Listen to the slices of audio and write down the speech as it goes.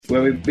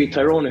when we beat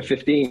Tyrone in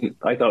 15,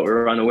 I thought we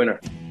were on a winner.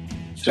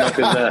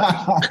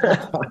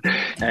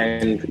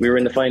 And we were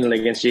in the final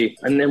against G,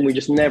 and then we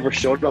just never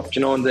showed up,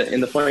 in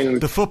the final.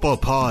 The Football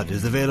Pod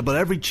is available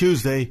every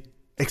Tuesday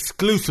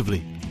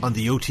exclusively on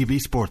the OTB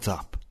Sports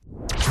app.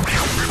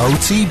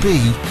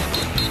 OTB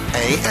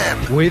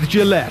AM with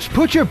Gillette.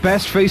 Put your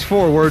best face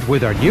forward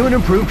with our new and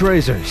improved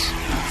razors.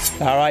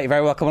 Alright, you're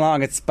very welcome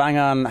along. It's bang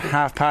on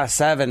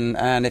 7:30,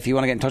 and if you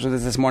want to get in touch with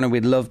us this morning,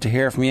 we'd love to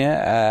hear from you.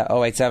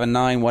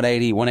 0879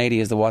 180 180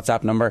 is the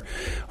WhatsApp number,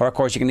 or of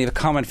course you can leave a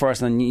comment for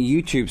us on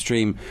the YouTube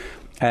stream.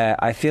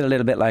 I feel a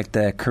little bit like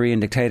the Korean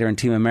dictator in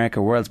Team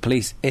America World's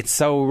Police. It's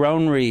so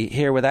lonely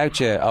here without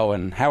you,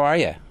 Owen. How are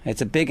you?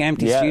 It's a big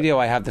empty studio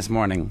I have this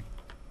morning.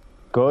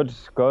 Good,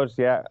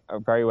 yeah,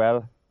 very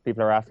well.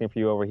 People are asking for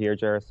you over here,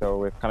 Ger,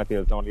 so it kind of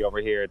feels lonely over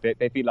here.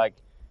 They feel like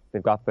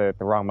they've got the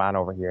wrong man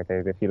over here.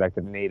 They feel like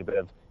they need a bit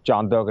of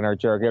John Duggan or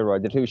Ger Gilroy,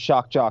 the two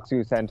shock jocks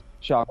who sent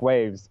shock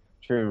waves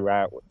through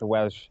the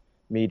Welsh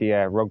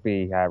media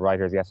rugby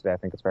writers yesterday, I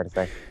think it's fair to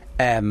say.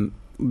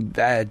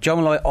 Joe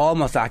Malloy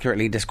almost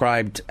accurately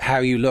described how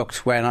you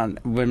looked when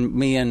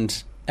me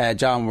and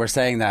John were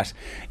saying that.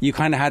 You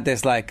kind of had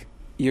this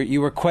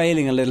you were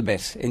quailing a little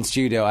bit in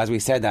studio as we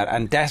said that,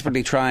 and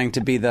desperately trying to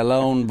be the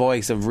lone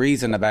voice of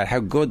reason about how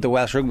good the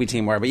Welsh rugby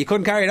team were, but you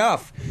couldn't carry it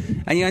off,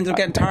 and you ended up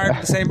getting tired of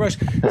the same brush.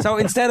 So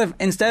instead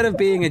of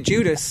being a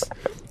Judas,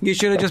 you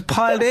should have just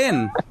piled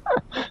in.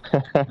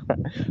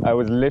 I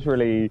was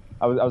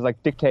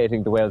like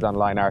dictating the Wales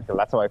Online article.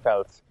 That's how I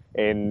felt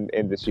in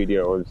the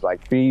studio. It was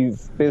like,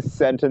 this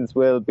sentence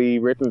will be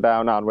written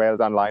down on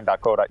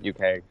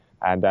walesonline.co.uk.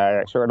 And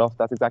sure enough,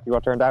 that's exactly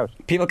what turned out.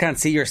 People can't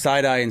see your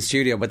side eye in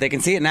studio, but they can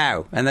see it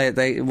now. And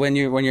they when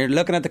you're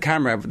looking at the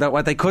camera,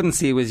 what they couldn't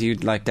see was you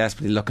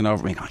desperately looking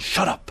over me, going,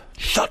 "Shut up,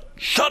 shut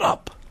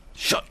up,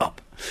 shut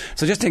up."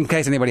 So just in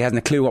case anybody hasn't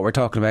a clue what we're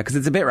talking about, because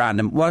it's a bit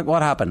random,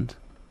 what happened?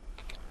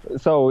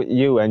 So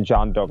you and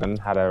John Duggan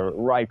had a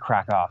right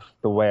crack off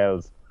the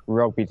Wales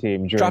rugby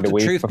team during the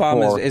week. Truth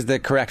bomb is the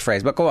correct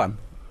phrase, but go on.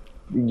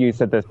 You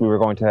said that we were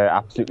going to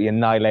absolutely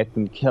annihilate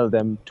them, kill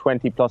them.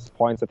 20 plus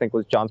points, I think,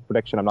 was John's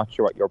prediction. I'm not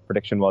sure what your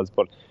prediction was,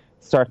 but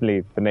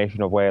certainly the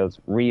nation of Wales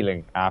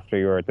reeling after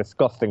your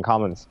disgusting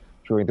comments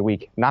during the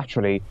week.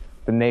 Naturally,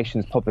 the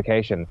nation's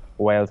publication,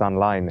 Wales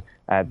Online,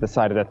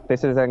 decided that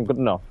this isn't good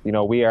enough.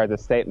 We are the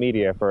state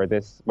media for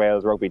this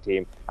Wales rugby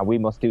team, and we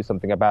must do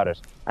something about it.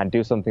 And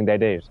do something they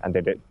did. And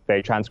they did.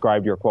 They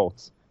transcribed your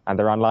quotes, and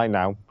they're online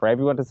now for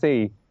everyone to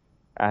see.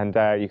 And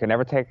you can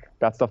never take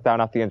that stuff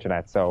down off the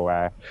internet.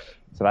 So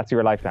that's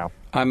your life now.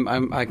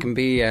 I can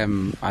be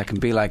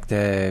like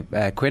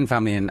the Quinn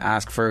family and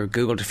ask for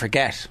Google to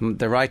forget.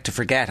 The right to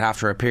forget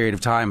after a period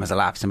of time has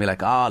elapsed, and be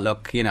like,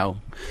 look,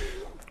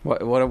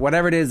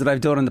 whatever it is that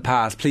I've done in the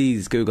past,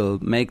 please Google,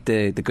 make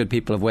the good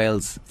people of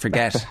Wales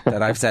forget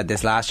that I've said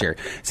this last year.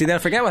 See, they'll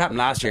forget what happened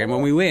last year, and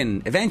when we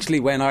win, eventually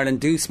when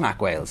Ireland do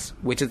smack Wales,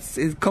 which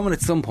is coming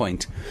at some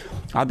point,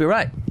 I'll be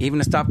right. Even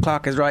a stop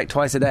clock is right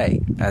twice a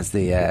day, as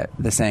the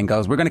saying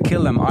goes. We're going to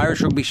kill them.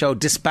 Irish Rugby Show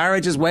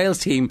disparages Wales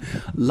team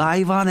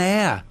live on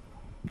air,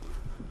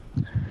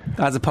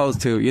 as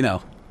opposed to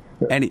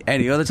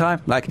any other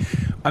time.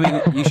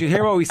 You should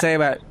hear what we say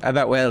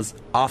about Wales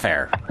off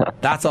air.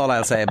 That's all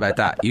I'll say about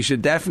that. You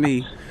should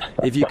definitely,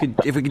 if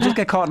we could just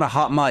get caught in a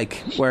hot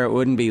mic where it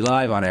wouldn't be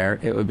live on air,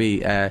 it would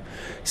be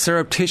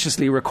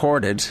surreptitiously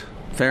recorded.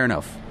 Fair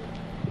enough.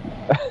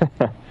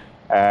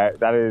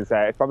 That is,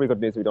 it's probably good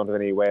news we don't have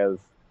any Wales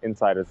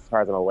insiders, as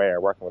far as I'm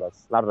aware, working with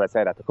us. Not that I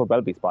say that, there could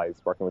well be spies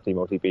working with Team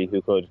OTB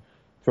who could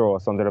throw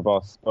us under the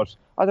bus. But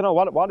I don't know,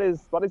 what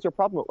is your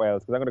problem with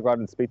Wales? Because I'm going to go out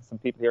and speak to some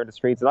people here in the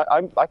streets,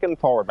 and I can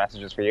forward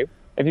messages for you.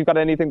 If you've got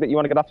anything that you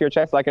want to get off your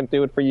chest, I can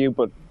do it for you,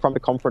 but from the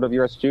comfort of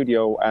your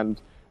studio, and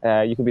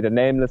you can be the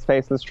nameless,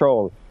 faceless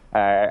troll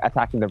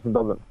attacking them from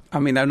Dublin. I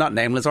mean, I'm not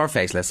nameless or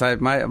faceless.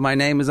 My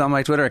name is on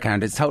my Twitter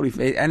account. It's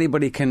totally,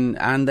 anybody can,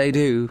 and they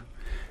do,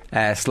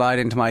 slide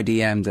into my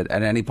DMs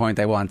at any point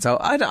they want. So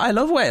I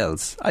love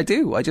Wales. I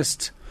do. I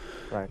just...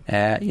 Right.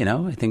 I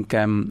think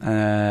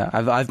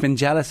I've been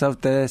jealous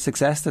of the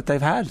success that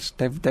they've had.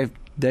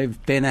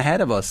 They've been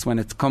ahead of us when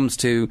it comes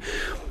to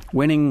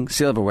winning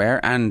silverware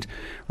and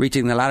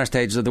reaching the latter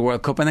stages of the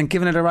World Cup, and then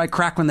giving it a right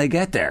crack when they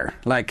get there.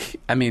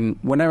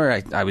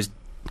 Whenever I was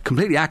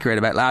completely accurate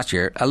about last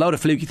year, a lot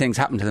of fluky things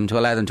happened to them to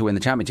allow them to win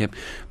the championship,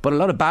 but a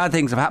lot of bad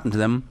things have happened to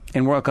them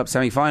in World Cup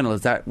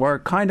semi-finals that were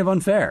kind of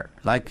unfair.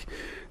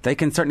 They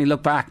can certainly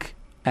look back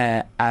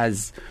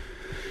as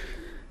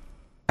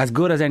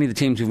good as any of the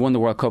teams who've won the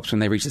World Cups when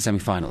they reach the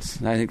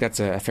semi-finals. I think that's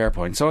a fair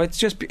point. So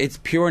it's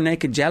pure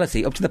naked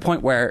jealousy, up to the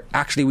point where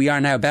actually we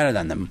are now better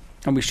than them,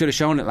 and we should have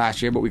shown it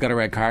last year, but we got a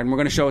red card, and we're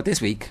going to show it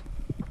this week.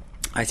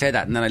 I say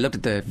that, and then I looked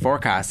at the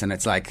forecast, and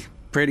it's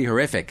pretty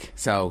horrific.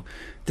 So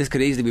this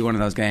could easily be one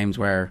of those games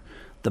where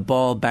the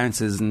ball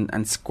bounces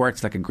and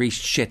squirts like a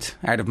greased shit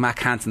out of Mac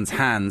Hansen's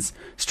hands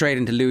straight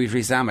into Louis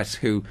Rees-Zammit,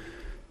 who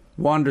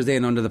wanders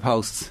in under the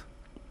posts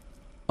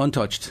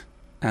untouched,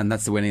 and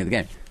that's the winning of the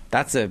game.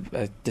 That's a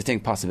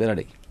distinct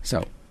possibility.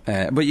 So,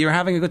 but you're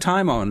having a good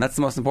time, Owen. That's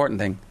the most important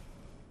thing.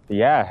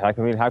 Yeah, like,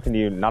 I mean, how can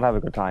you not have a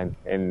good time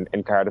in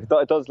Cardiff?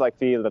 It does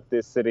feel that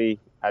this city,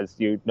 as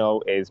you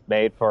know, is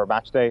made for a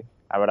match day,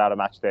 and without a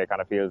match day, it kind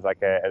of feels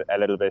like a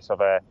little bit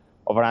of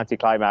an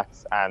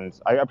anticlimax. And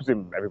I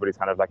presume everybody's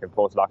kind of like in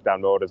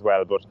post-lockdown mode as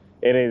well. But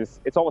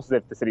it's almost as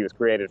if the city was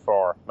created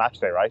for match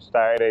day, right?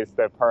 It is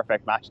the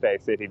perfect match day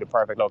city, the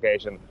perfect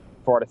location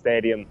for the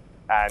stadium.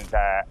 And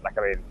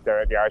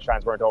the Irish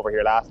fans weren't over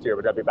here last year,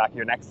 but they'll be back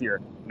here next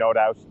year, no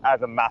doubt.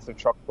 As a massive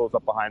truck pulls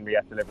up behind me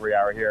at delivery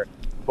hour here.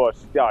 But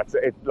yeah,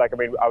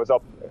 I was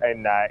up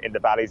in the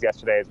valleys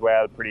yesterday as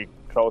well, pretty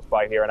close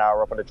by here, an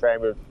hour up on the train.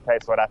 We'll play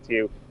some of that to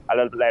you a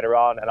little bit later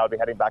on, and I'll be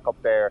heading back up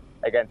there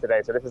again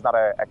today. So this is not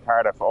a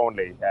Cardiff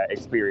only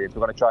experience.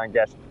 We're going to try and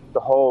get the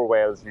whole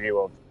Wales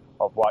view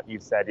of what you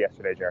said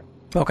yesterday, Ger.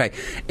 Okay,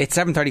 it's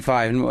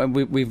 7:35, and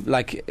we've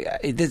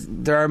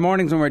there are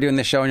mornings when we're doing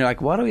this show, and you're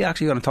like, what are we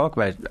actually going to talk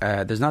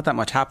about? There's not that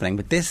much happening,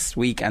 but this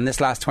week and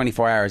this last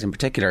 24 hours in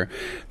particular,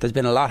 there's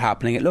been a lot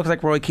happening. It looks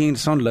like Roy Keane to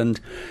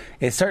Sunderland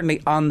is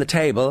certainly on the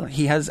table.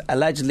 He has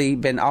allegedly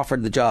been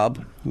offered the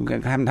job. We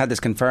haven't had this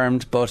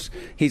confirmed, but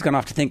he's gone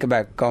off to think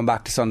about going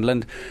back to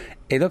Sunderland.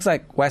 It looks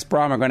like West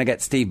Brom are going to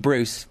get Steve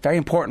Bruce, very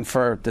important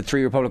for the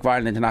 3 Republic of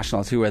Ireland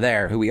internationals who are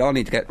there, who we all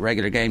need to get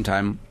regular game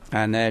time.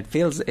 And it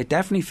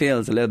definitely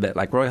feels a little bit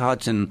like Roy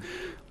Hodgson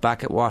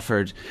back at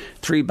Watford.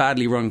 3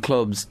 badly run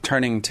clubs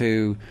turning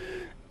to,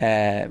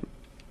 at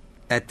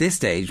this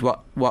stage,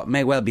 what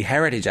may well be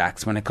heritage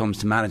acts when it comes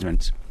to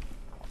management.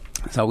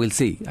 So we'll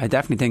see. I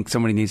definitely think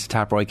somebody needs to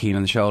tap Roy Keane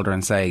on the shoulder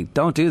and say,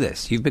 don't do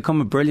this. You've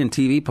become a brilliant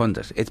TV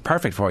pundit. It's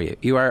perfect for you.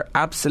 You are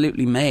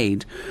absolutely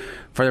made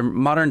for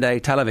modern day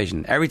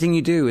television. Everything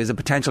you do is a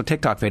potential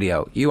TikTok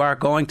video. You are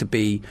going to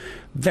be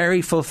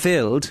very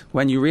fulfilled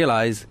when you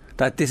realise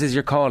that this is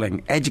your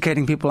calling,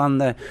 educating people on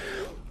the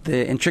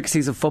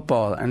intricacies of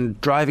football and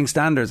driving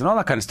standards and all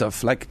that kind of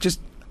stuff. Like, just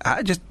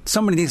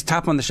somebody needs to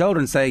tap on the shoulder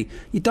and say,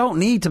 you don't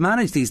need to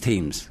manage these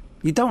teams.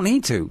 You don't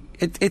need to.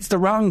 It's the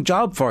wrong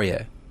job for you.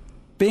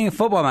 Being a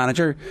football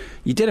manager,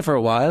 you did it for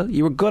a while,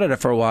 you were good at it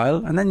for a while,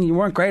 and then you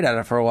weren't great at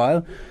it for a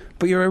while,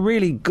 but you're a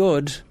really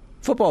good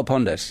football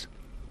pundit.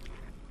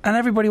 And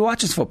everybody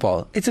watches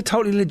football. It's a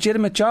totally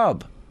legitimate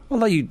job.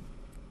 Although you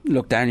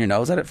looked down your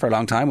nose at it for a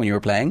long time when you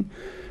were playing.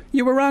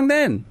 You were wrong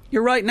then.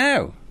 You're right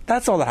now.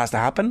 That's all that has to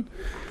happen.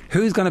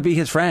 Who's going to be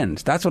his friend?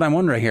 That's what I'm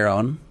wondering here,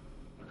 Owen.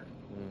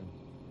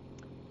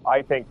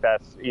 I think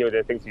that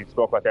the things you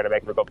spoke about there to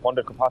make him a good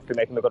pundit could possibly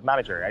make him a good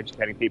manager,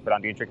 educating people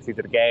on the intricacies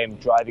of the game,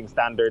 driving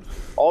standards.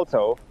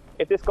 Also,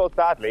 if this goes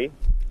badly,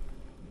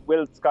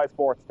 will Sky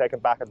Sports take him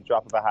back at the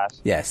drop of a hat?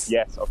 Yes.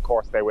 Yes, of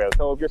course they will.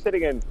 So if you're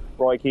sitting in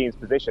Roy Keane's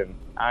position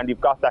and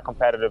you've got that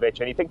competitive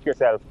itch and you think to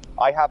yourself,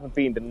 I haven't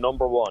been the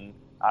number one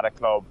at a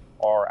club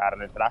or at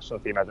an international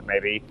team, as it may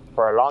be,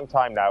 for a long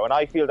time now, and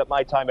I feel that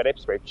my time at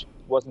Ipswich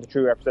wasn't a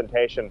true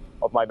representation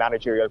of my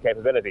managerial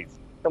capabilities,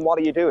 then what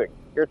are you doing?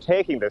 You're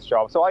taking this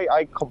job. So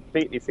I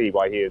completely see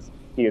why he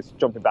is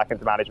jumping back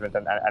into management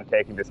and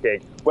taking this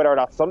gig. Whether or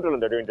not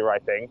Sunderland are doing the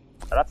right thing,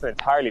 that's an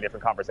entirely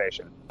different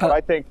conversation. But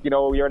I think,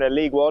 you're in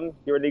League One.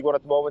 You're in League One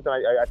at the moment, and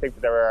I think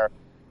that there are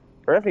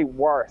definitely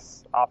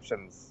worse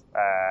options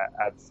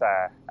at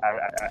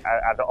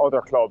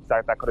other clubs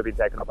that could have been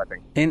taken up, I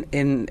think.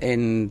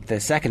 In the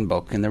second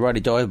book, in the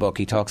Roddy Doyle book,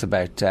 he talks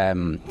about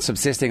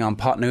subsisting on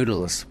pot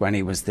noodles when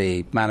he was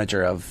the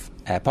manager of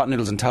Pot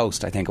Noodles and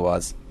Toast, I think it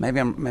was. Maybe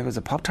it was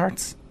a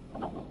Pop-Tarts?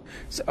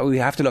 So we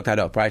have to look that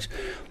up, right?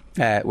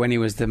 When he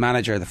was the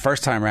manager the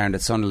first time round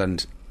at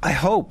Sunderland. I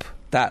hope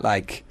that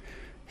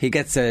he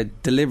gets a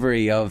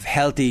delivery of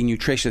healthy,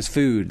 nutritious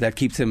food that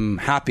keeps him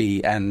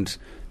happy and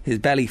his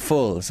belly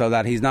full, so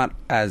that he's not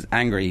as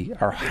angry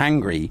or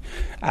hangry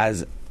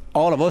as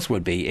all of us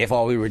would be if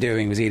all we were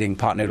doing was eating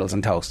pot noodles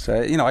and toast.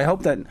 I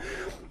hope that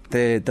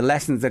the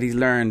lessons that he's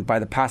learned by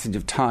the passage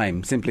of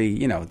time,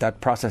 simply,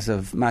 that process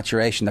of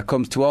maturation that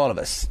comes to all of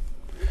us,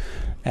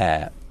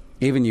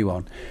 even you,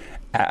 Owen,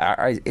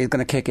 is going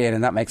to kick in,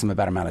 and that makes him a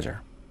better manager.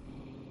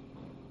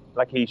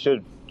 He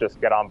should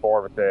just get on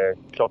board with the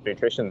club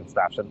nutrition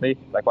staff, shouldn't he?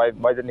 Why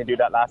didn't he do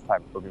that last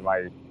time, would be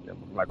my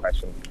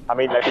question. I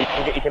mean,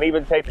 he can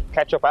even take the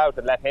ketchup out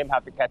and let him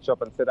have the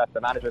ketchup and sit at the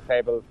manager's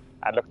table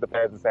and look at the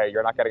players and say,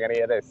 you're not getting any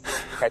of this.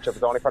 Ketchup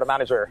is only for the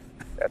manager.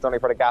 It's only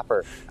for the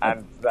gaffer.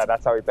 And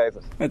that's how he plays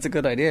it. That's a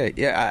good idea.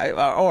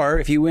 Yeah. Or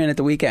if you win at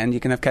the weekend, you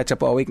can have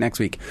ketchup all week next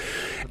week.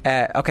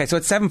 Okay, so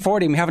it's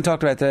 7:40 and we haven't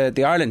talked about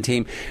the Ireland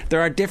team.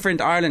 There are different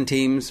Ireland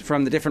teams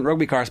from the different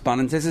rugby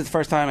correspondents. This is the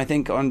first time, I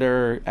think,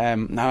 under...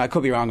 now, I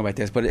could be wrong about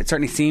this, but it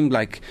certainly seemed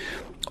like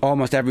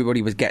almost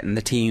everybody was getting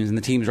the teams, and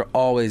the teams were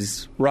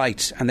always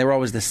right, and they were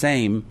always the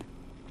same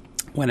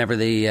whenever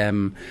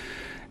the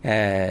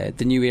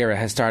new era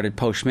has started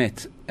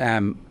post-Schmidt.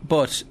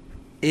 But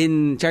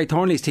in Jerry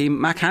Thornley's team,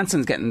 Mac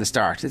Hansen's getting the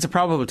start. It's a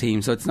probable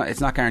team, so it's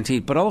not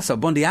guaranteed. But also,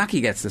 Bundy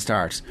Aki gets the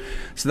start.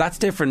 So that's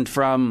different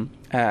from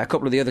a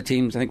couple of the other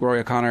teams. I think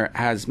Rory O'Connor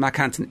has Mac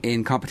Hansen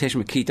in competition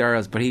with Keith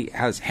Earls, but he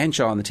has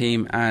Henshaw on the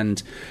team,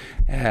 and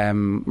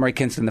Murray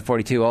Kinston, the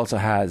 42, also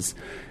has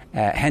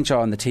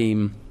Henshaw on the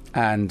team,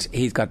 and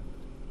he's got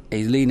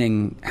he's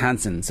leaning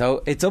Hansen.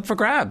 So it's up for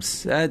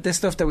grabs. This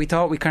stuff that we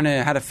thought we kind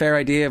of had a fair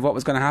idea of what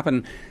was going to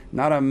happen.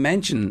 Not a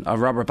mention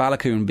of Robert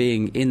Balakoon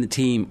being in the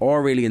team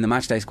or really in the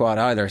matchday squad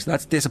either. So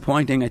that's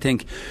disappointing, I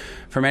think,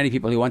 for many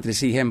people who wanted to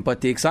see him.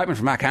 But the excitement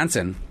for Mack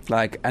Hansen,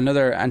 like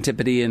another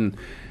Antipodean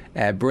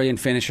brilliant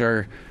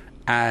finisher,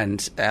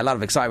 and a lot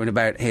of excitement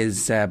about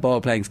his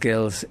ball playing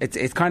skills.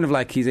 It's kind of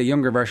like he's a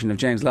younger version of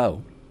James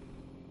Lowe.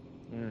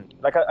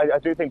 Like I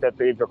do think that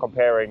if you're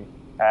comparing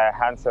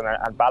Hansen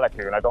and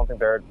Balakoon, I don't think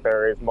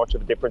there is much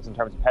of a difference in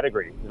terms of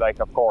pedigree. Like,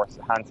 of course,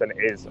 Hansen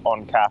is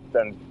uncapped,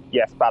 and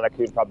yes,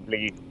 Balakoon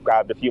probably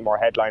grabbed a few more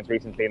headlines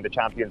recently in the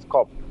Champions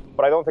Cup.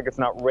 But I don't think it's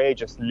an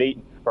outrageous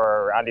leap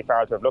for Andy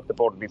Farrell to have looked at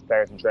both of these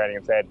players in training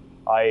and said,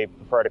 I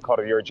prefer the cut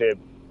of your jib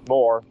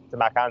more to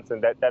Mack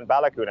Hansen than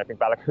Balakoon. I think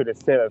Balakoon is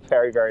still a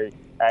very, very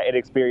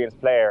inexperienced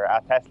player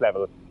at test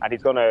level, and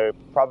he's going to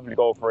probably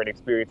go for an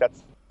experience at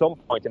some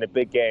point in a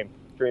big game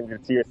during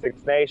this year's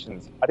Six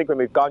Nations. I think when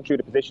we've gone through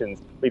the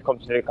positions, we've come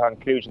to the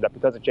conclusion that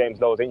because of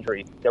James Lowe's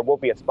injury, there will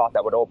be a spot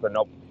that would open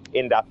up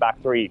in that back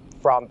three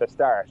from the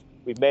start.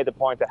 We've made the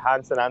point that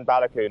Hansen and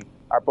Balakoon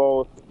are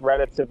both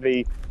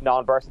relatively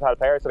non-versatile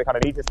players, so they kind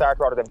of need to start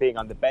rather than being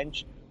on the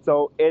bench.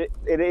 So it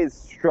is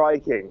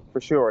striking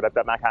for sure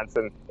that Mack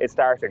Hansen is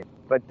starting.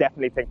 But I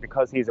definitely think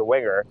because he's a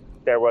winger,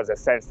 there was a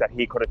sense that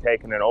he could have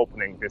taken an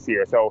opening this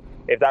year. So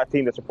if that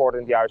team that's reported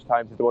in the Irish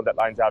Times is the one that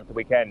lines out at the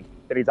weekend,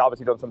 then he's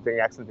obviously done something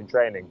excellent in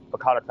training.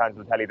 But Connacht fans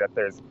will tell you that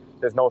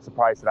there's no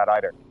surprise to that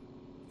either.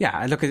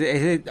 Yeah, look,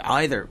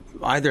 either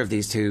of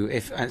these two.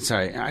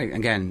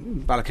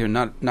 Again,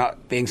 Balakoon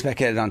not being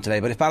speculated on today,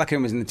 but if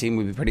Balakoon was in the team,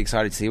 we'd be pretty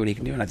excited to see what he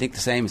can do. And I think the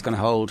same is going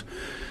to hold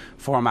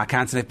for Mack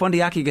Hansen. If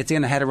Bundy Aki gets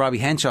in ahead of Robbie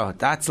Henshaw,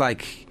 that's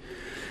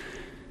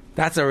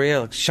a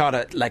real shot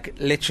at like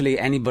literally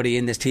anybody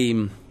in this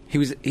team.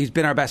 He's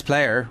been our best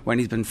player when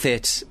he's been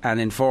fit and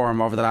in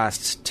form over the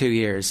last 2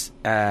 years,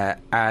 and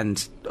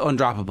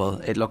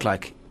undroppable it looked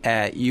like,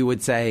 you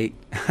would say,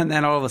 and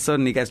then all of a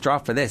sudden he gets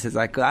dropped for this. It's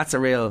like, that's a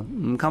real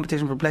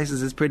competition for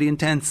places is pretty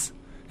intense.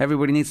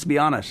 Everybody needs to be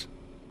on it.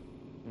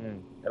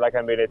 Like,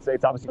 I mean, it's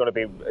obviously going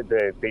to be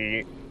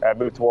the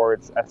move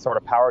towards a sort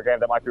of power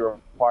game that might be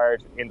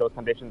required in those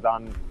conditions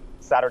on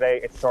Saturday.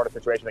 It's the sort of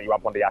situation that you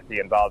want Bundy Aki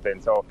involved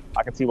in, so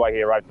I can see why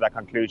he arrived at that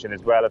conclusion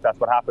as well, if that's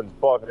what happens.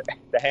 But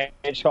the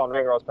Henshaw and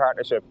Ringrose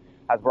partnership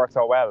has worked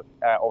so well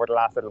over the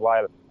last little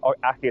while.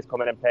 Aki has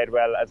come in and played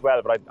well as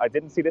well, but I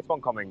didn't see this one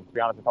coming, to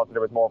be honest. I thought that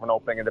there was more of an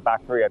opening in the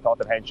back three. I thought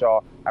that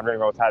Henshaw and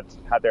Ringrose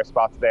had their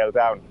spots nailed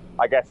down.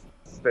 I guess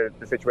the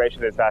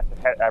situation is that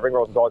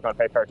Ringrose was always going to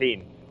play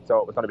 13, so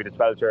it was going to be the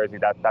 12 jersey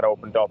that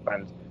opened up,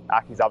 and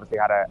Aki's obviously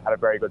had a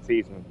very good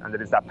season, and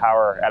it is that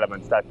power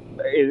element that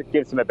it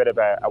gives him a bit of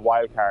a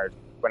wild card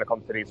when it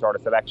comes to these sort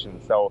of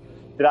selections. So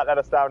did that let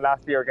us down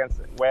last year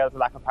against Wales, a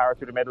lack of power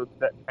through the middle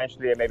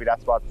potentially, and maybe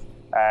that's what's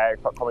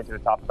coming to the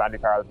top of Andy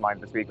Farrell's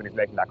mind this week when he's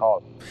making that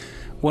call.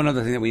 One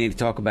other thing that we need to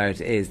talk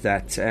about is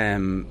that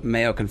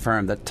Mayo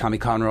confirmed that Tommy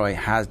Conroy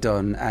has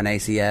done an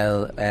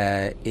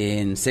ACL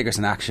in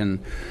Sigerson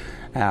action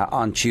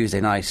on Tuesday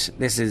night.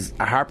 This is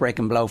a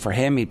heartbreaking blow for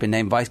him. He'd been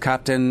named vice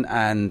captain,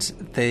 and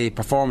the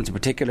performance in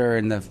particular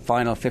in the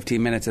final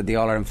 15 minutes of the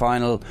All-Ireland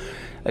final,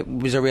 it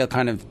was a real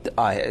kind of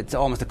it's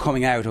almost a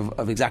coming out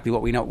of exactly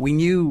what we know. We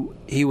knew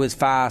he was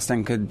fast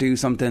and could do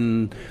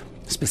something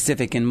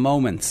specific in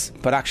moments,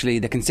 but actually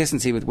the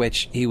consistency with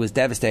which he was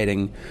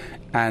devastating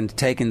and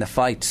taking the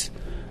fight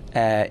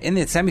in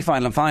the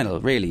semi-final and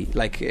final, really,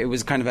 like, it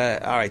was kind of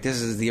alright,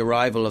 this is the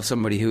arrival of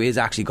somebody who is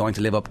actually going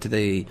to live up to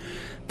the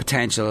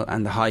potential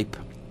and the hype.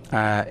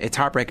 It's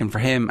heartbreaking for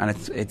him, and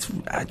it's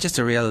just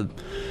a real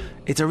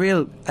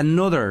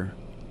another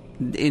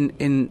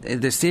in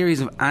the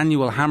series of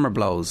annual hammer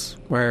blows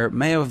where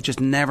Mayo have just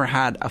never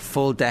had a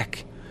full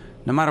deck.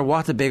 No matter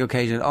what the big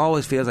occasion, it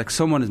always feels like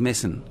someone is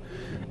missing,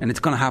 and it's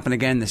going to happen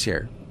again this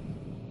year.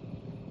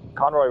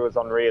 Conroy was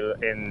unreal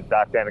in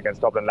that game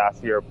against Dublin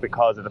last year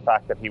because of the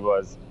fact that he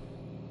was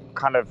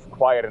kind of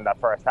quiet in that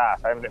first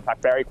half. I mean, in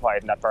fact, very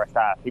quiet in that first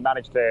half. He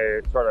managed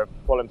to sort of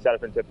pull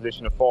himself into a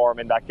position of form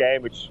in that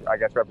game, which I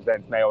guess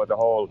represents Mayo as a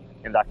whole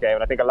in that game.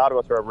 And I think a lot of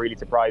us were really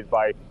surprised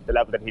by the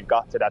level that he'd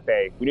got to that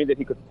day. We knew that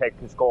he could take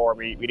his score.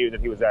 We knew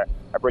that he was a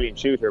brilliant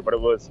shooter, but it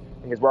was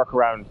his work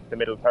around the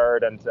middle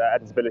third and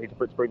his ability to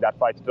bring that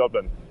fight to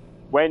Dublin.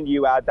 When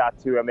you add that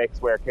to a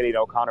mix where Cillian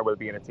O'Connor will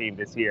be in a team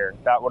this year,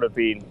 that would have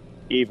been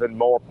even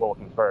more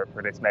potent for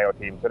this Mayo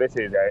team. So this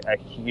is a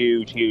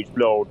huge, huge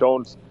blow.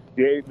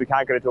 We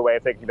can't get into a way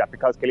of thinking that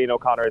because Cillian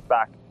O'Connor is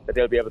back, that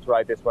they'll be able to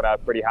ride this one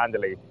out pretty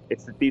handily.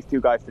 It's these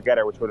two guys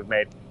together which would have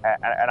made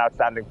an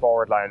outstanding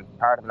forward line,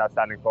 part of an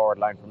outstanding forward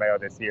line for Mayo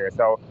this year.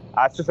 So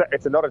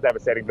it's another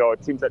devastating blow.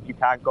 It seems that you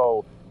can't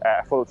go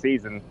a full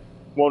season.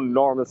 One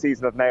normal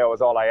season of Mayo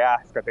is all I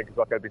ask, I think, is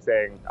what they'll be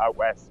saying out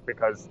west,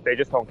 because they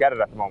just don't get it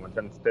at the moment,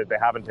 and they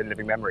haven't in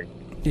living memory.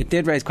 It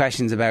did raise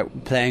questions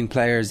about playing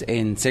players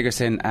in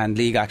Sigerson and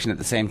league action at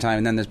the same time,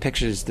 and then there's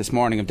pictures this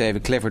morning of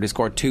David Clifford, who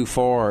scored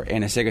 2-4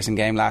 in a Sigerson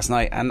game last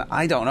night, and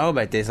I don't know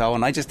about this,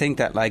 Owen. I just think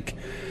that, like,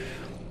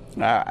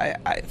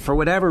 for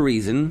whatever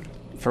reason,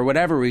 for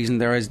whatever reason,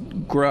 there is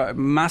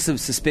massive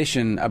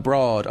suspicion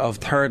abroad of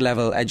third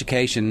level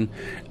education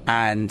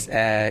and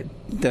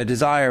the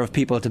desire of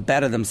people to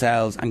better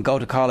themselves and go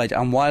to college,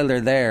 and while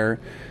they're there,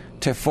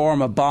 to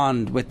form a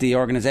bond with the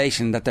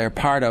organisation that they're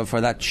part of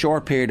for that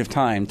short period of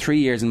time, 3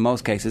 years in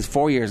most cases,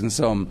 4 years in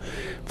some,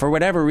 for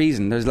whatever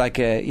reason. There's like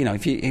a, you know,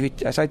 if you,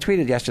 as I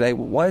tweeted yesterday,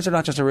 why is there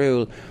not just a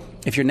rule,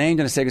 if you're named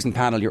in a Sigerson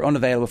panel, you're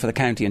unavailable for the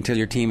county until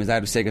your team is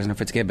out of Sigerson or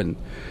Fitzgibbon?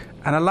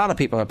 And a lot of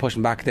people are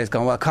pushing back at this,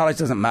 going, well, college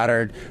doesn't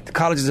matter, the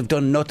colleges have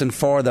done nothing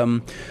for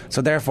them,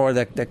 so therefore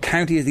the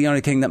county is the only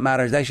thing that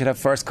matters, they should have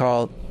first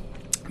call.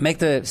 Make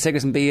the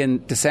Sigerson be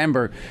in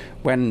December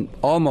when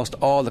almost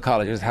all the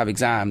colleges have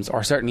exams,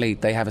 or certainly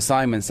they have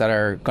assignments that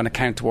are going to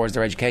count towards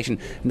their education.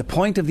 And the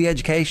point of the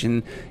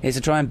education is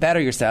to try and better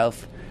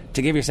yourself,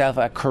 to give yourself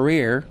a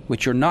career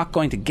which you're not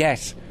going to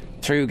get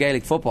through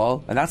Gaelic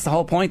football, and that's the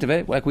whole point of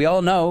it. Like we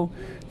all know,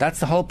 that's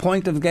the whole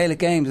point of the Gaelic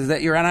games, is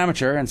that you're an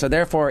amateur, and so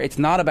therefore it's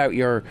not about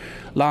your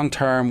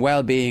long-term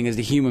well-being as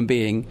a human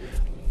being.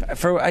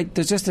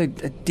 There's just a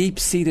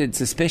deep-seated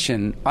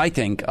suspicion, I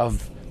think,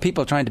 of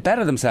people trying to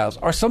better themselves,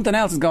 or something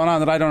else is going on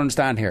that I don't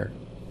understand here.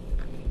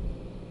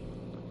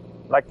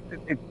 Like,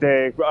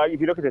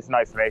 if you look at this in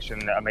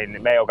isolation, I mean,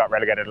 Mayo got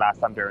relegated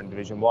last time they were in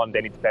Division 1.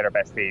 They need to play their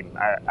best team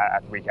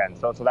at the weekend.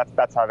 So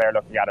that's how they're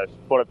looking at it.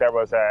 But if there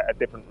was a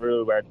different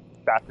rule where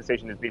that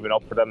decision is leaving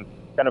up for them,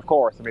 then of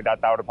course, I mean, that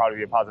would probably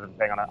be a positive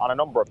thing on a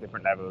number of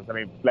different levels. I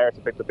mean, players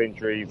have picked up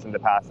injuries in the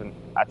past, and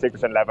at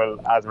Sigerson level,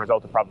 as a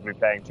result of probably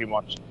playing too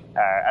much.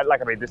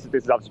 This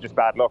is obviously just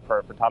bad luck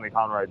for Tommy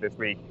Conroy this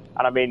week.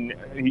 And I mean,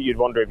 you'd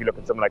wonder if you look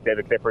at someone like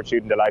David Clifford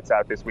shooting the lights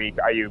out this week,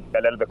 are you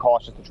a little bit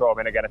cautious to throw him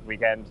in again at the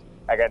weekend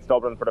against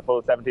Dublin for the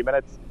full 70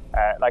 minutes?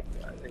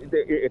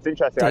 It's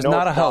interesting. There's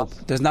not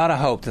a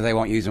hope that they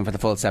won't use him for the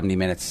full 70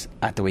 minutes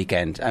at the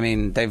weekend. I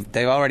mean,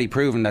 they've already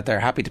proven that they're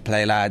happy to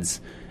play lads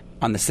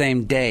on the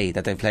same day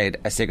that they've played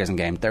a Sigerson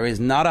game. There is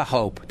not a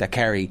hope that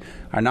Kerry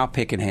are not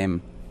picking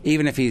him,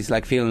 even if he's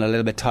like feeling a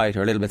little bit tight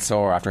or a little bit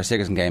sore after a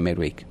Sigerson game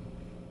midweek.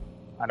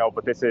 I know,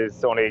 but this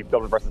is only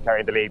Dublin versus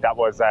Kerry in the league. That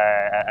was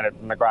a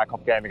McGrath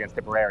Cup game against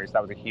Tipperary, so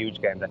that was a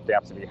huge game that they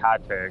absolutely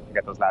had to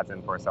get those lads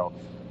in for. So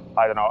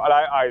I don't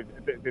know.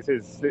 This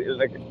is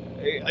like,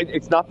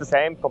 it's not the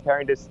same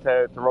comparing this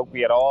to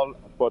rugby at all.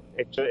 But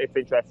it's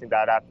interesting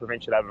that at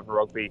provincial level for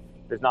rugby,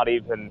 there's not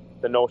even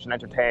the notion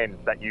entertained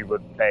that you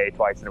would play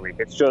twice in a week.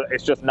 It's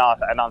just not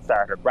a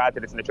non-starter.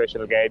 Granted, it's an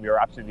attritional game.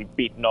 You're absolutely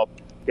beaten up.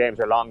 Games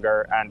are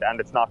longer, and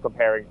it's not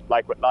comparing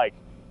like with like.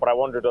 But I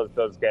wonder,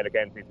 does Gaelic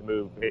games need to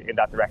move in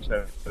that direction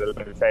a little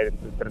bit and say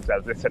to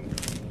themselves, listen,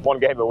 one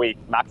game a week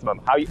maximum.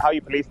 How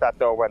you police that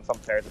though when some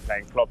players are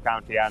playing club,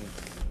 county and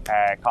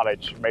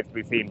college remains to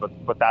be seen,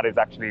 but that is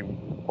actually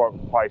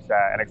quite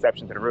an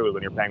exception to the rule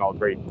when you're playing all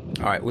three.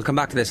 Alright, we'll come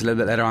back to this a little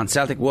bit later on.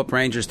 Celtic whooped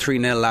Rangers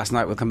 3-0 last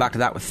night. We'll come back to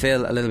that with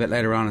Phil a little bit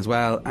later on as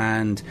well.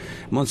 And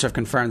Munster have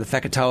confirmed that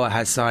Fekitoa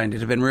has signed. It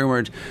had been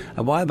rumoured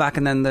a while back,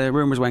 and then the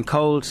rumours went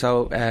cold.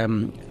 So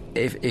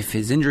if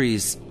his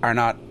injuries are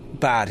not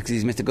bad, because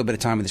he's missed a good bit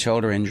of time with the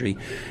shoulder injury,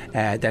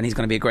 then he's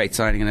going to be a great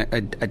signing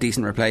and a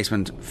decent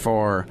replacement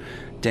for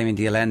Damien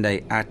de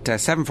Allende. At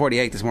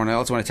 7:48 this morning, I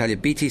also want to tell you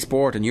BT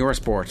Sport and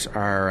Eurosport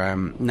are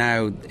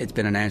now, it's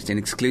been announced, in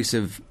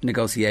exclusive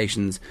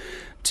negotiations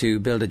to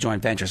build a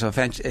joint venture. So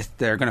if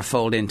they're going to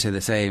fold into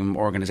the same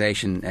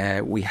organisation.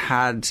 We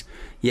had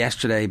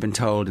yesterday been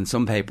told in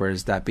some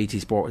papers that BT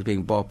Sport was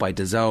being bought by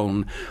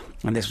DAZN,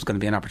 and this was going to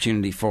be an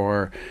opportunity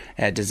for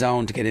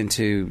DAZN to get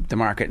into the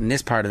market in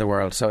this part of the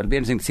world. So it'll be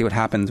interesting to see what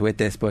happens with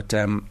this, but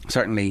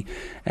certainly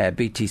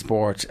BT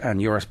Sport and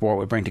Eurosport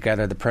will bring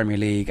together the Premier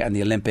League and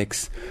the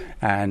Olympics,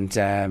 and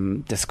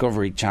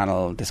Discovery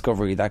Channel,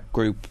 that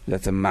group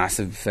that's a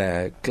massive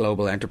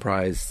global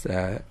enterprise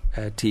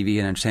TV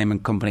and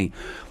entertainment company.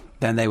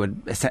 Then they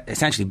would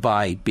essentially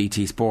buy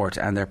BT Sport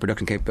and their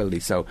production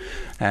capabilities. So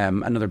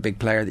another big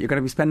player that you're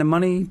going to be spending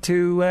money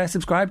to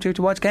subscribe to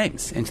watch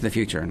games into the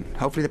future, and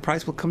hopefully the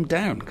price will come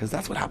down, because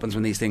that's what happens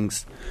when these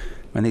things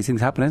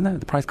happen, isn't it?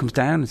 The price comes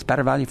down, it's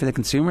better value for the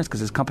consumers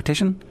because there's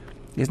competition.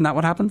 Isn't that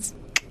what happens?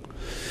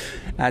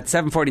 At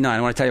 7:49,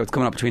 I want to tell you what's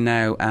coming up between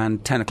now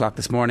and 10 o'clock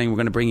this morning. We're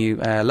going to bring you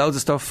loads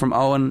of stuff from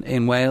Owen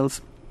in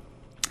Wales.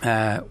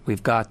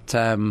 We've got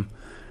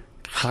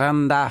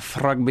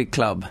Llandaff Rugby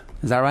Club.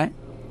 Is that right?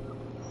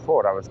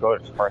 Oh, that was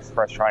good. First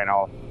try and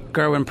all.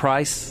 Gerwyn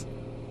Price.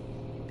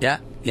 Yeah.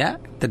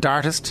 The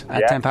Dartist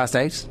at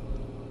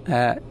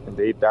 8:10.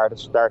 Indeed,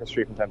 Dartist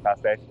Street from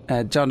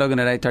 8:10. John Duggan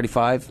at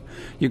 8:35.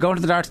 You're going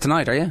to the Darts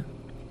tonight, are you?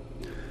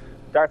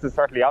 Darts is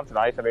certainly on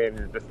tonight. I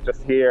mean,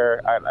 just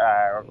here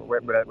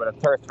with a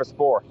thirst for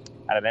sport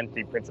at an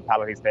empty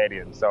Principality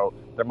Stadium. So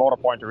the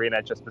Motorpoint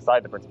Arena just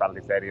beside the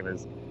Principality Stadium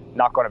is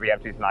not going to be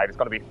empty tonight. It's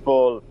going to be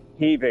full,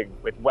 heaving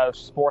with Welsh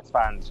sports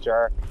fans,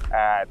 Ger.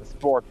 The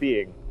sport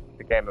being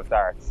the game of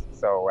darts.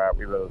 So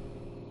we will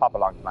pop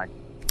along tonight.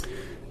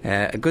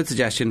 A good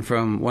suggestion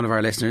from one of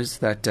our listeners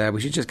that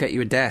we should just get you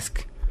a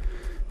desk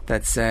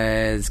that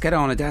says, get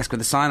on a desk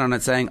with a sign on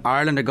it saying,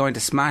 Ireland are going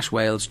to smash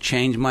Wales,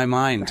 change my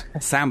mind.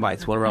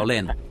 Soundbites will roll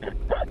in.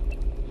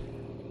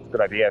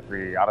 good idea, to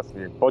be honest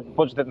with you.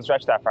 Budget didn't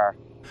stretch that far.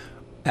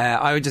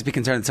 I would just be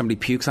concerned that somebody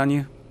pukes on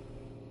you.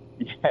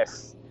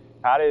 Yes,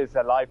 that is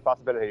a live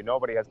possibility.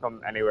 Nobody has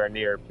come anywhere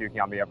near puking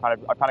on me. I kind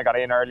of got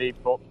in early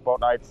both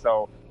nights,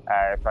 so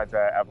tried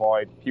to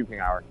avoid puking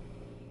hour.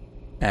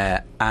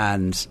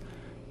 And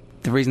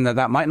the reason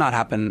that might not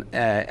happen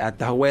at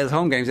the Wales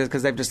home games is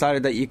because they've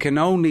decided that you can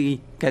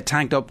only get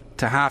tanked up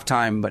to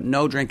half-time, but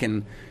no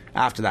drinking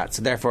after that.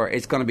 So therefore,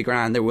 it's going to be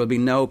grand. There will be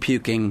no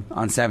puking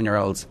on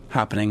 7-year-olds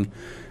happening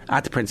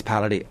at the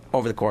Principality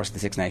over the course of the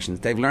Six Nations.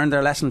 They've learned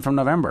their lesson from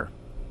November.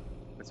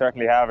 They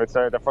certainly have. It's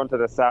the front of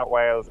the South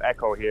Wales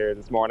Echo here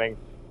this morning.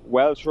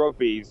 Welsh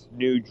Rugby's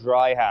new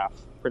dry half,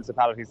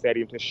 Principality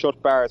Stadium, to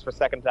shut bars for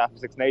second half of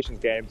Six Nations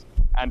games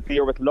and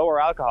beer with lower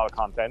alcohol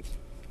content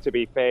to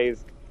be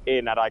phased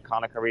in at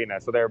Iconic Arena.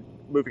 So they're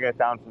moving it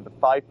down from the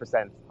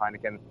 5%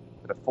 Heineken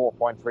to the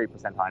 4.3%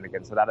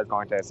 Heineken. So that is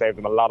going to save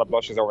them a lot of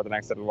blushes over the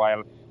next little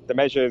while. The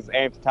measures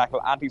aim to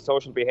tackle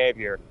antisocial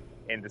behaviour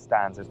in the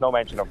stands. There's no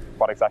mention of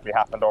what exactly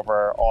happened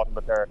over autumn,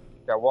 but there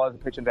was a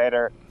pitch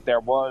invader. There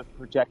was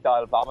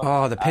projectile bombing.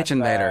 Oh, the pitch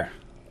invader.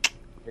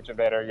 Pitch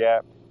invader,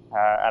 yeah.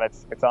 And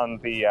it's on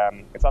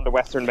the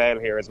Western Mail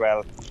here as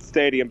well.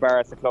 Stadium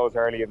bars to close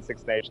early in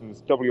Six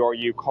Nations.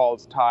 WRU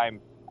calls time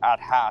at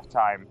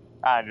half-time.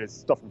 And there's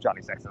stuff from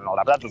Johnny Sexton and all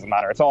that, but that doesn't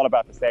matter. It's all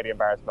about the stadium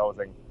bars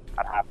closing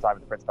at half-time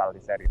at the Principality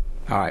Stadium.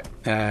 All right.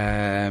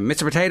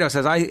 Mr. Potato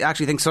says, I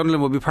actually think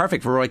Sunderland would be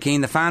perfect for Roy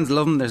Keane. The fans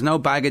love him. There's no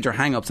baggage or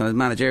hang-ups on his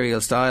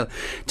managerial style.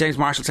 James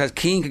Marshall says,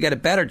 Keane could get a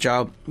better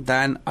job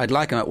than I'd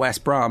like him at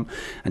West Brom.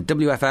 And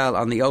WFL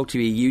on the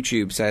OTB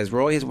YouTube says,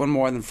 Roy has won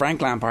more than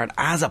Frank Lampard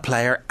as a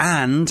player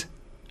and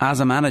as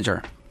a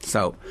manager.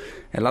 So,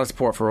 a lot of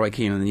support for Roy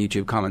Keane in the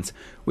YouTube comments,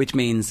 which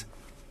means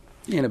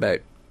in about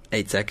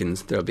 8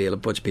 seconds there'll be a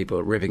bunch of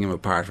people ripping him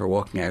apart for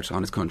walking out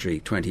on his country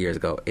 20 years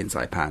ago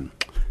inside Pan.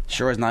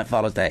 Sure as night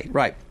follows day.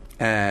 Right.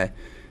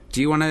 Do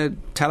you want to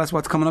tell us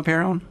what's coming up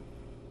here, Owen?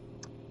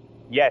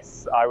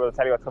 Yes, I will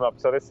tell you what's coming up.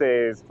 So this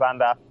is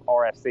Llandaff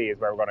RFC is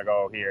where we're going to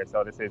go here.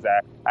 So this is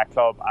a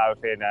club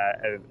out in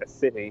a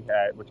city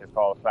which is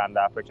called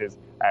Llandaff, which is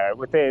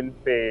within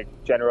the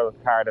general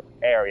Cardiff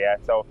area.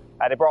 So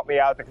they brought me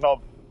out. The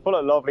club full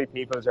of lovely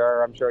people,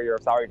 I'm sure you're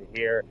sorry to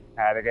hear.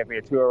 They gave me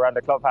a tour around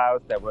the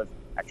clubhouse. There was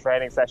a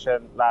training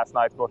session last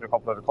night. Spoke to a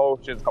couple of the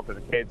coaches, a couple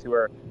of the kids who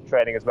were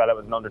training as well. It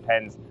was an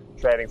under-10s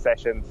training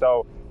session.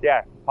 So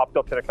yeah, popped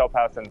up to the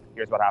clubhouse and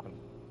here's what happened.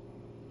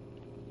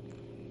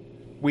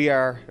 We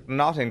are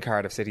not in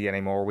Cardiff City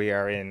anymore. We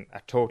are in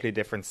a totally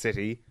different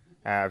city.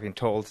 I've been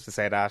told to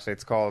say that.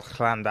 It's called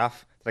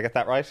Llandaff. Did I get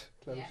that right?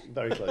 Yeah.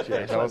 Very close,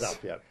 yeah.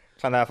 Llandaff, yeah.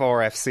 Llandaff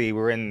RFC.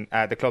 We're in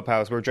the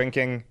clubhouse. We're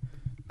drinking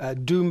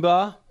Dune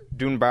Bar.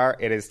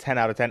 It is 10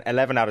 out of 10,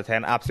 11 out of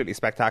 10. Absolutely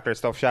spectacular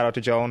stuff. Shout out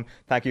to Joan.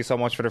 Thank you so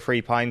much for the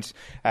free pint.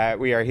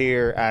 We are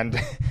here and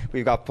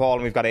we've got Paul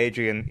and we've got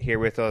Adrian here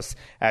with us,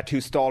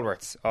 two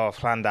stalwarts of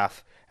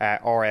Llandaff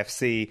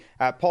RFC.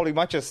 Paul, you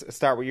might just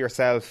start with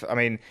yourself. I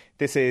mean,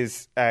 this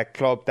is a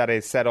club that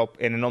is set up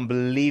in an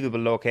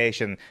unbelievable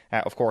location,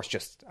 of course,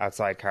 just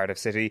outside Cardiff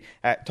City.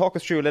 Talk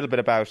us through a little bit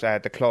about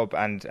the club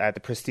and the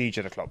prestige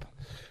of the club.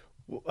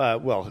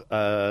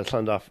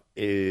 Llandaff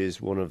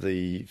is one of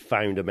the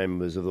founder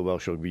members of the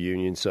Welsh Rugby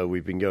Union, so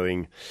we've been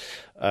going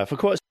for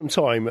quite some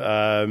time.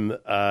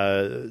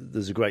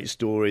 There's a great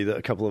story that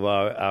a couple of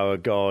our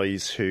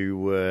guys who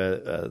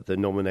were the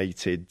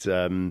nominated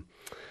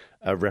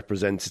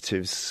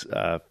representatives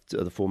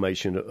the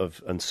formation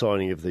of and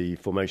signing of the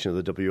formation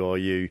of the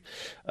WRU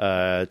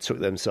took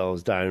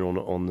themselves down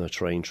on the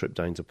train trip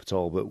down to Port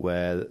Talbot,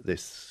 where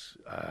this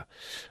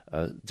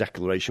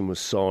declaration was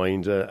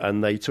signed,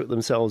 and they took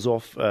themselves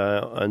off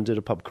and did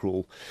a pub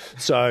crawl.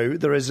 So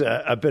there is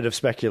a bit of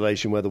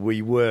speculation whether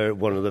we were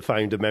one of the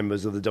founder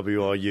members of the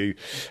WRU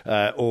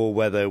or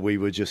whether we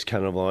were just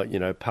kind of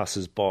like,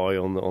 passers-by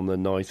on the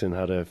night and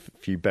had a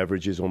few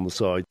beverages on the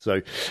side.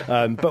 So,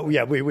 but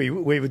yeah, we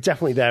were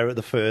definitely there at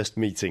the first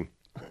meeting.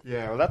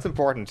 Yeah, well, that's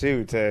important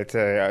too.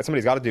 To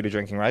somebody's got to do the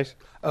drinking, right?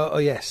 Oh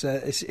yes,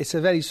 it's a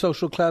very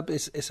social club.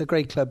 It's a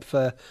great club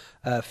for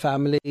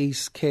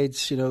families,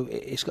 kids.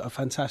 It's got a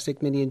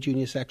fantastic mini and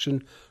junior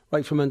section,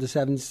 right from under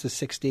 7s to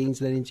 16s,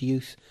 then into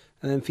youth,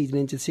 and then feeding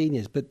into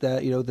seniors. But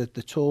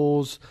the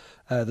tours,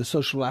 the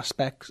social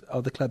aspect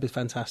of the club is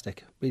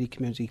fantastic. Really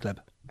community club.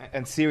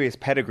 And serious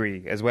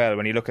pedigree as well.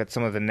 When you look at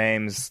some of the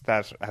names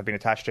that have been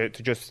attached to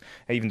just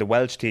even the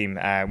Welsh team,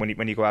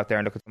 when you go out there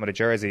and look at some of the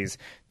jerseys,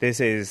 this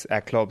is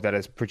a club that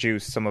has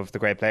produced some of the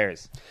great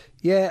players.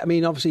 Yeah, I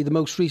mean, obviously the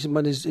most recent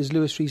one is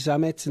Lewis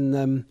Rees-Zammit, and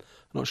I'm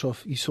not sure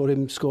if you saw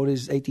him score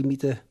his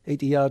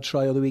 80-yard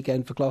try on the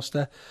weekend for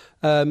Gloucester.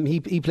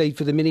 He played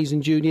for the minis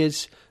and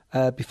juniors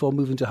before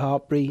moving to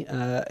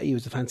Hartpury. He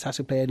was a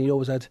fantastic player, and he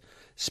always had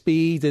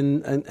speed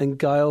and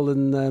guile,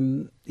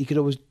 and he could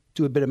always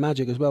do a bit of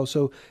magic as well.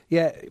 So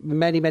yeah,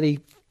 many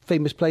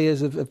famous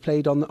players have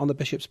played on the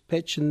Bishop's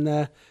pitch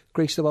and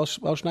graced the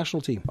Welsh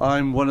national team.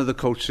 I'm one of the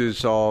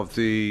coaches of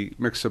the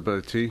mixed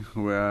ability,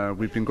 where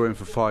we've been going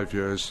for 5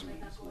 years.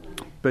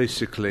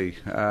 basically,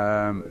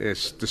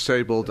 it's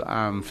disabled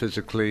and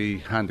physically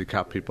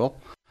handicapped people.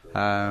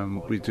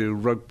 We do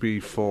rugby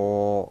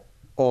for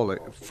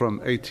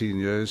from 18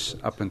 years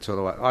up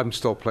until I'm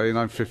still playing.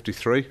 I'm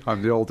 53.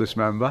 I'm the oldest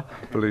member,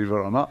 believe it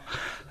or not.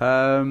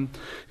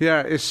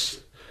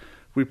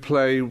 We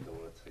play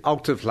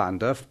out of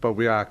Llandaff, but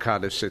we are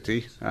Cardiff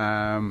City.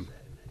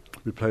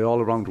 We play all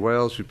around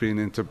Wales. We've been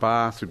into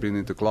Bath, we've been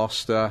into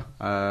Gloucester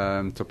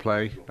to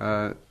play,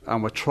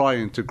 and we're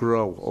trying to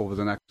grow over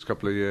the next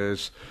couple of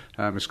years.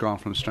 It's gone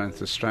from strength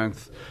to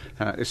strength.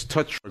 It's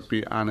touch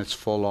rugby and it's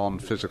full-on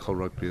physical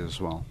rugby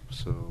as well.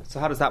 So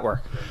how does that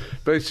work?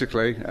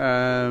 Basically,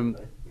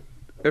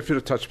 if you're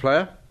a touch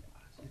player,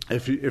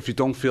 if you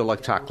don't feel like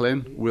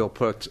tackling, we'll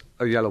put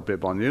a yellow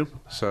bib on you.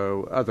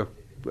 So other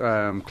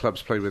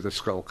clubs play with a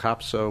skull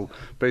cap. So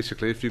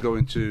basically, if you go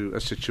into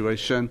a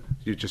situation,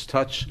 you just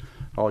touch,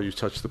 or you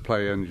touch the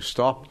player and you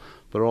stop.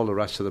 But all the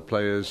rest of the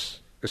players,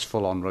 it's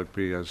full-on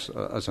rugby as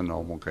a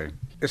normal game.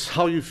 It's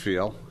how you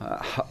feel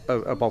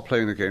about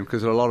playing a game,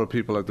 because a lot of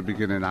people at the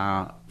beginning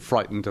are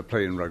frightened of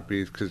playing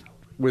rugby. Because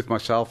with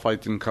myself, I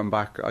didn't come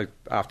back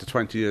after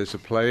 20 years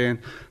of playing.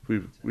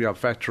 We have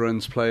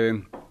veterans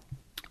playing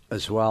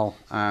as well,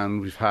 and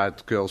we've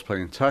had girls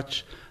playing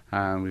touch.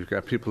 And we've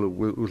got people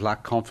who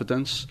lack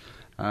confidence,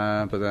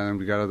 but then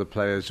we got other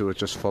players who are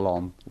just full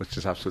on, which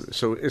is absolutely...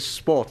 So it's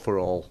sport for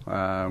all,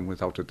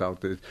 without a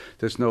doubt.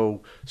 There's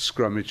no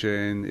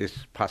scrummaging, it's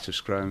passive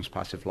scrums,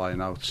 passive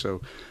line out.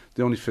 So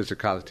the only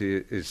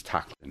physicality is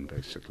tackling,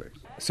 basically.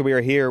 So we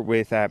are here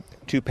with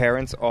two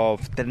parents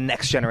of the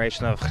next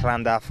generation of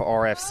Llandaff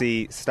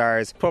RFC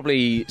stars.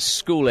 Probably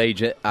school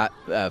age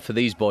for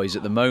these boys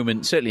at the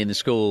moment, certainly in the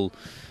school...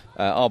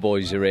 our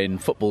boys are in.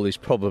 Football is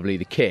probably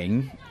the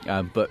king,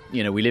 but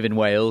we live in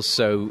Wales,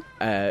 so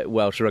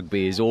Welsh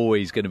rugby is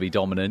always going to be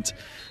dominant.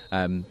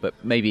 But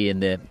maybe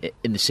in the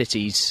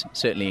cities,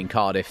 certainly in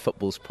Cardiff,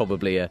 football's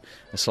probably a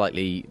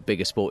slightly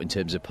bigger sport in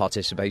terms of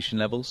participation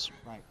levels.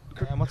 Right.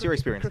 And what's your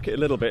experience? Cricket a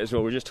little bit as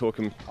well. We were just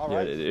talking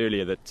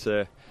earlier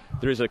that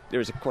there is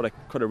quite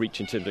a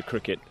reach in terms of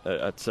cricket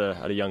at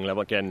a young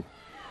level. Again,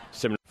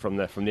 similar from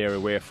the area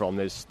we're from,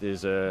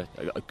 there's a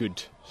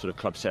good sort of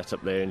club set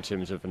up there in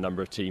terms of a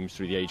number of teams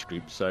through the age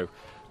group. So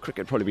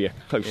cricket probably be a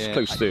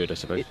close third, I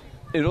suppose.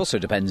 It also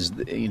depends,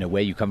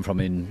 where you come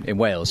from in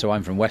Wales. So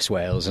I'm from West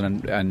Wales,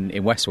 and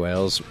in West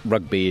Wales,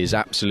 rugby is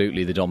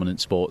absolutely the dominant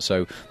sport.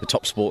 So the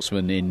top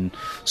sportsmen in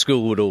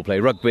school would all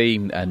play rugby,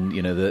 and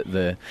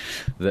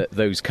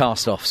those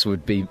cast-offs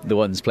would be the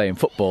ones playing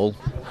football.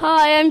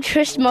 Hi, I'm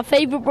Tristan. My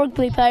favourite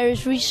rugby player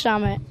is Rhys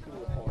Samet.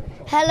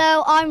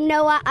 Hello, I'm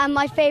Noah, and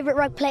my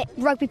favourite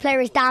rugby player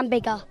is Dan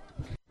Bigger.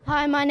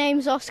 Hi, my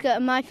name's Oscar,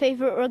 and my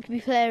favourite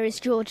rugby player is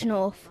George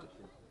North.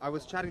 I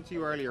was chatting to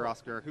you earlier,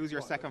 Oscar. Who's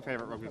your second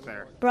favourite rugby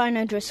player? Brian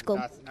O'Driscoll.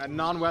 That's a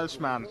non-Welsh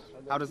man.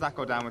 How does that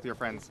go down with your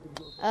friends?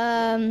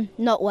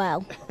 Not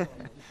well.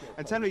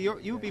 And tell me,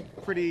 you would be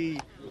pretty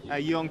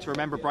young to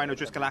remember Brian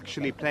O'Driscoll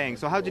actually playing.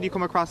 So how did you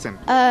come across him?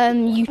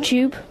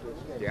 YouTube.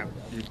 Yeah.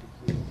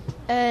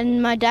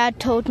 And my dad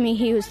told me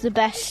he was the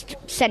best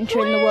centre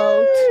in the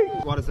world.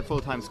 What is the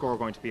full-time score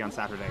going to be on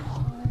Saturday?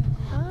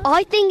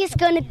 I think it's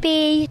going to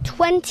be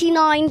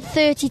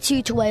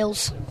 29-32 to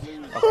Wales.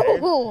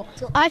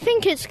 Okay. I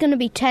think it's going to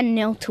be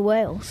 10-0 to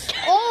Wales.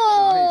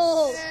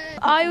 Oh!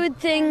 I would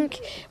think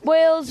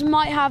Wales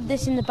might have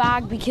this in the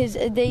bag because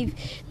they've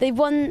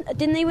won.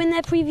 Didn't they win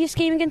their previous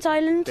game against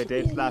Ireland? They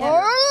did last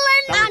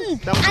year.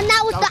 And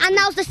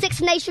that was the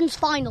Six Nations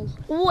final.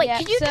 Wait, yeah,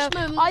 could you just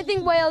I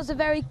think Wales are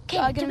going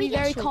to be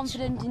very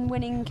confident in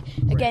winning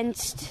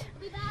against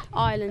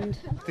Ireland.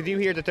 Did you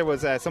hear that there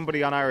was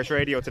somebody on Irish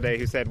radio today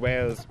who said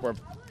Wales were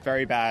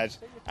very bad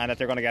and that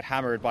they're going to get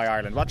hammered by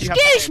Ireland? What do you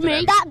Excuse have to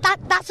say me,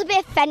 that's a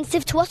bit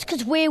offensive to us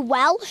because we're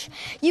Welsh.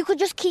 You could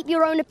just keep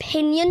your own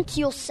opinion to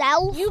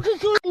yourself and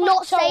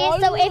not say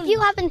it. So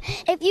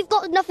if you've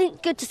got nothing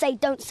good to say,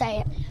 don't say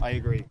it. I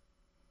agree.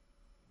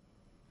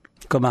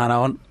 Come on,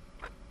 Owen.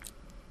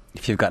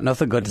 If you've got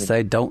nothing good to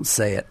say, don't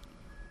say it.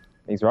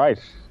 He's right.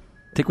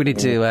 I think we need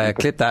to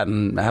clip that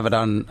and have it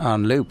on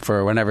loop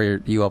for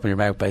whenever you open your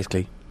mouth,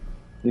 basically.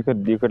 You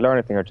could learn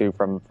a thing or two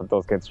from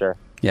those kids, sure.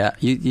 Yeah,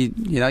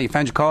 you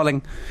found your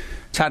calling,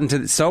 chatting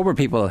to sober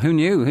people. Who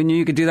knew? Who knew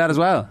you could do that as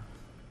well?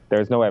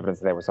 There's no evidence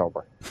that they were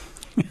sober.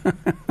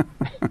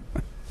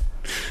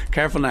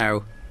 Careful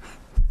now.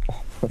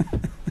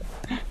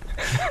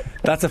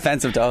 That's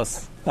offensive to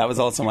us. That was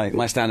also my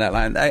standout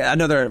line.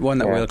 Another one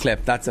that we'll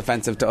clip. That's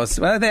offensive to us.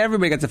 Well,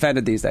 everybody gets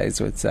offended these days,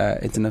 so it's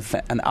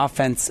an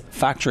offence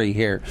factory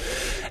here.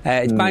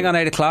 It's bang on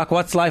 8 o'clock.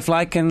 What's life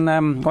like,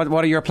 and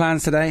what are your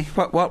plans today?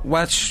 What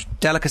Welsh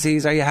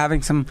delicacies are you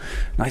having? Some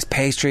nice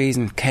pastries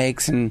and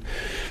cakes, and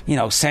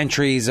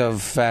centuries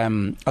of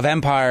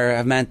empire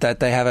have meant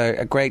that they have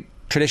a great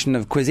tradition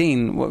of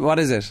cuisine. What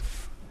is it?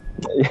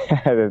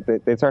 Yeah,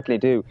 they certainly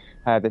do.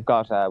 They've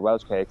got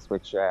Welsh cakes,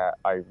 which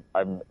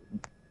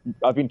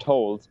I've been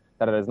told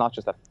that it is not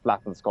just a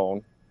flattened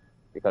scone,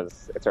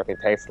 because it certainly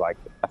tastes like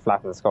a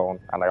flattened scone,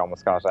 and I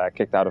almost got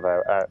kicked out of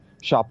a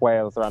Shop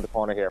Wales around the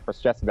corner here for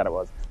suggesting that it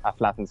was a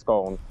flattened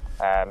scone.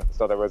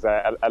 So there was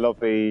a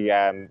lovely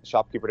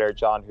shopkeeper there,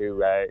 John,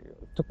 who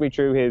took me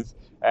through his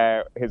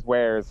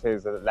wares,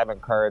 his lemon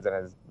curds and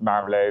his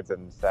marmalades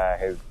and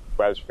his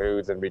Welsh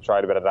foods, and we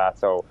tried a bit of that.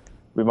 So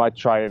we might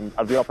try, and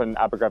I'll be up in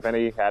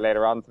Abergavenny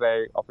later on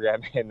today, up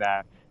again in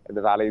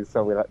the valleys.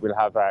 So we'll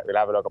have a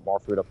look at more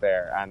food up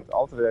there, and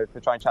also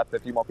to try and chat to a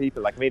few more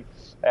people. Like, I mean,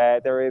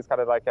 there is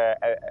kind of like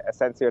a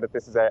sense here that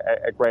this is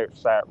a great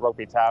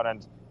rugby town,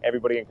 and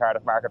everybody in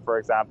Cardiff Market, for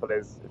example,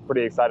 is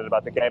pretty excited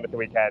about the game at the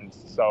weekend.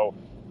 So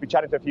we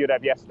chatted to a few of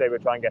them yesterday. We'll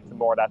try and get some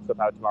more of that stuff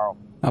out tomorrow.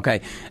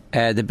 Okay.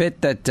 The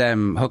bit that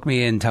hooked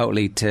me in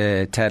totally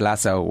to Ted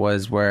Lasso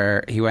was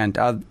where he went,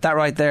 "Oh, that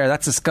right there,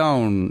 that's a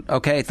scone.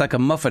 Okay, it's like a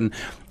muffin,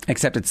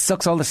 except it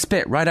sucks all the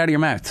spit right out of your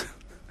mouth."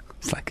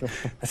 It's like,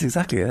 that's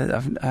exactly it.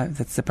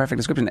 That's the perfect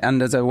description. And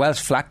there's a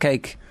Welsh flat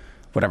cake,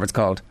 whatever it's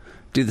called.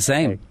 Do the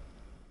same.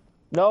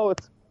 No,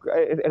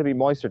 it'll be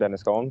moister than a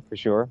scone for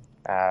sure.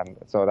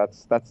 So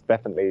that's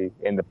definitely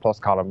in the plus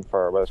column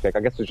for Welsh cake. I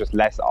guess there's just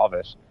less of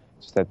it,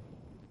 just a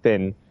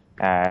thin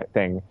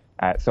thing.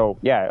 So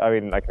yeah, I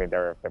mean,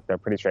 they're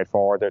pretty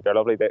straightforward. They're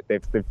lovely.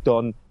 They've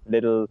done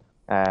little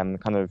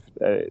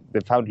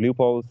they've found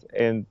loopholes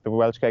in the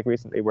Welsh cake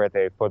recently where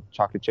they put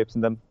chocolate chips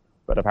in them,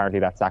 but apparently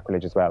that's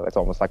sacrilege as well. It's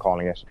almost like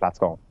calling it a flat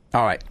scone.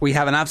 All right, we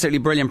have an absolutely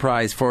brilliant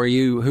prize for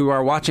you who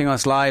are watching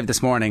us live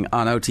this morning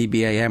on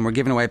OTBAM. We're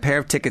giving away a pair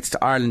of tickets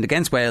to Ireland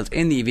against Wales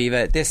in the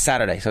Aviva this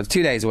Saturday, so it's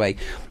 2 days away.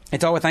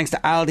 It's all thanks to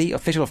Aldi,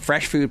 official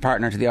fresh food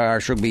partner to the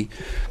Irish Rugby,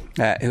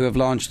 who have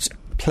launched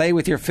Play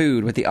With Your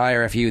Food with the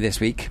IRFU this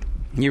week.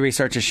 New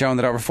research has shown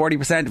that over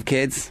 40%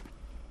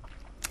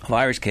 of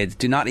Irish kids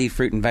do not eat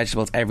fruit and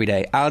vegetables every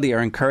day. Aldi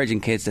are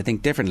encouraging kids to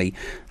think differently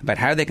about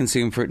how they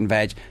consume fruit and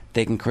veg.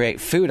 They can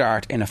create food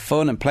art in a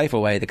fun and playful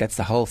way that gets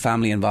the whole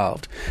family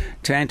involved.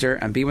 To enter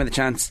and be with a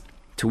chance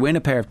to win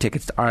a pair of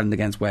tickets to Ireland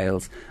against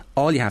Wales,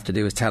 all you have to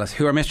do is tell us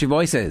who our mystery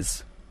voice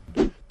is.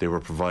 They were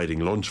providing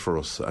lunch for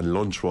us, and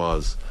lunch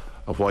was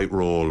a white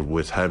roll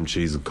with ham,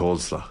 cheese and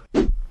coleslaw.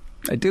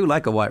 I do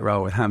like a white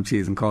roll with ham,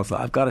 cheese and coleslaw,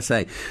 I've got to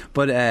say.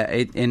 But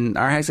in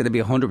our house, it'd be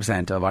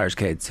 100% of Irish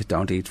kids who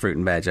don't eat fruit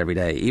and veg every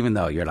day, even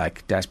though you're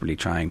like desperately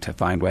trying to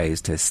find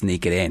ways to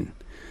sneak it in.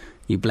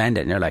 You blend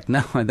it and you're like,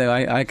 no,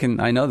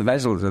 I know the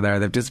vegetables are there.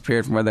 They've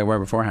disappeared from where they were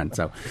beforehand.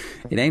 So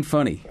it ain't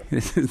funny.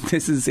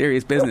 This is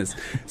serious business.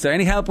 So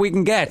any help we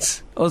can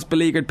get, us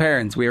beleaguered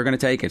parents, we are going to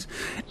take it.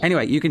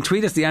 Anyway, you can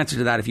tweet us the answer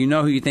to that if you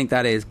know who you think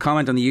that is.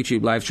 Comment on the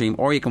YouTube live stream,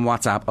 or you can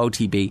WhatsApp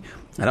OTB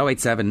at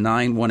 087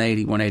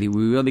 180 180.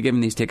 We will be giving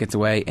these tickets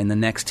away in the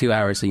next 2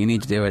 hours, so you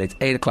need to do it. It's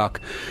 8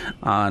 o'clock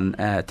on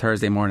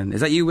Thursday morning.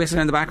 Is that you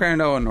whistling in the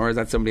background, Owen, or is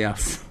that somebody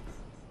else?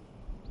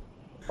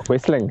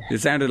 Whistling.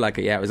 It sounded like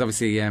it. Yeah, it was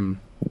obviously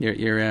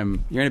you're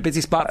in a busy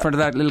spot for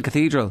that little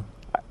cathedral.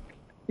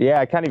 Yeah,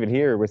 I can't even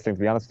hear whistling,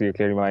 to be honest with you.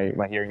 Clearly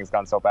my hearing has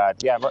gone so bad.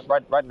 Yeah,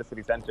 right in the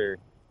city centre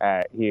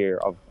here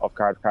of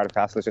Cardiff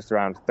Castle. It's just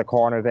around the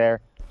corner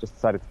there. Just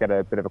decided to get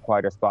a bit of a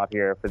quieter spot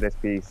here for this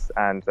piece,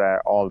 and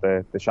all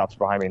the shops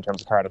behind me in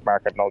terms of Cardiff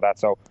Market and all that.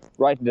 So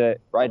right in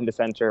the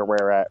centre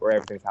where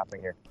everything's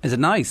happening here. Is it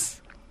nice?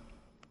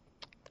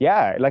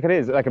 Yeah, like it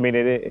is. Like, I mean,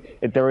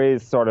 there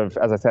is sort of,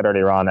 as I said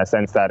earlier on, a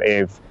sense that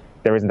if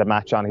there isn't a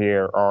match on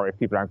here, or if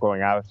people aren't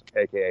going out,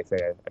 aka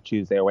say a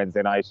Tuesday or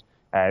Wednesday night,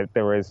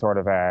 there is sort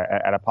of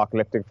an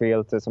apocalyptic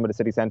feel to some of the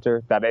city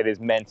centre that it is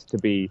meant to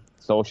be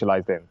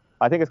socialised in.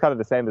 I think it's kind of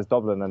the same as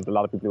Dublin, and a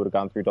lot of people who would have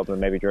gone through Dublin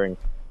maybe during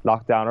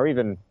lockdown, or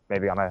even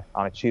maybe on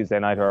a Tuesday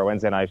night or a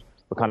Wednesday night,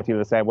 would kind of feel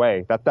the same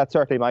way. That's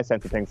certainly my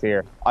sense of things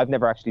here. I've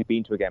never actually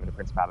been to a game in the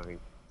Principality.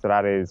 So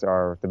that is,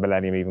 or the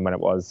Millennium even when it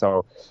was.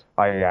 So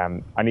I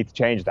need to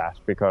change that,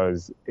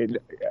 because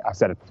I've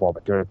said it before,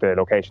 but the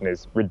location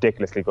is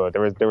ridiculously good.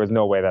 There is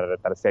no way that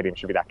a stadium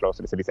should be that close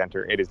to the city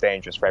centre. It is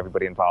dangerous for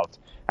everybody involved,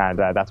 and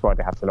that's why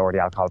they have to lower the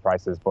alcohol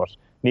prices. But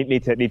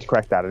need to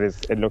correct that.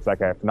 It looks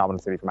like a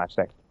phenomenal city for match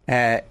day.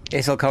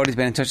 Isel Cody's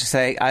been in touch to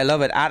say, I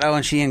love it. At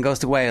Owen Sheehan goes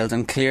to Wales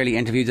and clearly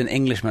interviews an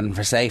Englishman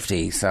for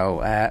safety. So,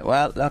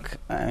 well, look,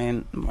 I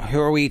mean, who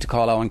are we to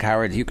call Owen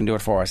coward? You can do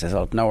it for us,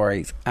 Isel. No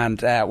worries.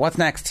 And what's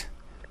next?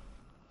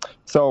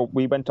 So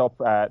we went up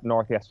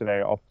north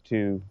yesterday, up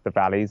to the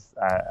Valleys.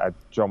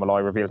 Joe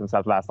Malloy revealed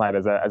himself last night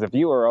as a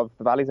viewer of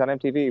the Valleys on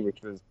MTV,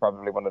 which was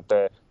probably one of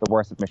the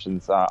worst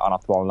admissions on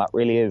Off the Ball, and that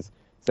really is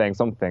saying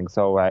something.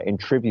 So in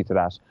tribute to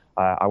that,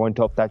 I went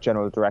up that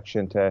general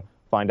direction to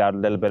find out a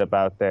little bit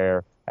about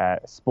their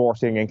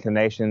sporting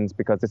inclinations,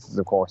 because this is,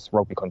 of course,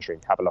 rugby country.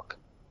 Have a look.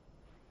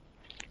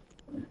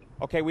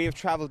 OK, we have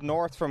travelled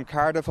north from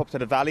Cardiff up to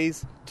the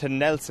Valleys to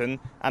Nelson,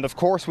 and of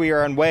course we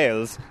are in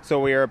Wales, so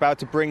we are about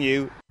to bring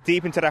you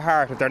deep into the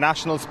heart of their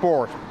national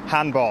sport,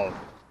 handball.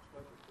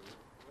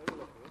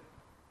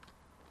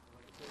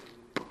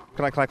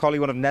 Can I call you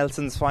one of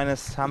Nelson's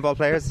finest handball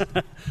players?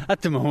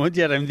 At the moment,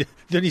 yeah, I'm the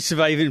only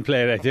surviving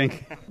player, I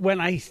think.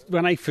 When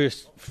I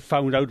first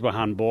found out about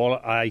handball,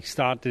 I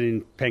started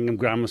in Pengham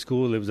Grammar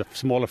School. There was a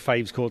smaller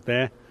fives court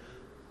there.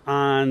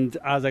 And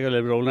as I got a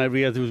little bit older, I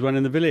realised there was one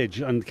in the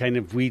village. And kind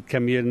of we'd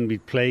come here and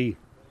we'd play,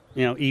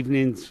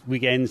 evenings,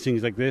 weekends,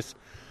 things like this.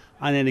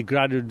 And then it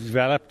gradually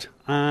developed.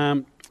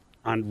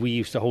 And we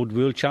used to hold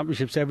world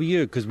championships every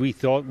year because we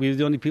thought we were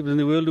the only people in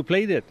the world who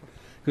played it,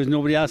 because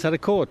nobody else had a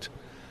court.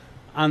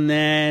 And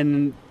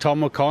then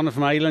Tom O'Connor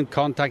from Ireland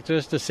contacted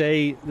us to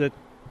say that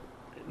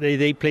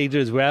they played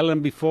it as well,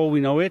 and before we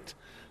know it,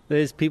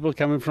 there's people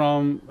coming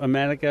from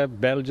America,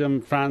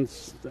 Belgium,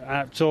 France,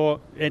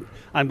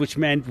 and which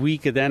meant we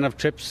could then have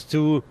trips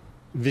to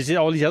visit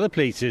all these other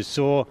places.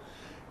 So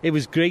it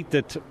was great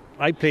that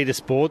I played a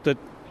sport that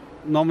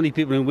not many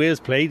people in Wales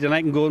played, and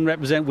I can go and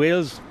represent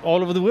Wales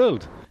all over the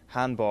world.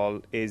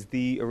 Handball is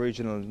the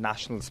original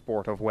national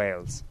sport of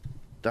Wales.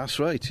 That's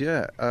right,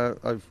 yeah.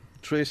 I've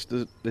traced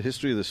the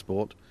history of the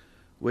sport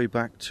way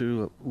back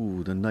to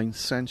the 9th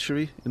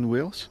century in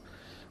Wales.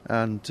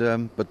 And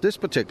but this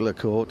particular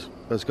court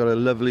has got a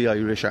lovely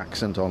Irish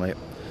accent on it,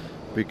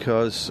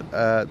 because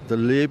the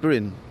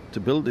labouring to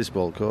build this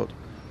ball court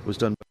was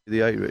done by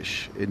the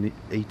Irish in the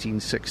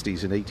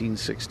 1860s, in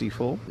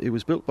 1864. It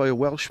was built by a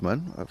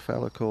Welshman, a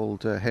fella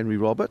called Henry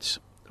Roberts,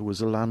 who was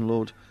the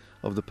landlord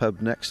of the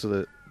pub next to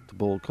the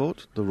ball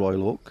court, the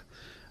Royal Oak.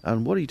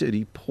 And what he did,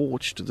 he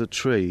poached the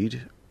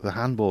trade, the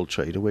handball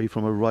trade, away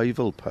from a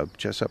rival pub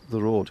just up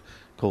the road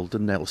called the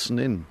Nelson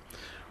Inn,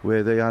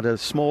 where they had a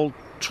small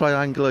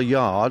triangular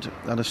yard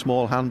and a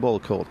small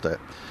handball court there.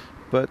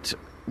 But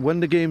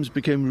when the games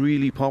became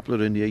really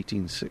popular in the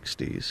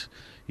 1860s,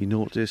 he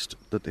noticed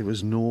that there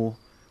was no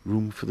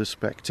room for the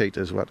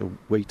spectators who had to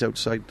wait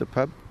outside the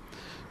pub.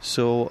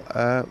 So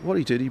what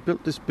he did, he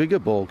built this bigger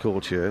ball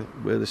court here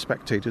where the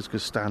spectators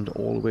could stand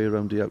all the way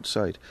around the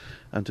outside.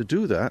 And to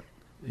do that,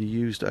 he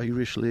used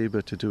Irish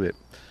labour to do it.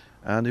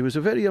 And it was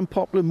a very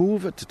unpopular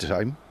move at the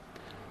time.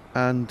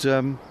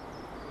 And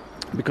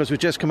because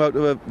we'd just come out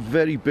of a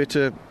very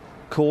bitter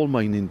coal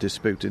mining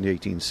dispute in the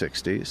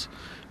 1860s,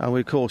 and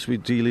of course we're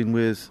dealing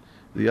with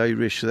the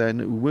Irish then,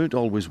 who weren't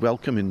always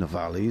welcome in the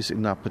valleys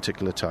in that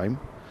particular time,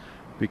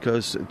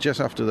 because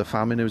just after the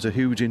famine there was a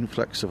huge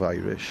influx of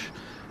Irish,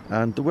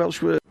 and the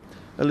Welsh were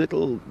a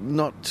little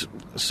not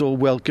so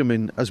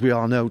welcoming as we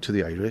are now to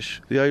the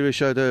Irish. The Irish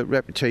had a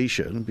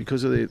reputation,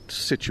 because of the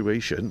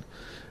situation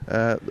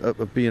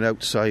of being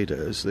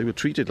outsiders. They were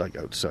treated like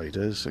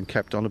outsiders and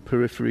kept on the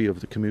periphery of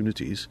the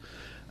communities,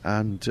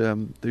 and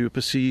they were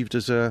perceived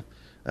as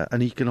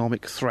an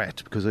economic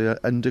threat, because they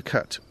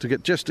undercut to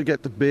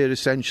get the bare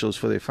essentials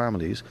for their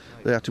families.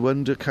 They had to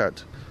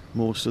undercut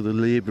most of the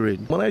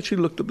labouring. When I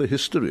actually looked at the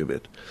history of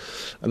it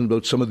and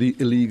about some of the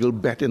illegal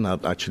betting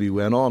that actually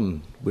went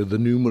on with the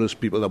numerous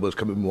people that was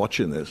coming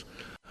watching this,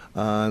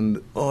 and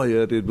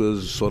it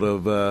was sort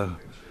of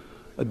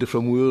a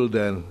different world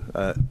then.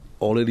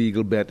 All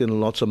illegal betting,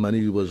 lots of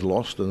money was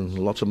lost and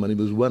lots of money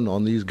was won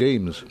on these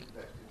games.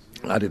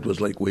 And it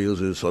was like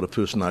Wales' sort of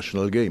first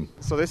national game.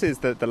 So this is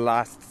the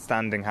last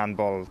standing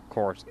handball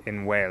court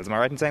in Wales. Am I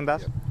right in saying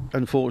that? Yeah.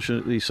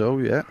 Unfortunately so,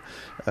 yeah.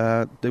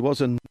 There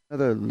was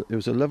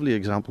a lovely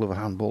example of a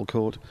handball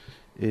court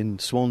in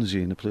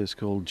Swansea, in a place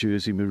called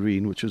Jersey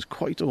Marine, which was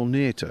quite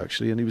ornate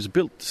actually, and it was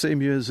built the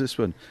same year as this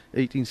one,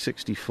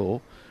 1864.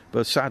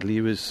 But sadly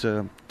it was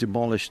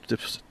demolished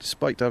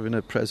despite having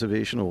a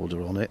preservation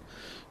order on it.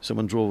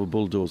 Someone drove a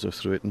bulldozer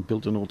through it and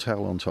built an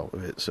hotel on top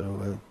of it.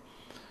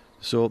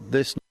 So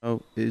this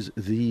now is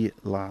the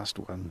last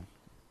one.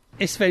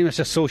 It's very much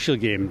a social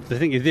game.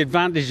 The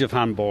advantage of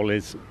handball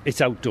is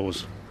it's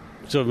outdoors.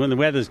 So when the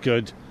weather's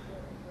good,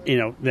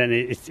 then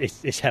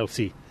it's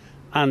healthy.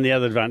 And the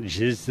other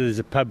advantage is there's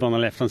a pub on the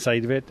left-hand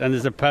side of it and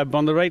there's a pub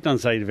on the right-hand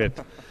side of it.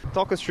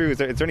 Talk us through, is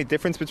there any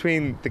difference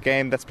between the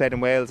game that's played in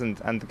Wales and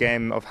the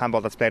game of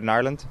handball that's played in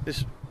Ireland?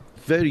 It's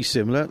very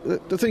similar.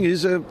 The thing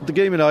is, the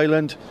game in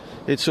Ireland,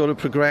 it sort of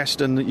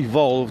progressed and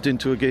evolved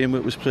into a game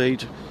that was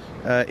played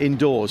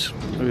indoors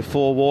with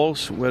 4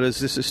 walls, whereas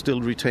this has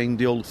still retained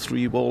the old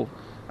 3-wall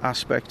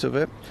aspect of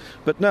it.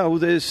 But now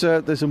there's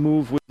a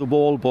move with the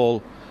wall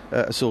ball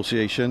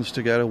associations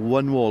to get a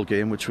 1-wall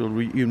game which will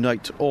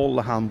reunite all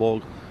the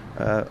handball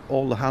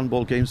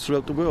games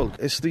throughout the world.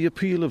 It's the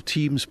appeal of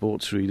team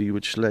sports really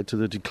which led to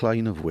the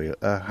decline of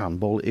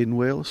handball in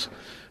Wales,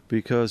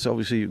 because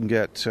obviously you can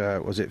get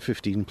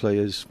 15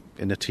 players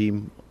in a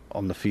team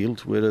on the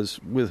field,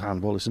 whereas with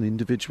handball it's an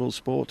individual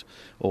sport,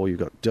 or you've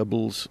got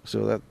doubles,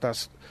 so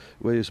that's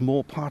where there's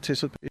more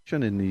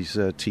participation in these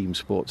team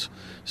sports.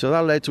 So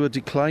that led to a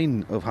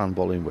decline of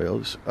handball in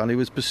Wales, and it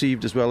was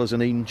perceived as well as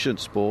an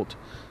ancient sport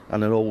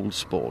and an old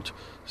sport.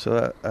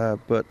 So,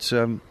 but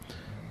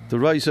the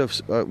rise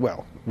of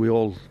we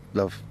all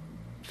love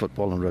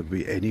football and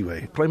rugby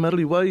anyway.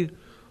 Primarily why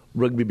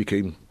rugby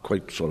became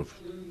quite sort of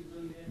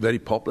very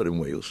popular in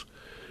Wales,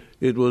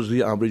 it was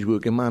the average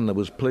working man that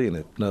was playing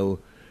it. Now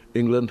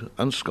England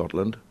and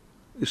Scotland,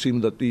 it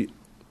seemed that the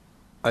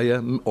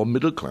higher or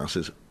middle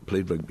classes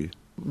played rugby.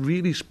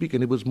 Really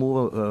speaking, it was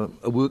more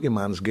a working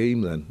man's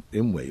game then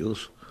in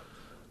Wales,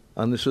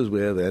 and this is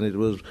where then it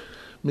was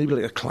maybe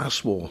like a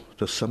class war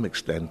to some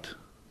extent.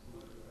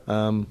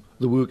 The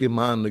working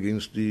man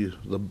against the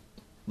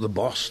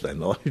boss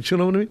then, or, do you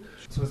know what I mean?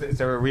 So is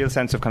there a real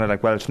sense of kind of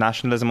like Welsh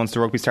nationalism once the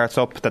rugby starts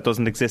up that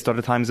doesn't exist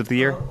other times of the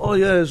year?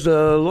 There's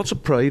lots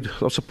of pride,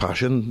 lots of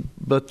passion,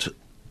 but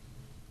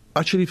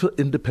Actually, for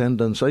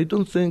independence, I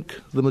don't think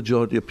the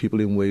majority of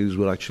people in Wales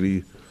would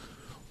actually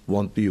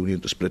want the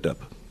union to split up.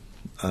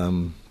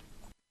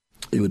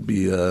 It would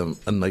be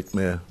a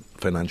nightmare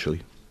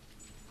financially.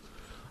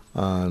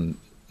 And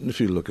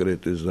if you look at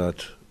it, is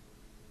that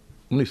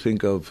when you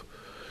think of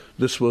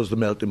this was the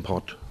melting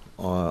pot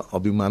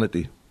of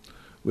humanity,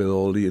 with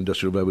all the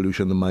Industrial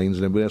Revolution, the mines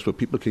and everywhere else, where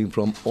people came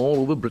from all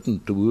over Britain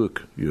to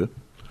work here.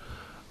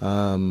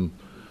 And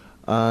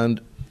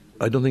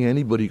I don't think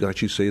anybody can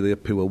actually say they're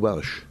pure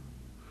Welsh.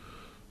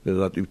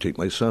 That you take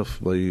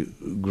myself, my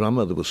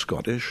grandmother was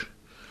Scottish,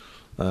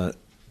 her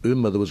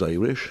mother was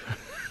Irish,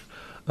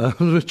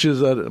 which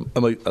is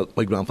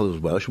my grandfather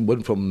was Welsh,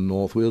 one from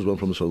North Wales, one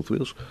from South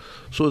Wales.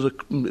 So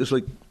it's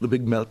like the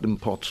big melting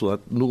pot, so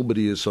that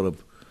nobody is sort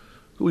of,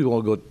 we've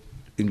all got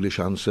English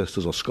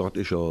ancestors or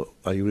Scottish or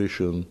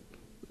Irish, and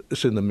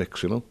it's in the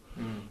mix, you know.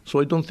 So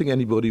I don't think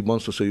anybody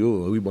wants to say,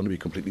 oh, we want to be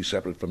completely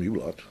separate from you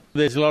lot.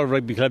 There's a lot of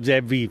rugby clubs.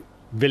 Every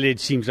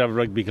village seems to have a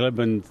rugby club,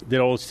 and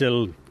they're all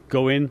still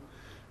going.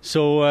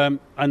 So,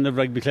 and the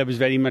rugby club is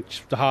very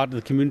much the heart of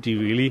the community,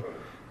 really.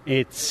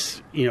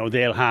 It's,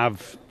 they'll have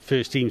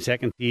first team,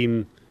 second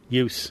team,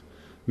 youth,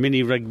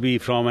 mini rugby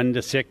from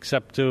under 6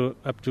 up to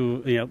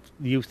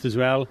youth as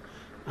well.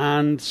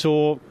 And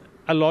so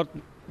a lot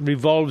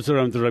revolves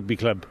around the rugby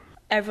club.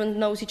 Everyone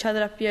knows each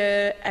other up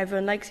here,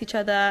 everyone likes each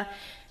other.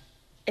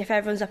 If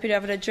everyone's up here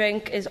having a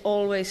drink, it's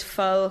always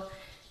full,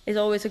 it's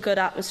always a good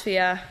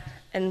atmosphere,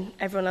 and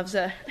everyone loves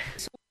it.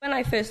 So when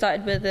I first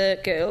started with the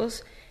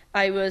girls,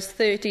 I was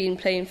 13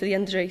 playing for the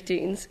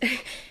under-18s.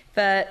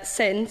 But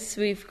since,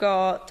 we've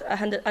got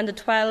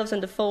under-12s,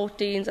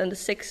 under-14s,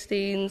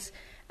 under-16s,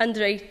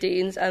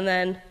 under-18s, and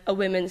then a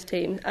women's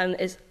team, and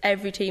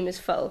every team is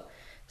full.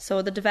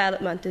 So the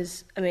development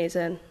is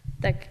amazing.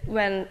 Like,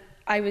 when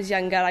I was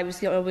younger, I was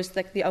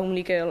the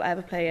only girl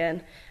ever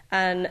playing.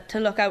 And to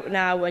look out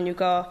now, when you've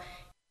got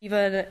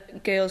even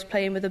girls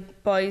playing with the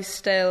boys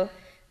still,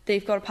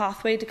 they've got a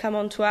pathway to come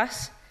on to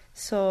us.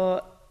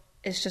 So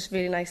it's just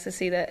really nice to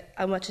see that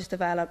how much has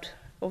developed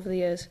over the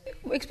years,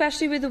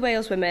 especially with the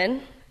Wales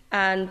women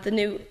and the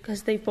new,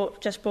 because they've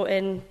just brought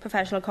in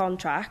professional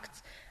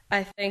contracts.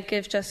 I think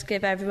it's just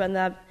give everyone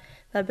that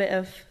bit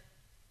of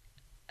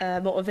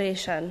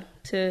motivation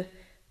to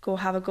go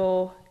have a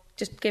go,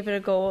 just give it a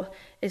go.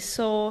 It's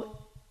so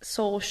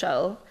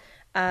social,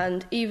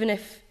 and even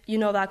if you're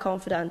not that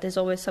confident, there's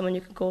always someone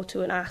you can go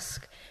to and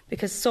ask,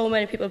 because so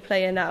many people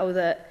playing now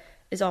that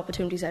there's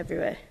opportunities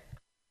everywhere.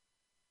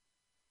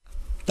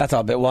 That's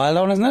all a bit wild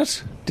on, isn't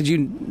it?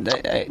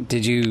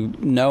 Did you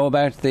know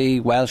about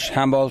the Welsh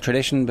handball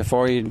tradition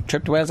before you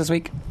tripped to Wales this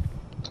week?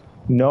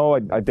 No,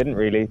 I didn't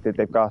really.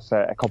 They've got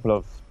a couple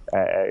of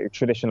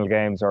traditional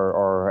games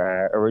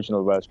or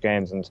original Welsh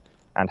games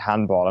and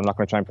handball. I'm not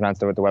going to try and pronounce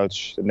the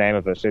Welsh name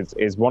of it.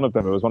 Is one of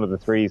them. It was one of the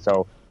three.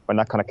 So when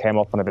that kind of came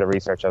up on a bit of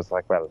research, I was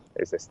like, well,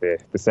 is this the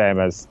same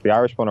as the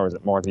Irish one, or is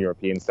it more the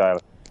European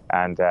style?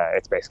 And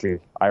it's basically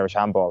Irish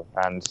handball.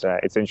 And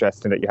it's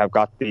interesting that you have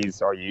got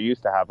these, or you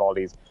used to have all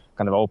these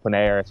kind of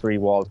open-air,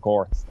 three-walled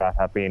courts that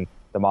have been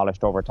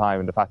demolished over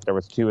time. And the fact that there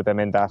was two of them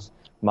in that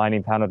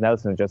mining town of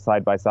Nelson, just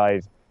side by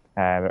side,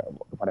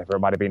 whatever it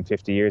might have been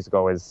 50 years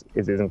ago, is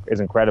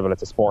incredible.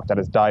 It's a sport that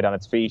has died on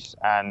its feet,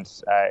 and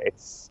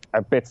it's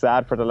a bit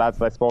sad for the lads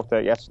that I spoke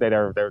to yesterday.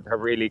 They're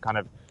really kind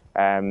of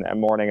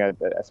mourning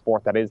a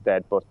sport that is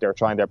dead, but they're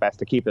trying their best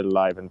to keep it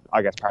alive. And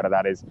I guess part of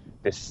that is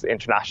this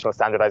international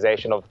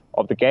standardisation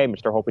of the game,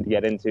 which they're hoping to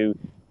get into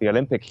the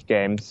Olympic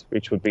Games,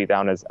 which would be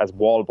down as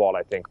wall ball,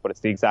 I think. But it's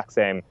the exact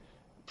same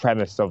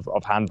premise of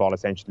handball,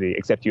 essentially,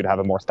 except you'd have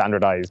a more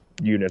standardised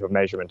unit of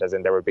measurement, as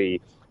in there would be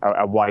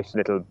a white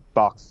little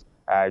box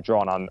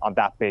drawn on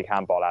that big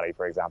handball alley,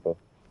 for example.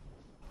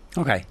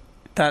 Okay.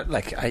 That,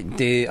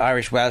 the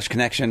Irish-Welsh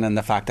connection and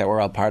the fact that we're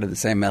all part of the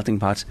same melting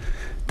pot,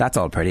 that's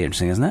all pretty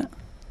interesting, isn't it?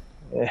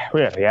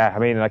 Really, yeah. I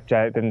mean,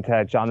 didn't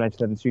John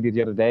mention it in the studio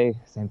the other day?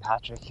 St.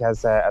 Patrick,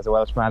 as a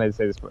Welshman,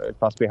 is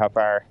possibly how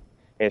far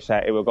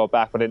it will go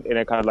back, but in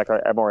a kind of like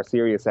a more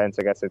serious sense,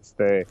 I guess it's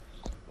the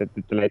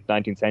late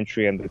 19th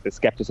century and the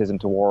scepticism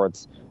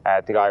towards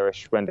the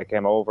Irish when they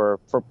came over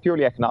for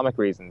purely economic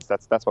reasons.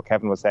 That's what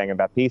Kevin was saying in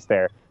that piece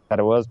there, that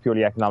it was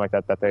purely economic,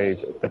 that they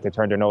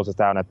turned their noses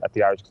down at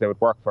the Irish because they would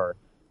work for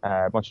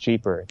much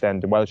cheaper than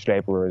the Welsh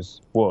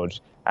labourers would,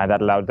 and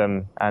that allowed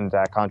them and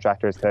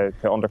contractors to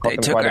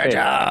undercut them quite a bit. They took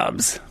our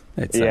jobs.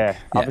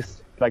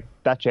 Obviously,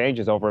 that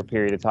changes over a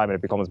period of time, and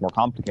it becomes more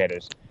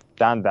complicated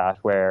than that,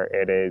 where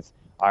it is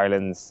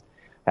Ireland's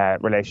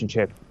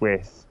relationship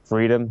with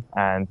freedom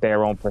and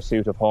their own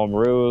pursuit of home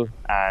rule.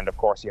 And of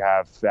course you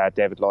have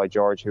David Lloyd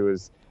George, who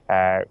was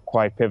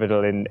quite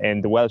pivotal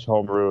in the Welsh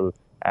home rule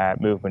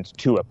movement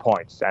to a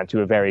point, and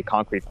to a very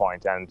concrete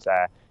point, and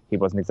he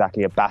wasn't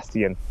exactly a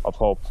bastion of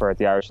hope for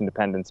the Irish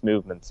independence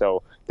movement.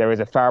 So there is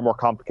a far more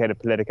complicated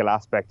political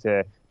aspect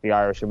to the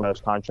Irish and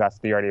Welsh contrast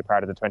to the earlier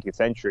part of the 20th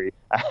century.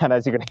 And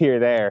as you can hear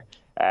there,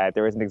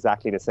 there isn't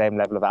exactly the same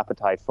level of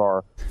appetite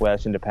for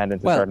Welsh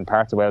independence in certain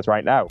parts of Wales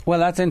right now. Well,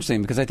 that's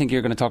interesting, because I think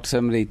you're going to talk to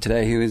somebody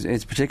today who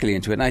is particularly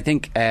into it. And I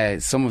think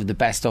some of the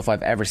best stuff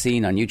I've ever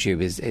seen on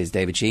YouTube is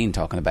David Sheehan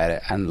talking about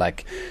it. And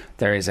like,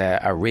 there is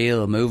a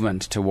real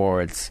movement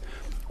towards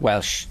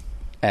Welsh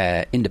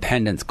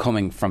independence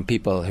coming from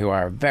people who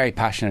are very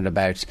passionate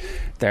about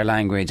their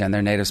language and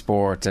their native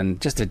sport, and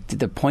just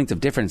the points of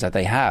difference that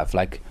they have.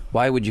 Like,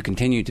 why would you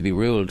continue to be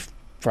ruled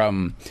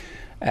from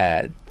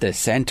the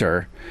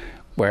centre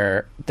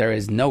where there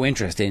is no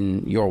interest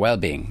in your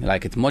well-being?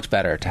 Like, it's much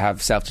better to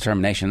have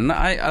self-determination. And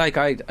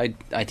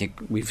I think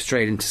we've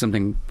strayed into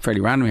something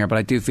fairly random here, but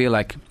I do feel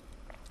like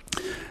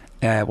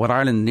what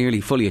Ireland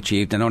nearly fully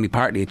achieved and only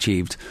partly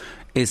achieved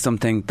is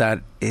something that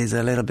is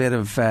a little bit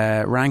of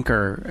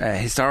rancour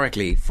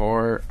historically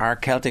for our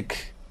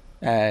Celtic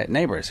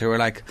neighbours, who are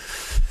like,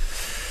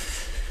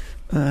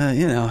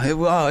 it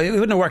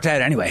wouldn't have worked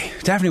out anyway.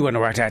 Definitely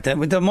wouldn't have worked out.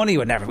 The money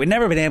we'd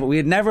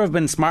never have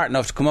been smart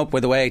enough to come up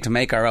with a way to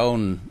make our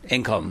own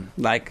income.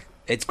 Like,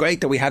 it's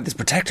great that we have this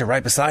protector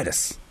right beside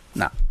us.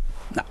 No,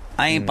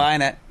 I ain't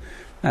buying it.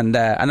 And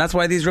that's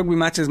why these rugby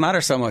matches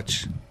matter so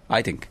much,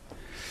 I think.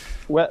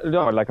 Well,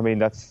 no,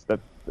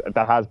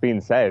 that has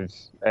been said,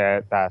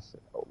 that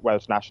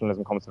Welsh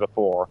nationalism comes to the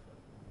fore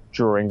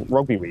during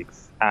rugby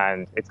weeks,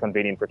 and it's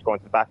convenient for it to go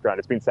into the background.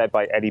 It's been said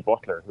by Eddie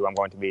Butler, who I'm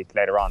going to meet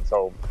later on,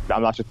 so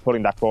I'm not just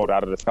pulling that quote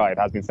out of the sky. It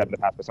has been said in the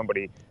past by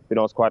somebody who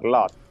knows quite a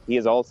lot. He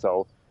is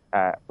also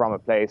from a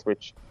place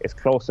which is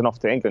close enough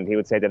to England. He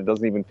would say that it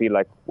doesn't even feel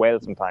like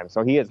Wales sometimes.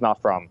 So he is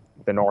not from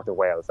the north of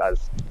Wales,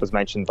 as was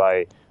mentioned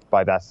by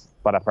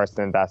that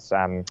person in that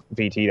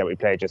VT that we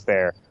played just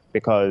there,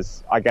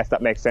 because I guess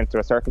that makes sense to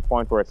a certain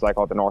point, where it's like,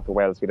 the north of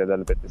Wales feel a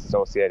little bit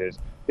disassociated.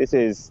 This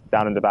is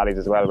down in the valleys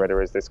as well, where there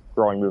is this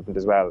growing movement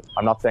as well.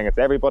 I'm not saying it's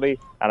everybody,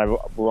 and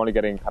we're only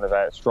getting kind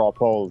of straw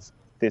polls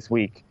this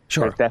week.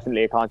 Sure. There's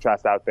definitely a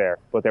contrast out there,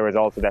 but there is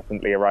also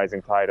definitely a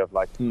rising tide of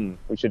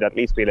we should at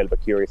least be a little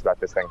bit curious about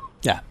this thing.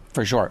 Yeah,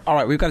 for sure. All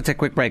right, we've got to take a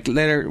quick break.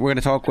 Later, we're going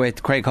to talk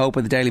with Craig Hope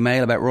of the Daily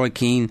Mail about Roy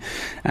Keane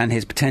and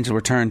his potential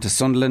return to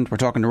Sunderland. We're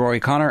talking to Rory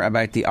Connor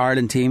about the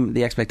Ireland team,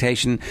 the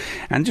expectation,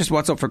 and just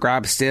what's up for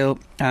grabs still.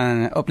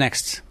 And up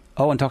next,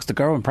 Owen talks to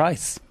Gerwyn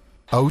Price.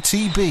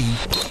 OTB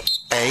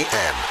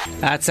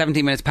AM. At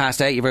 17 minutes past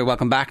 8, you're very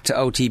welcome back to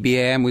OTB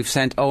AM. We've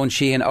sent Owen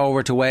Sheehan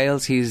over to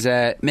Wales. He's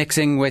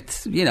mixing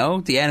with,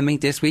 the enemy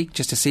this week,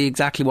 just to see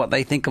exactly what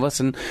they think of us.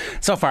 And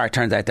so far, it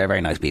turns out they're very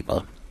nice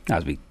people,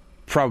 as we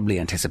probably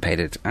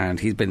anticipated. And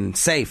he's been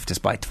safe,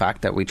 despite the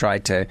fact that we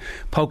tried to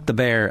poke the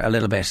bear a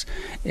little bit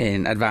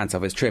in advance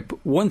of his trip.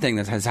 One thing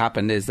that has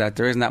happened is that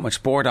there isn't that much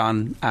sport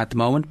on at the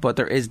moment, but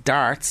there is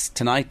darts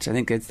tonight. I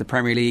think it's the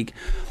Premier League.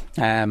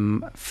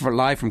 For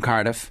live from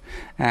Cardiff,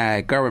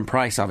 Gerwyn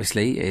Price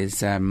obviously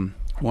is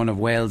one of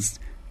Wales'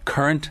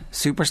 current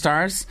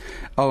superstars.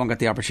 Owen got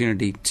the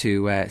opportunity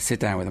to sit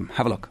down with him.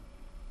 Have a look.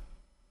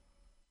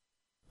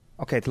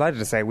 Okay, delighted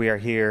to say we are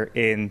here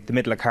in the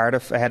middle of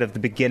Cardiff ahead of the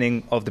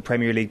beginning of the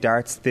Premier League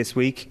darts this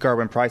week.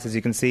 Gerwyn Price, as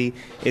you can see,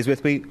 is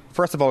with me.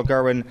 First of all,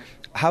 Gerwyn,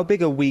 how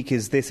big a week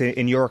is this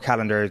in your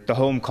calendar, the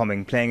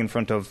homecoming, playing in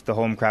front of the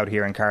home crowd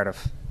here in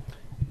Cardiff?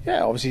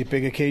 Yeah, obviously a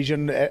big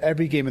occasion.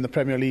 Every game in the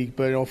Premier League,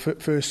 but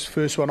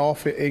first one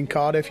off in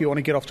Cardiff. You want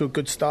to get off to a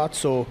good start,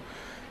 so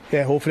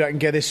yeah, hopefully I can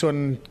get this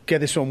one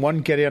won,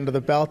 get it under the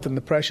belt, and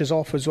the pressure's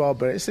off as well.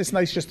 But it's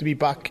nice just to be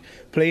back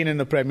playing in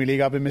the Premier League.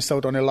 I've been missed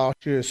out on it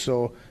last year,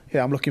 so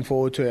yeah, I'm looking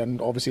forward to it,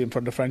 and obviously in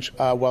front of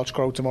the Welsh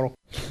crowd tomorrow.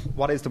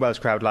 What is the Welsh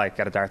crowd like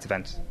at a darts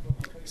event?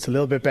 It's a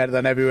little bit better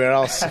than everywhere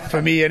else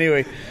for me,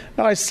 anyway.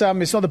 No, it's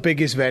not the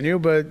biggest venue,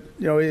 but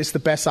it's the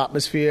best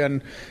atmosphere,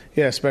 and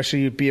yeah,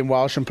 especially being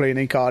Welsh and playing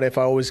in Cardiff,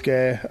 I always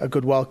get a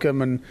good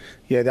welcome, and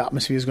yeah, the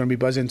atmosphere is going to be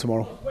buzzing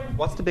tomorrow.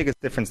 What's the biggest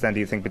difference then, do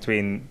you think,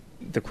 between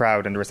the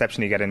crowd and the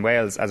reception you get in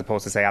Wales as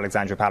opposed to, say,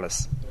 Alexandra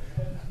Palace?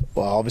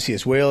 Well, obviously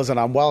it's Wales and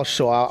I'm Welsh,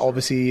 so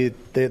obviously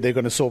they're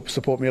going to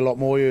support me a lot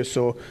more here.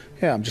 So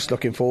yeah, I'm just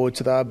looking forward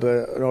to that.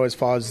 But as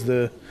far as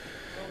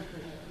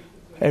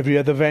every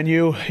other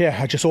venue, yeah,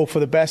 I just hope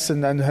for the best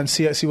and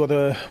see what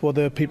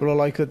the people are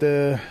like at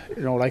the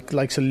like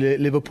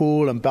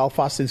Liverpool and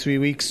Belfast in 3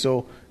 weeks.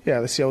 So yeah,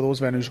 let's see how those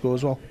venues go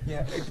as well.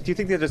 Yeah. Do you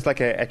think that there's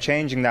like a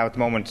changing now at the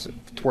moment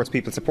towards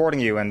people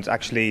supporting you and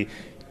actually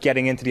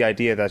getting into the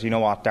idea that,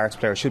 darts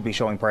players should be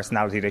showing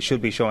personality, they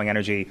should be showing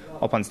energy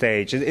up on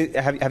stage?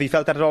 Have you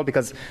felt that at all?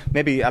 Because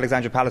maybe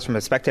Alexandra Palace, from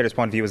a spectator's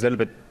point of view, was a little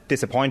bit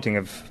disappointing,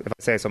 if I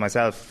say so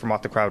myself, from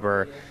what the crowd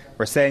were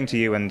saying to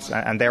you and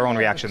their own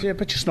reaction. Yeah,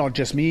 but it's not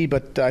just me,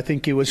 but I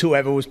think it was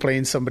whoever was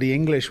playing somebody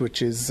English,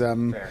 which is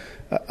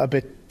a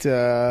bit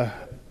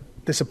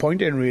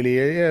disappointing, really.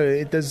 Yeah,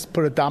 it does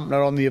put a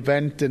dampener on the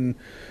event, and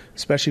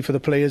especially for the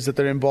players that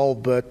are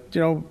involved. But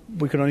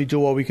we can only do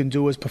what we can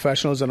do as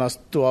professionals, and us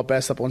do our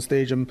best up on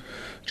stage and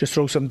just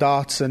throw some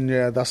darts, and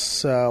yeah,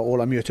 that's all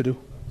I'm here to do.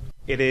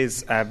 It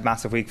is a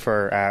massive week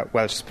for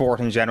Welsh sport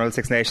in general.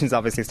 Six Nations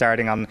obviously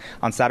starting on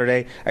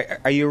Saturday.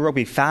 Are you a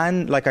rugby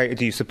fan?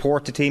 Do you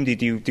support the team? Do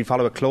you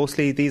follow it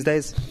closely these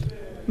days?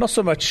 Not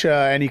so much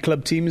any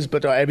club teams,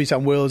 but every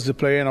time Wales are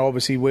playing,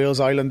 obviously Wales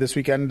Ireland this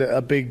weekend,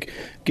 a big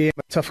game,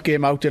 a tough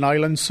game out in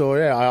Ireland. So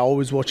yeah, I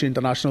always watch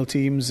international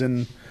teams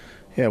and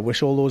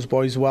wish all those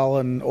boys well,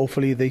 and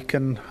hopefully they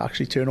can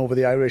actually turn over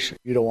the Irish.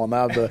 You don't want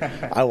that,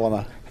 but I want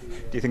that.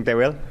 Do you think they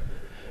will?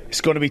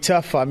 It's going to be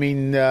tough. I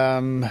mean,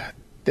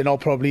 they're not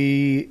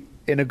probably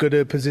in a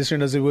good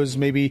position as it was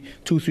maybe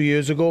 2-3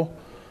 years ago.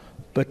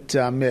 But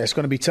it's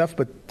going to be tough,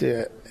 but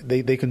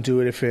they can do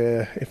it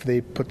if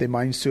they put their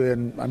minds to it,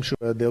 and I'm sure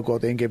they'll go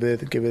out there and give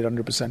it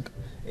 100%.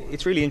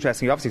 It's really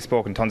interesting. You've obviously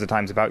spoken tons of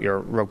times about your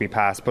rugby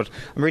past, but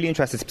I'm really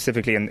interested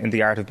specifically in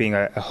the art of being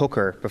a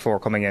hooker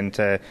before coming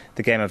into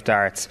the game of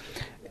darts.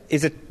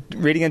 Is it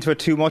reading into it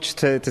too much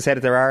to say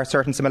that there are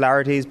certain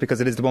similarities,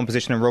 because it is the one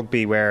position in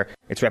rugby where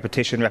it's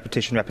repetition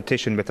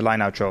with the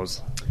line-out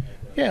throws?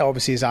 Yeah,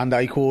 obviously it's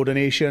hand-eye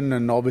coordination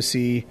and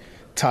obviously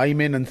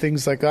timing and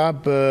things like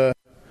that, but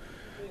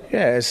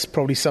yeah, there's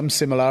probably some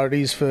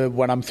similarities for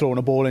when I'm throwing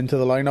a ball into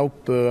the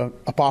line-out, but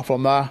apart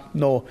from that,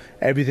 no,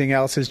 everything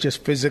else is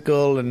just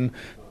physical and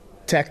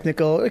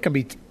technical. It can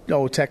be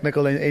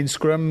technical in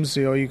scrums,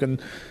 you can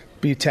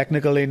be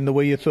technical in the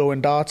way you're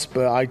throwing darts,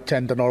 but I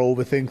tend to not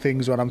overthink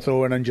things when I'm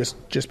throwing and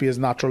just be as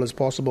natural as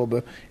possible.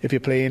 But if you're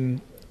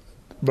playing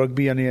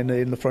rugby and you're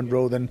in the front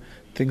row, then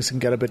things can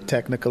get a bit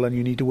technical and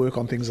you need to work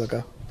on things like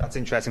that. That's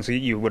interesting. So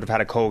you would have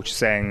had a coach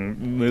saying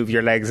move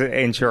your legs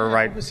into your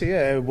right. Obviously,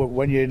 yeah.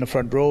 When you're in the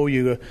front row,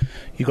 you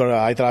got to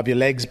either have your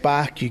legs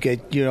back, you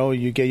get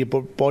your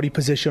body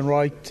position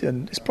right,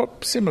 and it's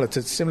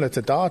similar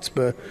to darts,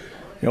 but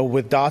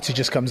with darts it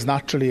just comes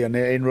naturally, and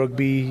in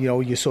rugby,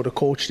 you're sort of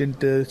coached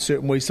into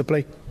certain ways to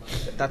play.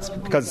 That's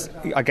because,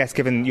 I guess,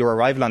 given your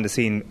arrival on the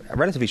scene a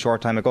relatively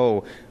short time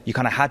ago, you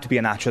kind of had to be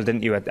a natural,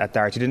 didn't you, at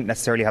darts? You didn't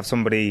necessarily have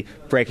somebody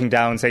breaking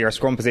down, say, your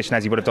scrum position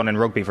as you would have done in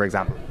rugby, for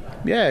example.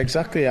 Yeah,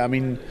 exactly. I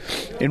mean,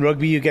 in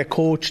rugby you get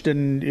coached,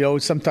 and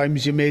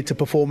sometimes you're made to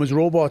perform as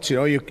robots.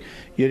 You're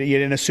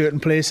in a certain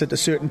place at a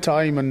certain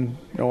time, and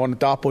on a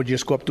dartboard you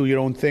just go up, do your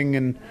own thing.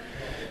 And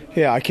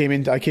yeah, I came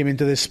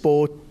into this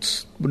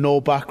sport with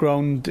no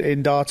background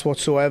in darts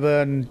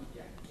whatsoever, and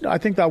I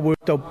think that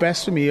worked out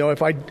best for me.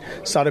 If I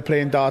started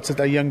playing darts at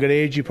a younger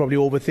age, you're probably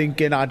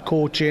overthinking, add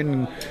coaching.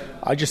 And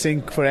I just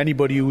think for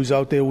anybody who's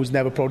out there who's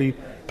never probably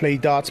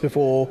played darts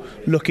before,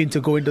 looking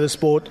to go into the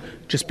sport,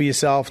 just be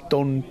yourself.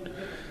 Don't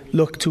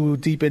look too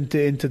deep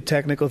into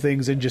technical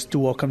things, and just do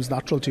what comes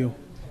natural to you.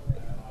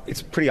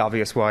 It's pretty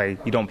obvious why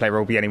you don't play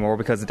rugby anymore,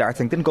 because the darts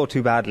thing didn't go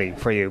too badly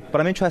for you. But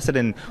I'm interested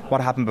in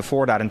what happened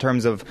before that in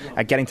terms of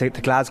getting to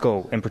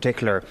Glasgow in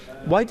particular.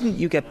 Why didn't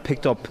you get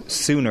picked up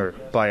sooner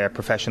by a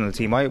professional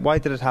team? Why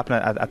did it happen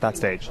at that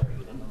stage?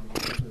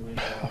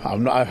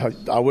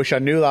 I wish I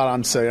knew that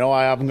answer.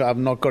 I've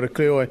not got a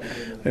clue.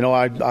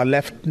 I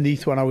left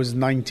Neath when I was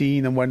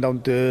 19 and went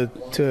down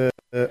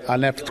I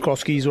left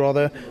Crosskeys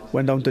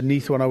went down to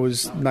Neath when I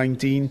was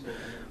 19.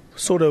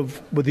 Sort of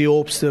with the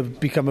hopes to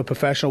become a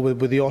professional with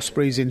the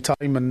Ospreys in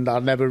time, and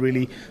that never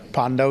really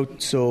panned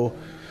out, so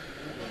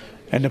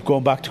ended up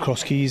going back to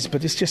Crosskeys.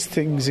 But it's just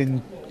things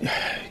you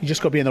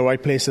just got to be in the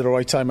right place at the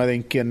right time, I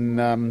think,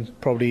 and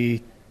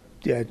probably,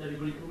 yeah,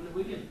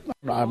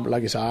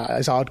 like I said,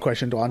 it's a hard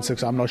question to answer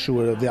because I'm not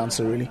sure of the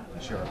answer really.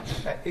 Sure.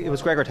 It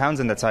was Gregor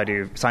Townsend that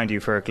signed you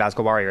for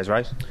Glasgow Warriors,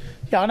 right?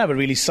 Yeah, I never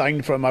really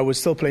signed for him. I was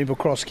still playing for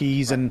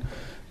Crosskeys, and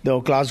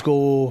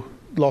Glasgow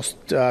lost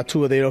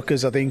two of their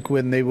hookers, I think,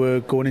 when they were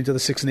going into the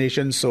Six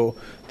Nations, so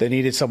they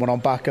needed someone on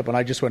backup, and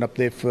I just went up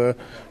there for a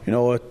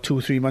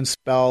 2-3 month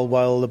spell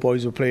while the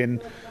boys were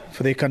playing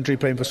for their country,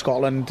 playing for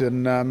Scotland,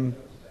 and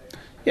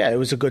yeah, it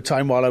was a good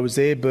time while I was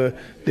there. But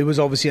there was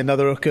obviously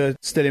another hooker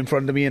still in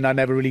front of me, and I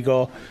never really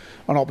got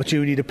an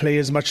opportunity to play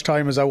as much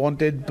time as I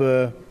wanted.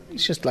 But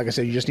it's just, like I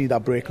said, you just need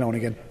that break now and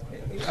again.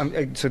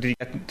 So did you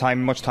get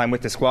much time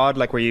with the squad?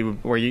 Like,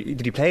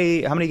 did you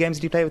play? How many games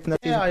did you play within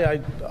that season?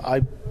 Yeah,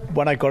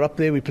 when I got up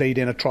there, we played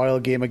in a trial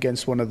game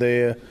against one of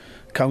the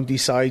county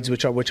sides,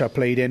 which I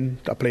played in.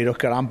 I played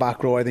hooker and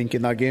back row, I think,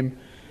 in that game.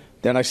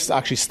 Then I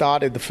actually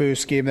started the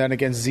first game then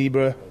against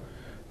Zebra.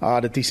 I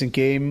had a decent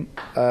game,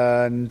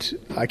 and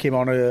I came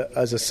on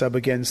as a sub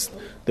against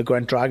the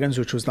Gwent Dragons,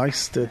 which was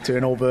nice to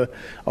turn over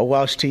a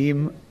Welsh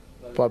team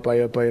by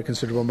a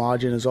considerable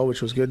margin as well,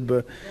 which was good.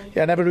 But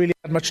yeah, I never really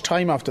had much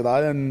time after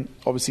that, and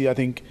obviously I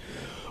think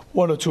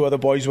one or two other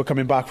boys were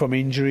coming back from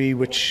injury,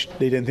 which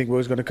they didn't think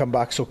was going to come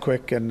back so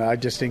quick, and I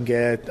just didn't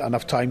get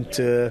enough time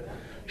to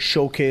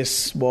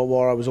showcase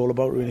what I was all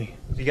about, really.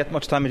 Did you get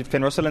much time with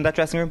Finn Russell in that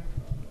dressing room?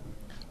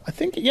 I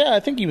think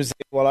he was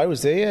there while I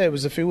was there. Yeah, it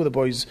was a few of the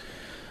boys.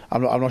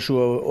 I'm not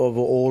sure of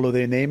all of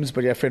their names,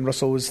 but yeah, Finn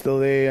Russell was still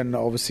there, and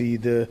obviously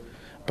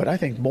but I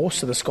think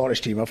most of the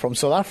Scottish team are from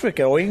South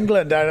Africa or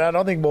England. I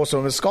don't think most of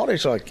them are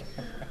Scottish, like.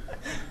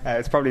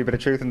 It's probably a bit of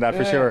truth in that,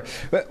 for sure.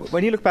 But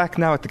when you look back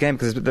now at the game,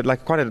 because there's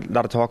like quite a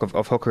lot of talk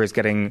of hookers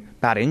getting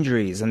bad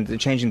injuries and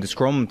changing the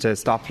scrum to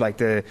stop like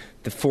the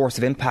force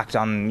of impact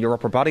on your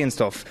upper body and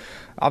stuff.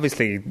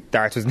 Obviously,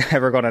 darts was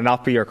never going to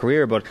not be your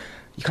career, but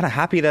you kind of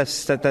happy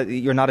that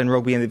you're not in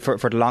rugby for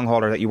the long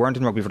haul, or that you weren't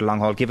in rugby for the long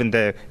haul, given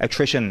the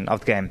attrition of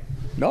the game?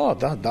 No,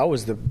 that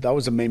was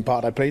the main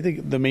part. I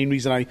played the main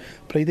reason I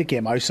played the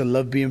game. I used to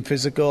love being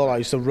physical. I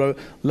used to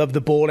love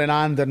the ball in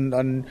hand,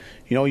 and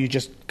you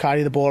just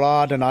carry the ball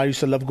hard. And I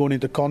used to love going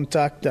into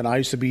contact. And I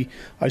used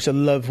to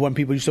love when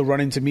people used to run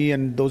into me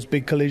and those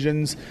big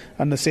collisions.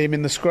 And the same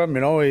in the scrum.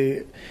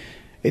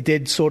 It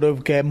did sort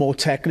of get more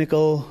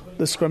technical,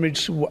 the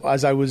scrimmage,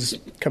 as I was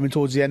coming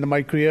towards the end of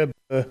my career.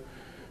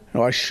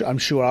 I'm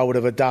sure I would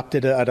have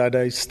adapted it had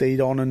I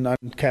stayed on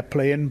and kept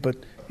playing. But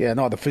yeah,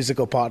 no, the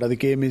physical part of the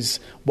game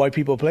is why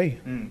people play.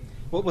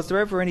 Well, was there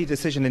ever any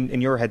decision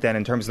in your head then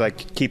in terms of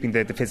like keeping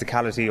the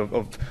physicality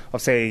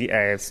of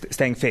say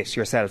staying fit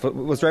yourself?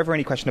 Was there ever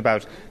any question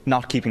about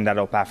not keeping that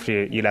up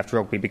after you left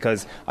rugby?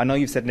 Because I know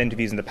you've said in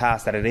interviews in the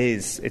past that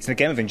it's a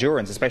game of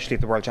endurance, especially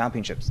at the World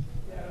Championships.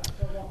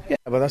 Yeah,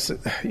 but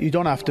you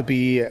don't have to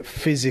be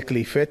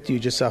physically fit. You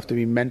just have to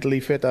be mentally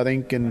fit, I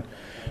think. And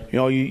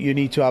you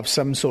need to have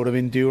some sort of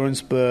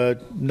endurance,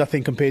 but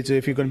nothing compared to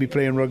if you're going to be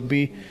playing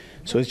rugby.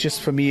 So it's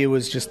just, for me, it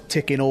was just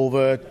ticking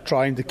over,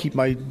 trying to keep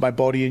my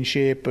body in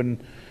shape,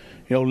 and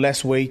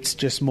less weights,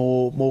 just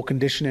more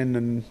conditioning.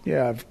 And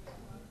yeah, I've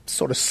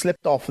sort of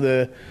slipped off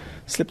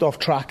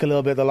track a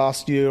little bit the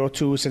last year or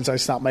two since I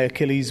snapped my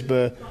Achilles,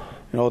 but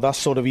that's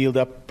sort of healed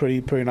up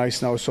pretty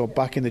nice now. So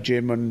back in the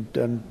gym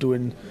and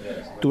doing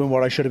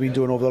what I should have been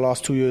doing over the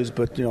last 2 years,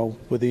 but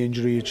with the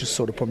injury, it just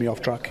sort of put me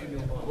off track.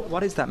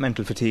 What is that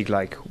mental fatigue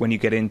like when you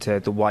get into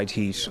the white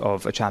heat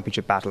of a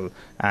championship battle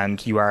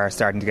and you are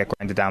starting to get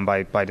grinded down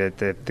by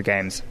the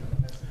games?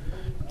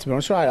 To be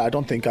honest, I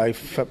don't think I've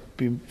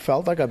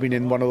felt like I've been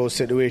in one of those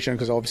situations,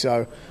 because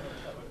obviously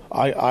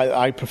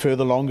I prefer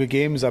the longer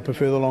games, I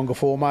prefer the longer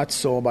formats,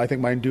 so I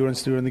think my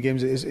endurance during the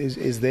games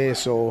is there.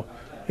 So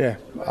yeah,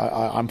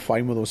 I'm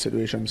fine with those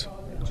situations.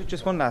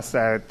 Just one last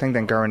thing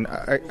then, Geraint.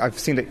 I've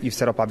seen that you've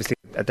set up obviously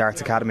a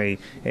darts academy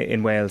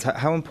in Wales.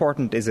 How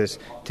important is it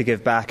to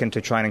give back and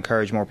to try and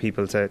encourage more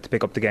people to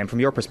pick up the game from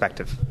your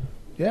perspective?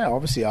 Yeah,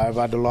 obviously I've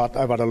had a lot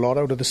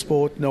out of the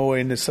sport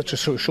in such a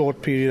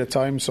short period of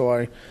time, so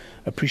I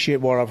appreciate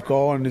what I've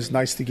got, and it's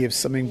nice to give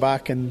something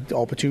back and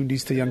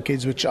opportunities to young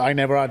kids, which I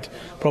never had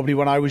probably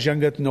when I was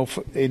younger,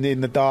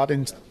 in the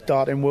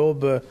darting world.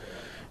 But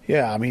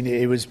yeah, I mean,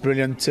 it was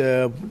brilliant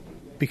to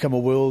become a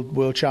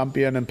world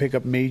champion and pick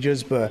up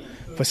majors, but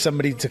for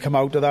somebody to come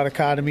out of that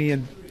academy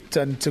and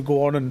to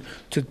go on and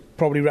to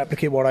probably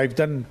replicate what I've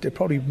done, they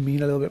probably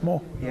mean a little bit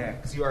more. Yeah,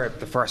 because you are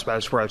the first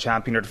Welsh world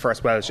champion, or the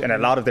first Welsh in a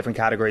lot of different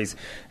categories.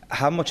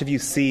 How much have you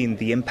seen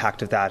the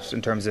impact of that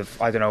in terms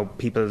of, I don't know,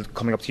 people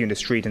coming up to you in the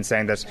street and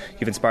saying that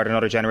you've inspired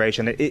another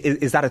generation?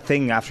 Is that a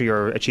thing after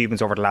your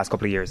achievements over the last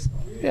couple of years?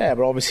 Yeah,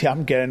 but obviously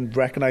I'm getting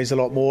recognised a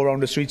lot more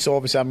around the streets, so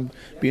obviously I'm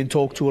being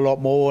talked to a lot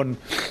more, and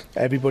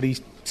everybody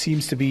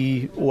seems to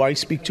be, who I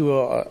speak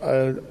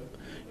to,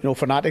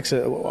 fanatics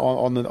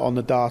on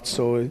the darts.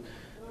 So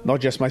not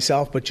just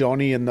myself, but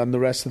Johnny and the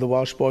rest of the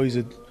Welsh boys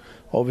are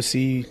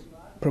obviously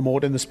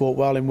promoting the sport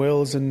well in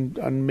Wales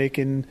and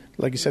making,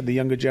 like you said, the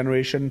younger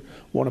generation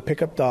want to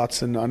pick up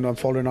darts and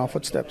following our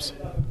footsteps.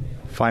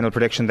 Final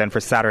prediction then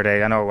for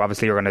Saturday. I know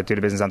obviously you're going to do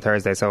the business on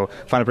Thursday, so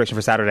final prediction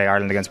for Saturday,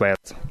 Ireland against Wales.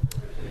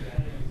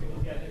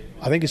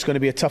 I think it's going to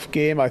be a tough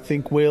game. I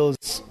think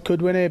Wales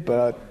could win it,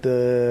 but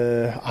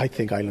I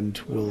think Ireland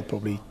will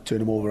probably turn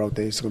them over out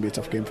there. It's going to be a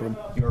tough game for them.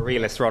 You're a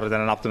realist rather than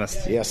an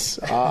optimist. Yes,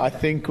 I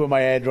think with my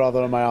head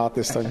rather than my heart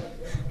this time.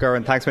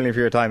 Geraint, thanks a million for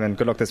your time and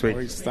good luck this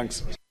week.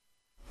 Thanks.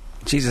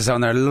 Jesus,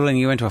 and they're lulling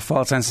you into a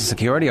false sense of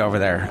security over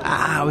there.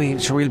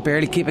 We'll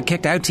barely keep it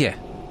kicked out to you.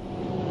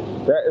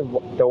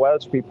 The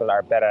Welsh people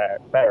are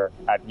better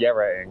at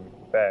yeraing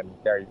than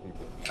Kerry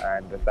people,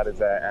 and that is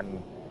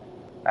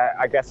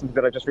I guess something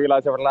that I just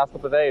realised over the last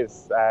couple of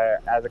days.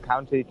 As a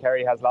county,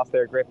 Kerry has lost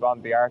their grip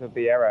on the art of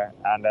the era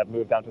and have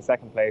moved down to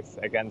second place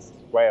against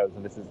Wales,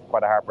 and this is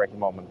quite a heartbreaking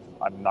moment,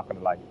 I'm not going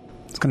to lie.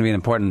 It's going to be an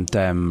important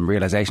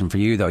realisation for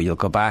you, though. You'll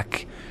go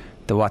back,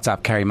 the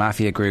WhatsApp Kerry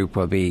Mafia group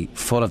will be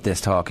full of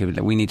this talk.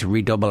 We need to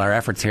redouble our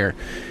efforts here.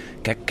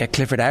 Get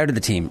Clifford out of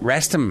the team,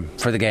 rest him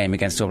for the game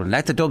against Dublin,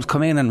 let the Dubs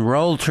come in and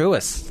roll through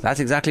us.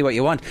 That's exactly what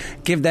you want.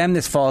 Give them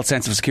this false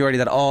sense of security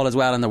that all is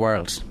well in the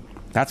world.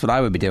 That's what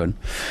I would be doing.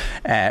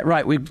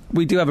 Right, we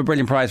do have a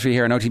brilliant prize for you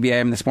here on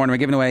OTBAM this morning. We're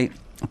giving away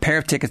a pair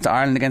of tickets to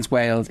Ireland against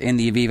Wales in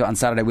the Aviva on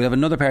Saturday. We'll have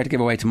another pair to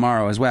give away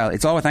tomorrow as well.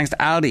 It's all thanks to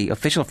Aldi,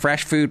 official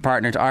fresh food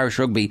partner to Irish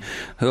Rugby,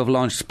 who have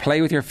launched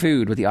Play With Your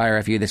Food with the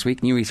IRFU this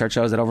week. New research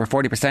shows that over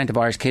 40% of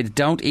Irish kids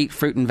don't eat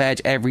fruit and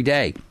veg every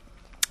day.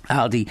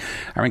 Aldi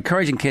are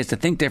encouraging kids to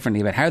think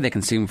differently about how they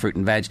consume fruit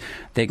and veg.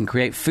 They can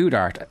create food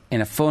art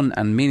in a fun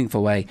and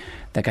meaningful way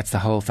that gets the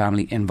whole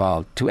family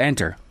involved. To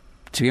enter,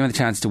 to be with a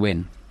chance to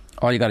win,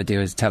 all you got to do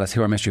is tell us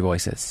who our mystery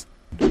voice is.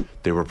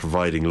 They were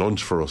providing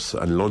lunch for us,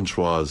 and lunch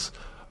was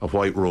a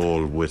white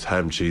roll with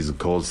ham, cheese and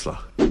coleslaw.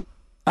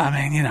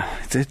 I mean,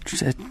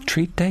 it's a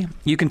treat day.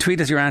 You can tweet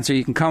us your answer,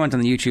 you can comment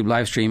on the YouTube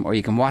live stream, or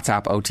you can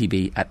WhatsApp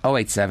OTB at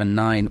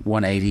 0879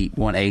 180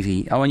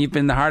 180. Oh, and you've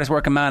been the hardest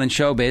working man in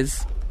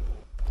showbiz.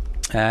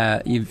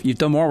 You've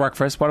done more work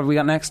for us. What have we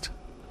got next?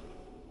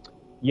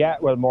 Yeah,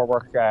 well, more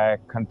work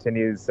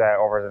continues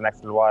over the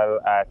next little while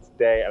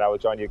today, and I will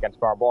join you again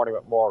tomorrow morning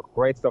with more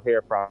great stuff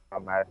here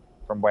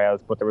from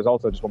Wales. But there was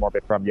also just one more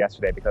bit from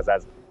yesterday, because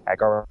as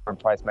Gordon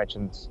Price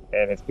mentioned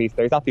in his piece,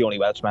 he's not the only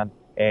Welshman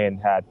in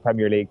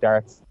Premier League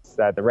darts.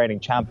 The reigning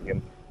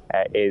champion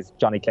is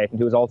Johnny Clayton,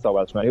 who is also a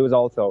Welshman, who is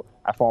also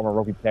a former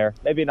rugby player.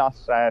 Maybe not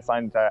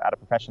signed at a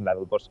professional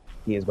level, but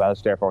he is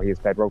Welsh, therefore he has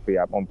played rugby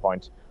at one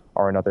point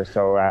or another.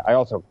 So I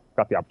also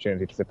got the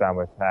opportunity to sit down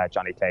with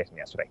Johnny Clayton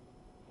yesterday.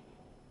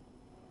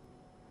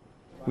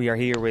 We are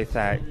here with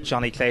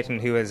Johnny Clayton,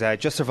 who has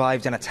just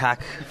survived an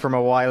attack from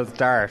a wild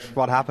dart.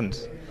 What happened?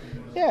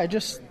 Yeah, I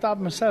just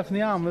stabbed myself in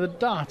the arm with a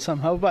dart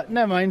somehow, but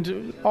never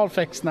mind, all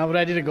fixed now,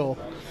 ready to go.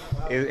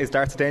 Is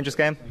darts a dangerous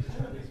game?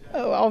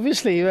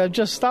 Obviously, I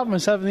just stabbed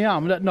myself in the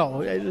arm. No,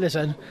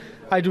 listen,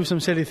 I do some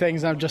silly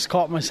things and I've just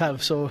caught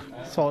myself, so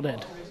it's all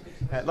dead.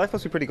 Life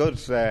must be pretty good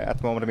at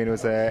the moment. I mean, it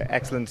was an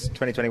excellent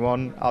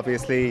 2021,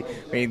 obviously.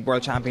 I mean,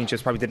 World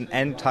Championships probably didn't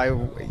end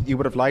how you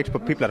would have liked,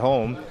 but people at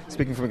home,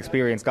 speaking from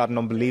experience, got an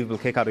unbelievable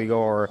kick out of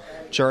your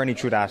journey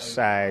through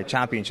that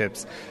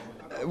Championships.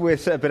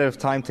 With a bit of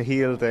time to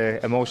heal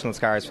the emotional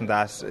scars from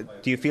that,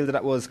 do you feel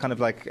that was kind of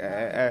like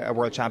a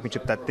World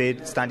Championship that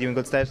did stand you in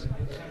good stead?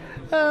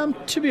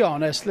 To be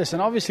honest, listen,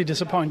 obviously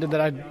disappointed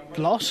that I'd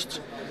lost,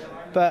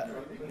 but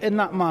in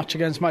that match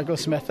against Michael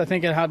Smith, I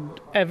think it had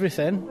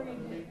everything.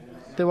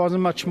 There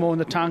wasn't much more in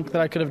the tank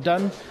that I could have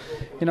done.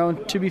 You know,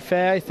 to be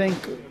fair, I think,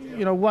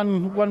 you know,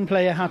 one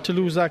player had to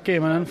lose that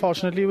game, and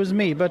unfortunately it was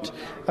me, but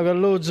I got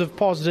loads of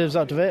positives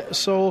out of it.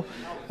 So,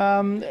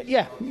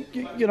 yeah,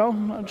 you know,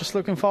 I'm just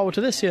looking forward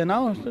to this year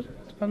now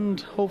and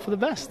hope for the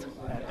best.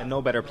 And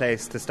no better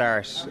place to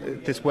start.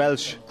 This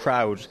Welsh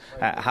crowd,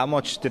 how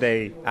much do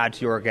they add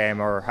to your game,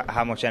 or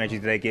how much energy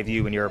do they give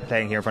you when you're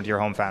playing here in front of your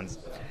home fans?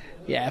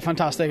 Yeah,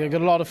 fantastic. I've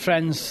got a lot of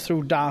friends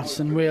through darts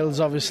in Wales,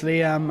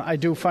 obviously. I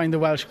do find the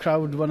Welsh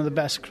crowd one of the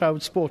best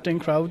sporting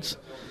crowds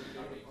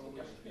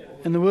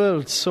in the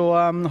world. So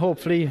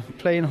hopefully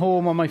playing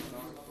home on my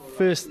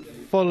first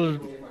full,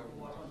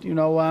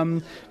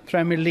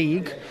 Premier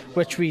League,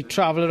 which we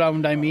travel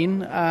around,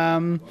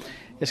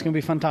 it's going to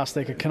be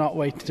fantastic. I cannot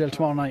wait till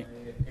tomorrow night.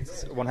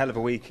 It's one hell of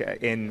a week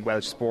in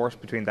Welsh sport,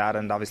 between that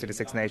and obviously the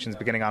Six Nations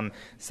beginning on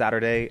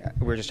Saturday.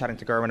 We were just chatting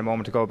to Gerwin a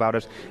moment ago about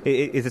it.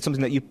 Is it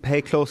something that you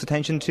pay close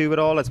attention to at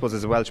all? I suppose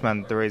as a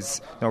Welshman there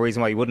is no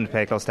reason why you wouldn't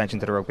pay close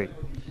attention to the rugby.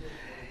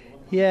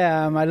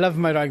 Yeah, I love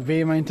my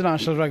rugby, my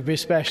international rugby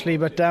especially,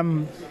 but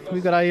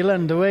we've got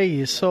Ireland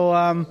away, so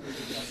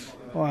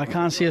I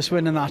can't see us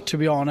winning that, to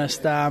be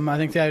honest. I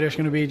think the Irish are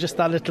going to be just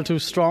that little too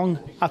strong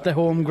at their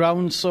home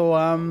ground,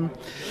 so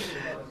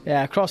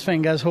yeah, cross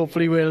fingers,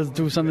 hopefully we'll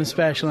do something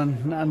special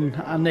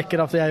and nick it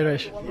off the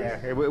Irish.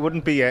 Yeah, it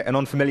wouldn't be an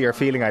unfamiliar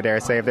feeling, I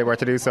dare say, if they were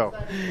to do so.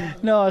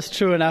 No, it's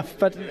true enough,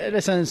 but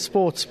listen,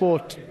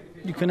 sport,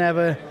 you can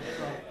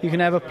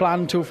never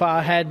plan too far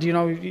ahead. You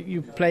know,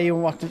 you play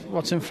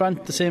what's in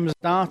front, the same as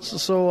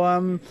darts,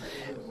 so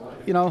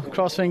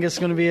cross fingers, is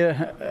going to be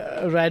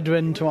a red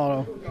win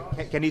tomorrow.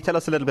 Can you tell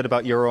us a little bit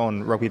about your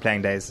own rugby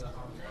playing days?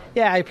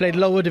 Yeah, I played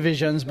lower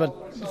divisions,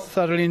 but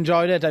thoroughly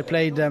enjoyed it. I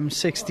played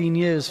 16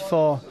 years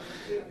for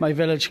my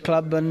village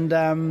club, and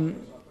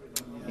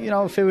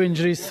a few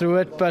injuries through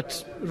it,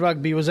 but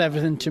rugby was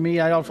everything to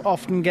me. I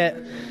often get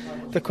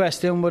the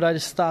question, would I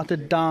have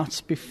started darts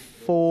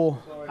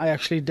before I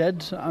actually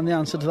did? And the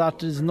answer to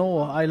that is no.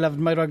 I loved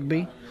my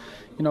rugby.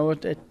 You know,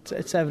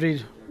 it's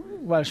every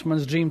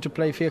Welshman's dream to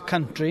play for your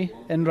country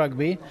in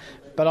rugby.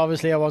 But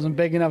obviously I wasn't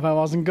big enough, I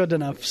wasn't good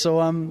enough.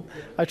 So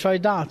I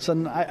tried darts,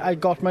 and I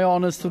got my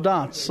honours through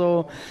darts.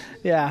 So,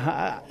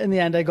 yeah, in the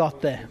end I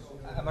got there.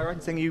 Am I right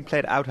in saying you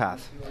played out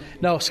half?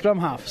 No, scrum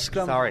half.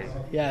 Sorry.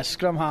 Yeah,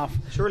 scrum half.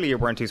 Surely you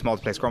weren't too small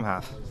to play scrum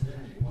half?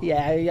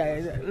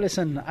 Yeah.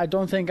 Listen, I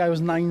don't think I was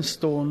 9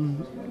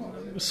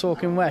 stone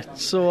soaking wet.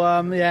 So,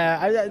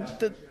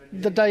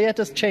 the diet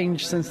has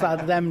changed since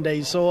them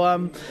days.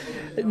 So,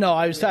 no,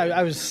 I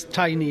was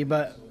tiny,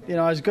 but,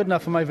 I was good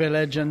enough for my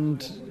village,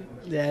 and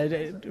yeah,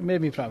 it made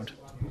me proud.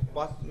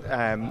 What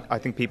I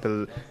think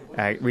people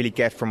really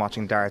get from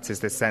watching darts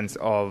is this sense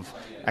of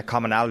a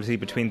commonality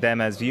between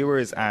them as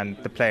viewers and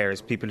the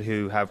players, people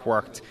who have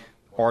worked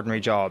ordinary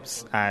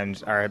jobs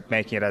and are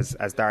making it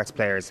as darts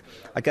players.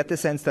 I get the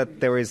sense that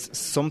there is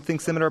something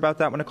similar about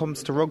that when it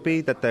comes to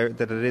rugby, that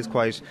it is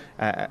quite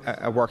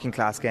a working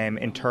class game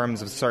in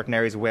terms of certain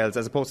areas of Wales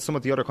as opposed to some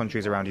of the other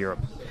countries around Europe.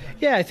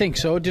 Yeah, I think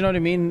so. Do you know what I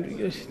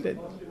mean?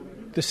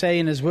 The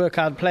saying is work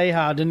hard, play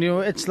hard, and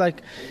it's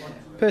like,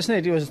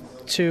 personally, it was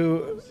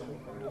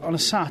on a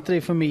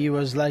Saturday for me, it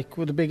was like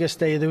the biggest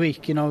day of the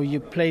week. You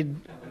played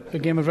a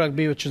game of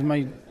rugby, which is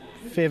my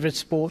favourite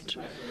sport,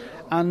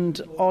 and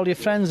all your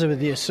friends are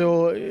with you.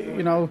 So,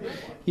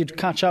 you'd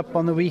catch up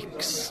on the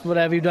weeks,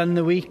 whatever you've done in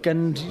the week,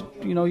 and,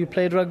 you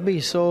played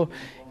rugby. So,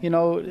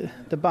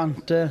 the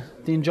banter,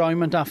 the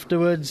enjoyment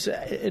afterwards,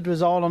 it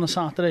was all on a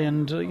Saturday,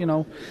 and,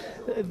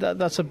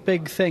 that's a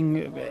big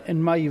thing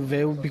in my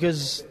view,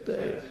 because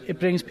it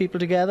brings people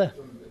together.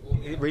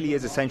 It really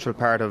is a central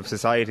part of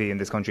society in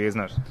this country, isn't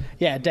it?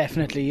 Yeah,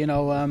 definitely.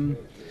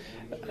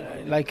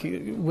 like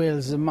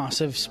Wales is a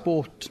massive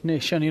sport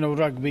nation,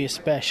 rugby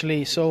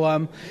especially. So,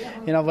 me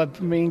and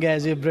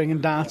Gezi are bringing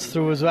darts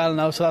through as well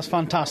now, so that's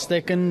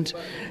fantastic. And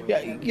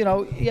it's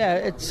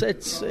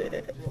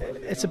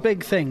a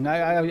big thing.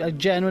 I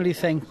generally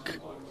think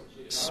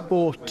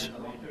sport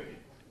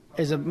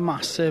is a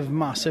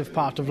massive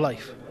part of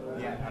life.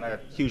 Yeah, and a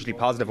hugely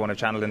positive one if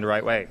channeled in the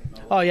right way.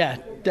 Oh yeah,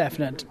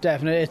 definite.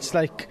 It's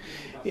like,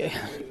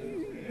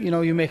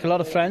 you make a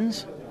lot of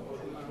friends.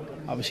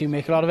 Obviously, you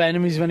make a lot of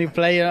enemies when you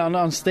play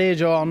on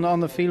stage or on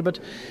the field. But,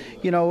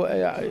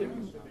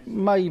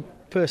 my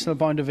personal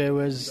point of view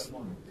is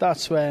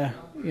that's where,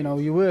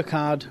 you work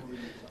hard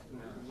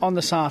on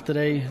the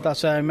Saturday.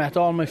 That's where I met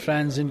all my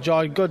friends,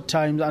 enjoyed good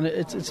times, and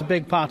it's a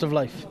big part of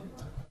life.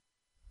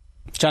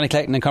 Johnny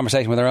Clayton in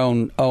conversation with our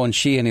own Owen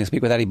Sheehan. He'll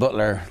speak with Eddie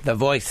Butler, the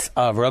voice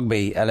of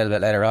rugby, a little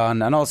bit later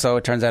on, and also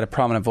it turns out a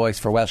prominent voice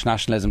for Welsh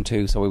nationalism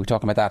too, so we'll be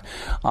talking about that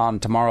on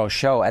tomorrow's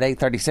show. At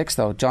 8:36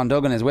 though, John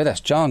Duggan is with us.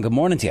 John, good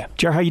morning to you.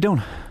 Ger, how you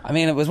doing? I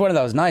mean, it was one of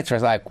those nights where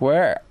it's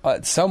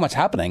like, so much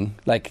happening,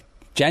 like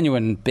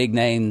genuine big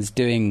names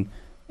doing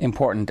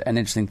important and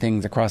interesting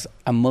things across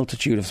a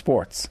multitude of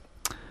sports.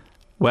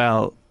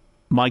 Well,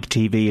 Mike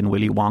TV and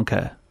Willy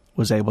Wonka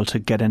was able to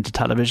get into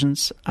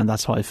televisions, and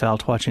that's why I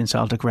felt watching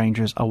Celtic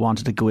Rangers I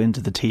wanted to go into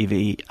the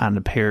TV and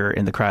appear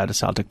in the crowd at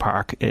Celtic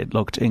Park. It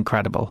looked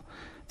incredible.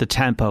 The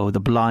tempo, the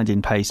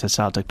blinding pace that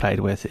Celtic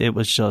played with, it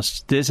was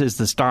just, this is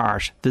the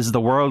start. This is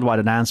the worldwide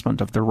announcement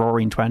of the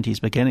Roaring Twenties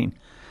beginning.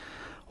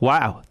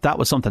 Wow, that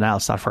was something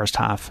else, that first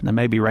half. Now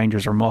maybe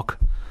Rangers are muck,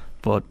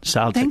 but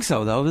Celtic... I think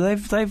so though.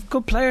 They've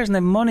good players and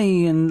they've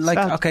money and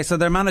okay, so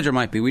their manager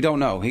might be, we don't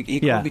know, he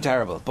could be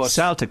terrible, but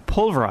Celtic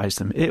pulverised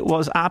them. It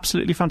was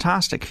absolutely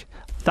fantastic.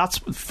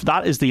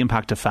 That is the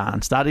impact of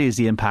fans. That is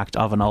the impact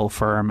of an old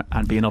firm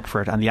and being up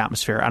for it, and the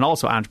atmosphere, and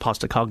also Ange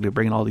Postecoglou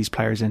bringing all these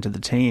players into the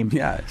team.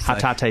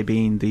 Hatate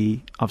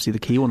being obviously the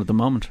key one at the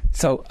moment.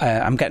 So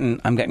I'm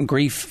getting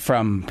grief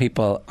from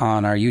people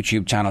on our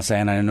YouTube channel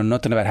saying I know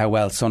nothing about how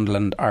well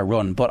Sunderland are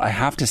run, but I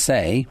have to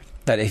say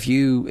that if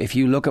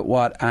you look at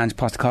what Ange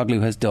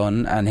Postecoglou has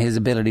done and his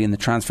ability in the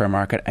transfer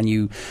market, and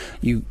you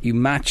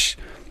match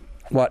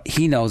what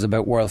he knows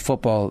about world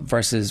football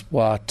versus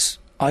what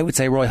I would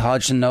say Roy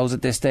Hodgson knows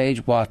at this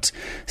stage, what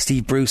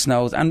Steve Bruce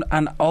knows, and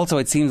also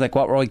it seems like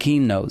what Roy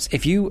Keane knows.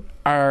 If you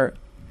are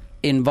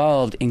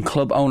involved in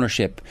club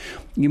ownership,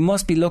 you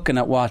must be looking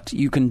at what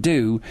you can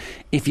do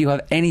if you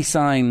have any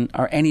sign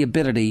or any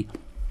ability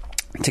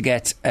to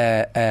get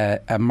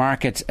a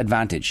market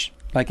advantage.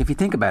 Like if you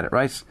think about it,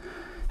 right?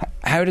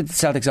 How did the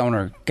Celtics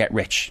owner get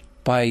rich?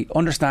 By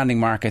understanding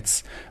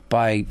markets,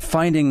 by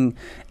finding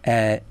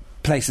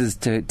places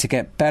to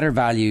get better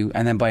value,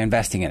 and then by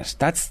investing in it.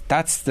 That's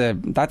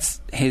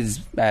his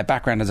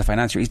background as a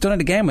financier. He's done it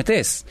again with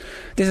this.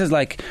 This is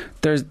like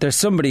there's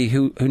somebody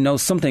who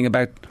knows something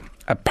about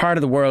a part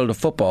of the world of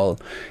football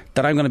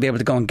that I'm going to be able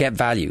to go and get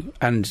value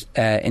and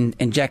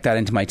inject that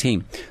into my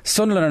team.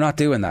 Sunderland are not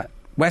doing that.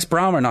 West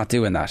Brom are not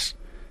doing that.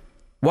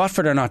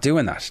 Watford are not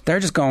doing that. They're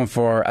just going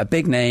for a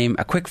big name,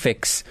 a quick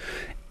fix,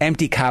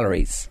 empty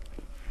calories.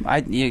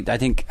 I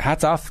think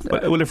hats off.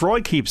 Well, if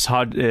Roy keeps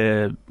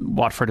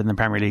Watford in the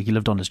Premier League, he'll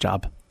have done his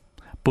job.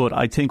 But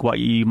I think what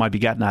you might be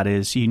getting at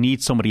is you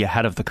need somebody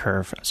ahead of the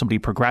curve, somebody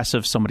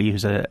progressive, somebody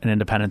who's an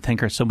independent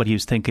thinker, somebody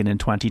who's thinking in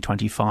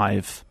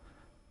 2025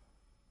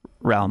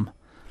 realm.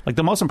 Like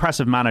the most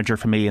impressive manager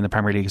for me in the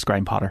Premier League is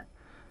Graham Potter.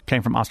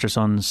 Came from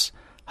Ostersunds,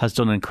 has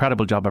done an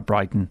incredible job at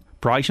Brighton.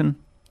 Brighton,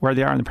 where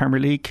they are in the Premier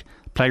League,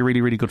 play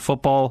really, really good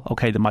football.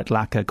 Okay, they might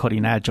lack a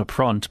cutting edge up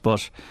front,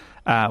 but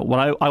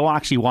I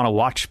actually want to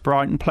watch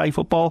Brighton play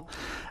football,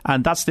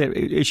 and that's the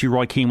issue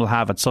Roy Keane will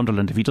have at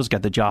Sunderland if he does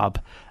get the job.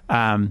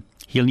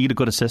 He'll need a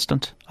good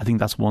assistant. I think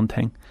that's one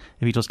thing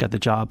if he does get the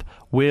job.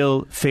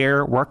 Will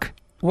Fair work?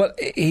 Well,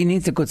 he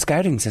needs a good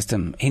scouting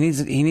system. He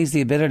needs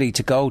the ability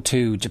to go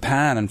to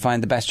Japan and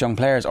find the best young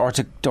players, or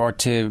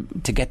to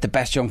get the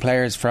best young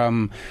players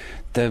from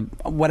the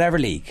whatever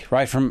league,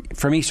 right,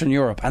 from Eastern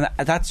Europe, and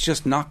that's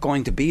just not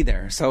going to be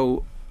there.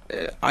 So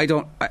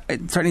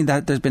certainly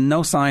that there's been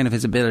no sign of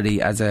his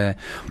ability as a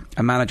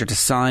manager to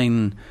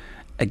sign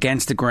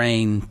against the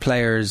grain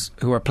players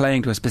who are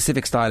playing to a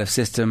specific style of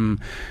system.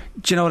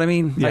 Do you know what I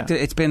mean? Yeah. Like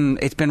it's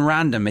been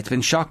random, it's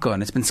been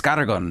shotgun, it's been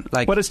scattergun.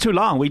 But it's too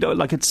long. We don't,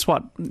 like, it's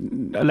what,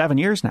 11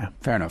 years now.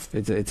 Fair enough.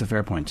 It's a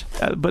fair point.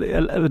 But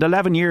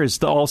 11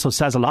 years also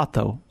says a lot,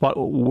 though.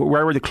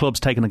 Where were the clubs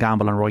taking a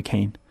gamble on Roy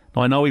Keane?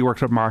 Now, I know he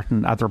worked with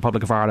Martin at the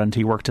Republic of Ireland.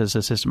 He worked as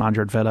assistant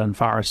manager at Villa and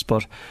Forest,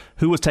 but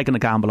who was taking a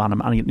gamble on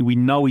him? And we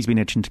know he's been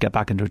itching to get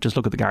back into it. Just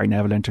look at the Gary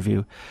Neville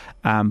interview.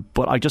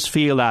 But I just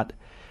feel that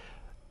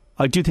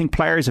I do think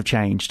players have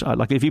changed.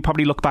 Like if you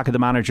probably look back at the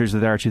managers that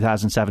were there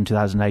 2007,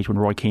 2008 when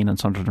Roy Keane and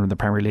Sunderland were in the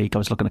Premier League, I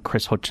was looking at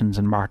Chris Hutchins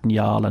and Martin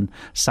Yall and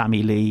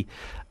Sammy Lee.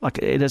 Like,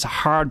 it is a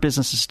hard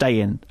business to stay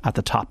in at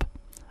the top.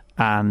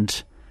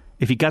 And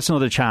if he gets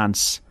another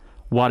chance,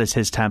 what is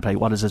his template?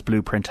 What is his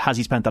blueprint? Has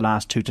he spent the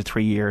last 2 to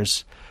 3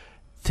 years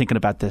thinking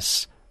about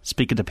this,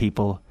 speaking to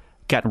people,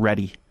 getting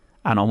ready,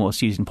 and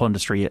almost using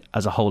punditry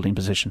as a holding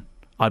position?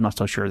 I'm not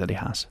so sure that he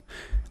has.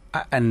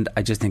 And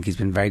I just think he's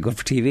been very good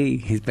for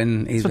TV. He's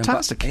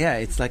fantastic.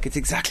 It's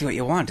exactly what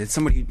you want. It's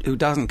somebody who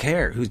doesn't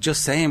care, who's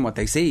just saying what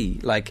they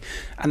see.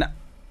 And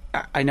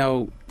I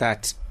know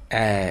that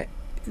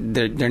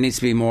there needs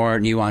to be more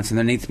nuance, and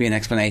there needs to be an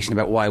explanation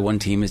about why one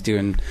team is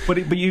doing. But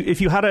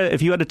if you had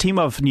a team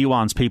of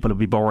nuanced people, it'd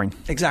be boring.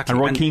 Exactly.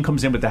 And Roy Keane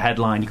comes in with the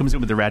headline. He comes in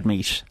with the red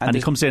meat, and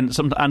he comes in.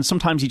 And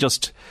sometimes he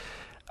just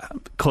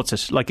cuts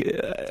it.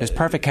 There's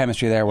perfect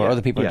chemistry there where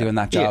other people are doing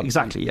that job. Yeah,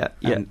 exactly. Yeah.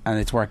 And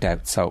it's worked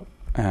out. So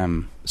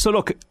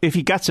look, if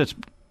he gets it,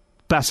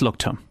 best luck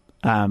to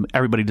him.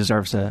 Everybody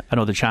deserves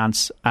another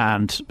chance,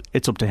 and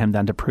it's up to him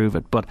then to prove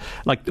it. But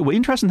the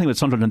interesting thing with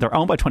Sunderland, they're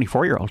owned by a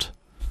 24-year-old.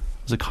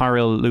 There's a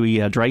Kyril Louis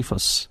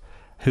Dreyfus,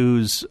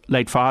 whose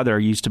late father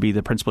used to be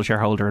the principal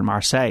shareholder in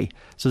Marseille.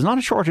 So there's not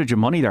a shortage of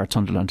money there at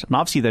Sunderland. And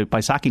obviously, by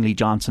sacking Lee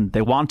Johnson,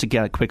 they want to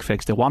get a quick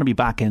fix. They want to be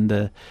back in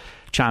the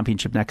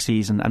Championship next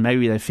season, and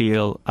maybe they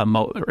feel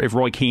if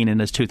Roy Keane in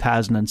his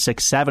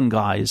 2006-7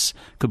 guys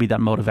could be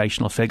that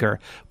motivational figure.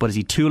 But is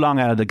he too long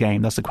out of the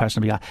game? That's the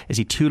question. Is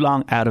he too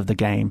long out of the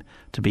game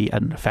to be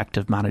an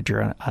effective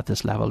manager at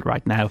this level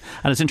right now?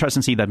 And it's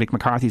interesting to see that Mick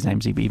McCarthy's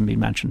name's even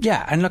been mentioned.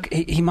 Yeah, and look,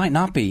 he might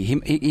not be.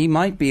 He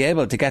might be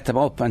able to get them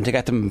up and to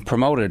get them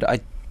promoted.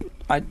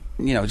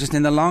 Just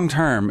in the long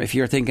term, if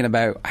you're thinking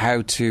about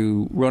how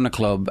to run a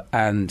club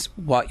and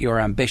what your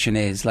ambition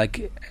is,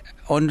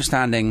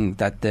 understanding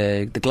that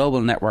the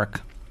global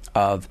network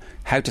of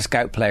how to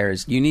scout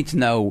players, you need to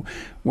know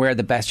where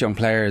the best young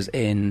players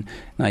in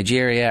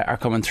Nigeria are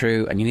coming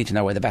through, and you need to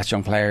know where the best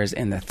young players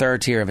in the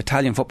third tier of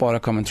Italian football are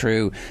coming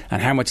through,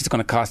 and how much it's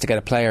going to cost to get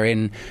a player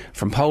in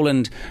from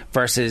Poland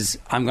versus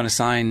I'm going to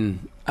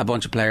sign a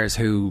bunch of players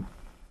who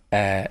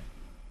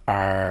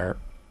are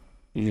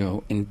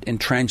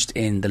entrenched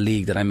in the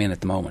league that I'm in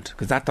at the moment,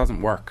 because that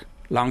doesn't work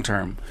long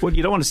term. Well,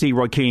 you don't want to see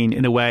Roy Keane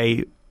in a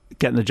way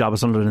getting the job at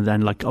Sunderland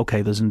and then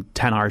okay, there's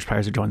 10 Irish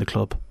players who join the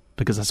club,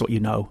 because that's what you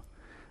know.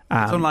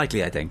 It's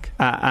unlikely, I think.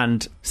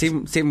 And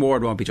Stephen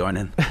Ward won't be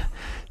joining.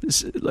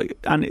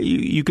 And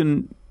you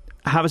can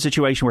have a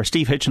situation where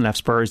Steve Hitchen left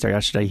Spurs there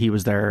yesterday. He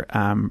was their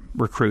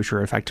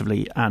recruiter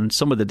effectively, and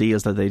some of the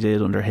deals that they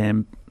did under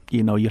him,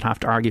 you'd have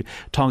to argue.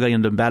 Tonga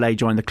Ndombele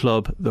joined the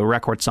club. The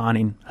record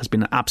signing has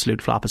been an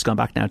absolute flop. It's gone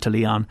back now to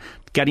Lyon.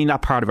 Getting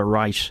that part of it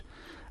right,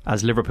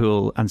 as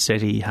Liverpool and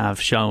City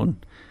have shown,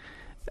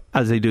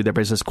 as they do their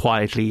business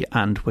quietly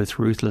and with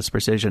ruthless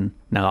precision.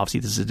 Now, obviously,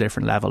 this is a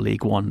different level,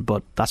 League One,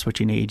 but that's what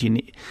you need. You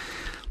need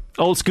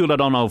old school. I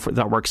don't know if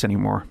that works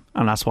anymore,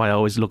 and that's why I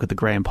always look at the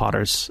Graham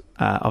Potters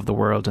of the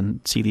world and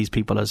see these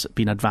people as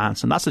being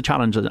advanced. And that's the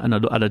challenge at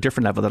a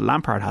different level that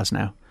Lampard has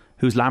now.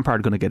 Who's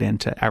Lampard going to get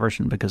into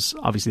Everton? Because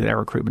obviously their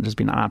recruitment has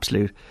been an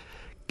absolute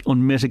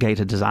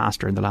unmitigated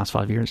disaster in the last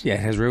 5 years. Yeah,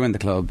 it has ruined the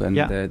club, and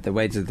the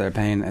wages they're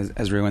paying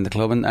has ruined the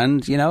club. And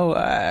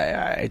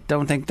I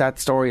don't think that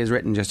story is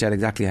written just yet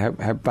exactly how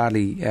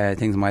badly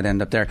things might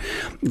end up there.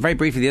 Very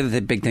briefly, the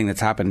other big thing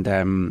that's happened,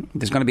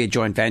 there's going to be a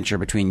joint venture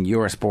between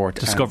Eurosport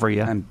Discovery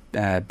and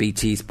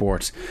BT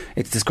Sports.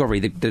 It's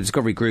Discovery, the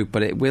Discovery Group,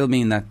 but it will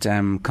mean that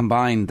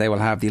combined they will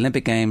have the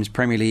Olympic Games,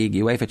 Premier League,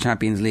 UEFA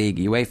Champions League,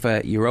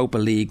 UEFA Europa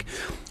League,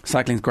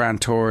 Cycling's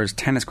Grand Tours,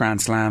 Tennis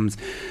Grand Slams,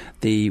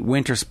 the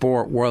Winter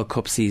Sport World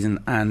Cup season,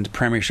 and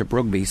Premiership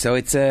Rugby. So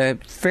it's a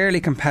fairly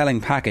compelling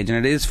package,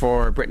 and it is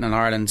for Britain and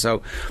Ireland,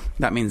 so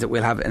that means that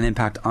we'll have an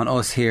impact on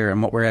us here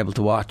and what we're able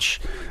to watch,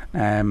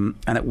 and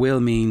it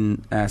will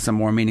mean some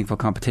more meaningful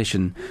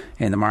competition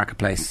in the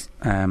marketplace.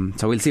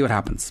 So we'll see what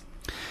happens.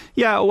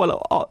 Yeah,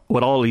 well,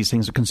 with all these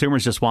things,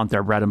 consumers just want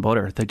their bread and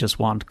butter. They just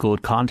want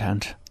good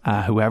content,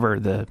 whoever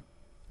the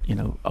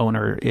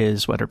owner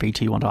is, whether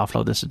BT want to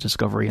offload this to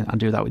Discovery and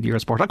do that with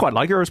Eurosport. I quite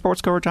like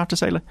Eurosport's coverage, I have to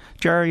say,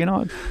 Jerry.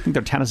 I think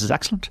their tennis is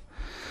excellent.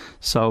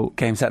 So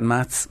game set and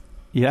maths.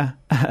 Yeah.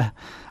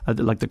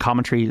 Like the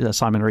commentary,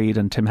 Simon Reed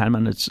and Tim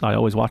Henman, I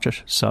always watch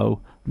it, so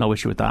no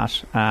issue with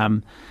that.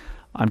 I'm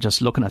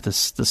just looking at the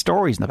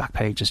stories in the back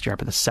pages, Jerry,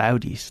 but the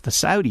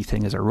Saudi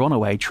thing is a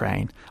runaway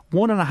train.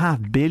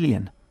 $1.5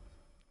 billion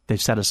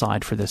they've set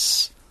aside for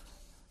this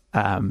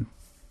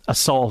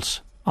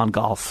assault on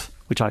golf,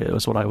 which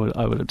is what I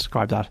would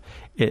describe that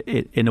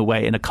in a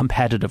way, in a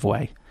competitive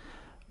way,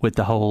 with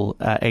the whole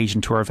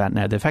Asian Tour event.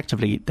 Now,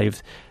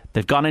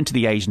 they've gone into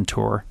the Asian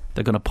Tour.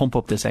 They're going to pump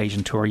up this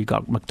Asian Tour. You've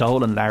got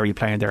McDowell and Larry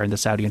playing there in the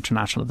Saudi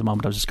International at the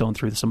moment. I was just going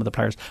through some of the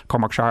players.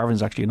 Cormac Sharvin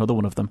is actually another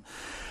one of them.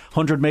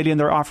 100 million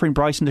they're offering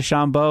Bryson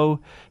DeChambeau.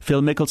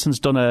 Phil Mickelson's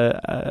done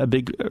a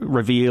big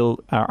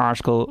reveal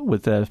article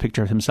with a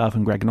picture of himself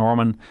and Greg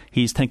Norman.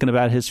 He's thinking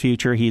about his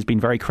future. He's been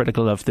very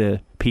critical of the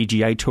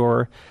PGA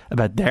Tour,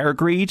 about their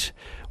greed,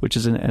 which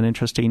is an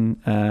interesting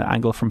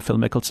angle from Phil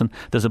Mickelson.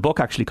 There's a book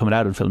actually coming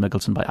out on Phil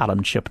Mickelson by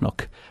Alan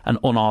Shipnuck, an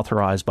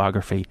unauthorised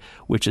biography,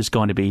 which is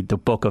going to be the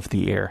book of the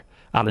year.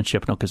 Alan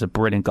Shipnuck is a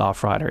brilliant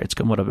golf writer. It's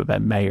coming up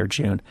about May or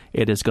June.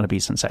 It is going to be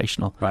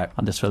sensational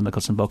on this Phil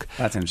Mickelson book.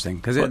 That's interesting,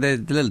 because the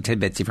little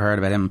tidbits you've heard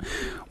about him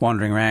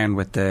wandering around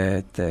with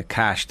the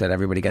cash that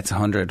everybody gets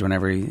 100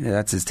 whenever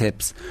that's his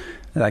tips.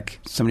 Like,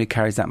 somebody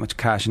carries that much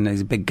cash and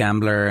he's a big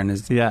gambler and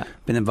has been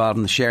involved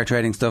in the share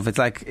trading stuff. It's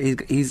like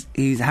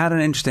he's had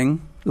an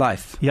interesting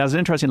life. He has an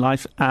interesting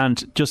life,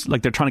 and just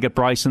like they're trying to get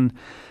Bryson,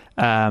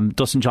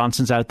 Dustin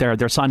Johnson's out there.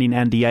 They're signing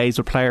NDAs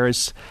with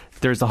players.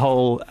 There's the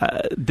whole...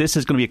 this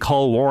is going to be a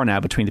cold war now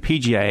between the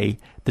PGA,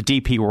 the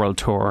DP World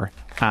Tour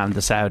and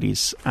the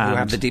Saudis. Who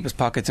have the deepest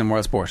pockets in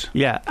world sport.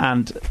 Yeah,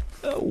 and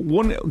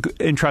one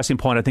interesting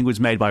point I think was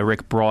made by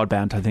Rick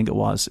Broadbent, I think it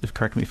was,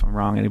 correct me if I'm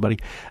wrong, anybody,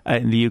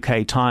 in the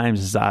UK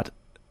Times, is that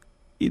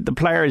the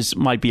players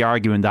might be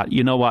arguing that,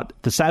 you know what,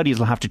 the Saudis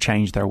will have to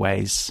change their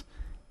ways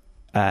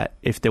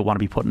if they want to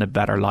be putting a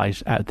better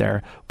light out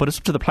there. But it's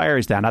up to the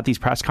players then at these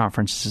press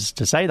conferences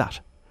to say that,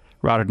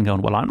 rather than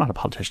going, well, I'm not a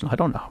politician, I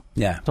don't know.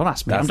 Yeah, don't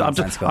ask me.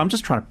 I'm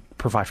just trying to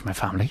provide for my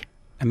family.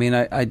 I mean,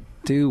 I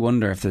do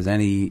wonder if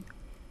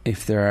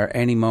there are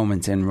any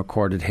moments in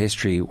recorded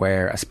history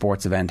where a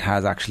sports event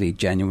has actually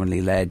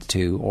genuinely led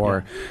to,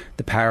 or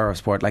the power of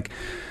sport. Like,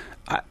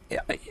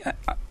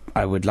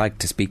 I would like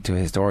to speak to a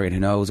historian who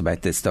knows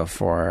about this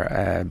stuff, or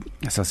a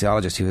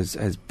sociologist who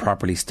has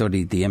properly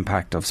studied the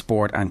impact of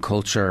sport and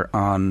culture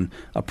on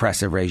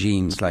oppressive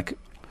regimes. Like,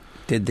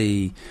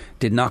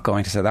 did not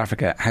going to South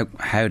Africa,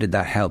 how did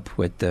that help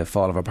with the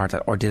fall of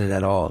apartheid, or did it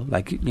at all?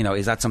 Like, you know,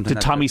 is that something?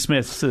 Did Tommy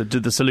Smith,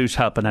 did the salute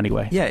help in any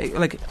way? Yeah,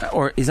 like,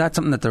 or is that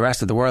something that the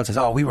rest of the world says,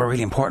 oh, we were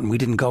really important, we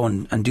didn't go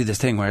and do this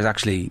thing, whereas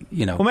actually,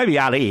 you know... Well, maybe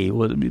Ali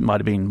might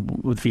have been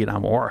with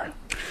Vietnam War,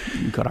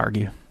 you could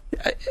argue.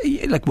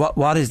 Like,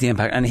 what is the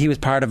impact? And he was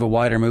part of a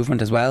wider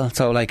movement as well.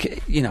 So,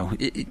 like, you know,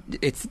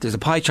 there's a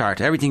pie chart.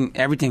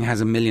 Everything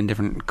has a million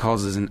different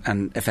causes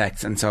and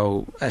effects. And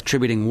so,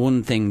 attributing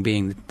one thing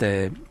being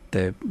the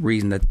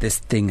reason that this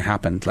thing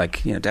happened,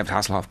 like, you know, David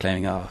Hasselhoff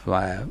claiming,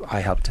 I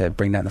helped to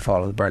bring down the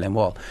fall of the Berlin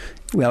Wall.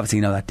 We obviously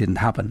know that didn't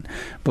happen,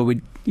 but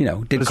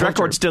his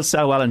records still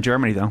sell well in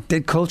Germany, though.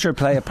 Did culture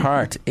play a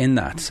part in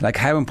that? Like,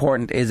 how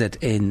important is it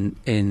in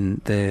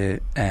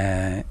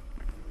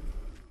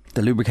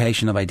the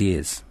lubrication of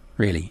ideas,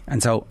 really?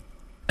 And so,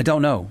 I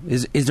don't know.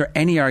 Is there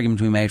any argument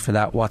to be made for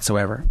that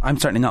whatsoever? I'm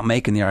certainly not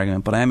making the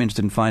argument, but I am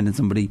interested in finding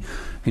somebody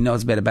who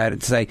knows a bit about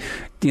it to say,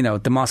 you know,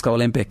 the Moscow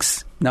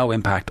Olympics, no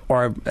impact,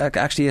 or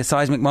actually a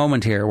seismic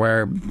moment here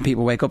where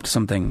people wake up to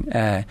something,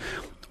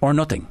 or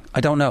nothing.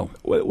 I don't know.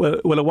 Well,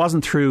 it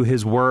wasn't through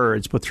his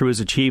words, but through his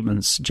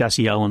achievements.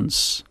 Jesse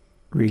Owens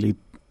really,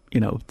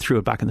 you know, threw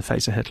it back in the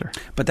face of Hitler.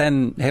 But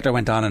then Hitler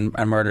went on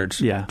and murdered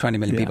 20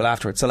 million people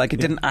afterwards. So, like, it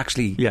didn't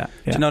actually... Do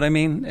you know what I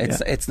mean?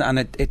 It's and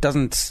it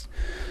doesn't...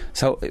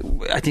 So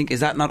I think,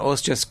 is that not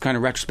us just kind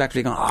of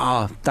retrospectively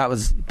going, that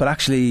was... But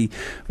actually,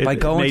 by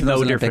going to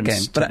those Olympic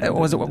Games... But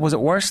was it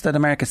worse that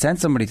America sent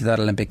somebody to that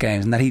Olympic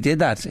Games and that he did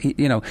that?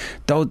 You know,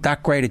 though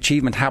that great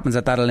achievement happens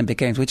at that Olympic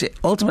Games, which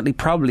ultimately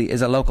probably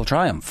is a local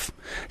triumph.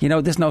 You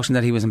know, this notion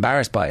that he was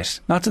embarrassed by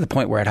it, not to the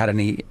point where it had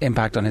any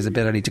impact on his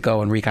ability to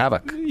go and wreak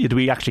havoc. Do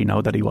we actually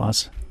know that he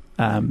was?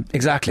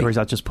 Exactly. Or is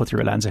that just put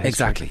through a lens of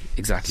history?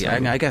 Exactly. So,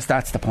 I guess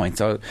that's the point.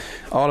 So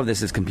all of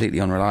this is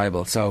completely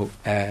unreliable. So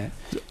the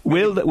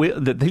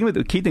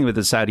key thing with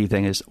the Saudi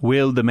thing is,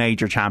 will the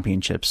major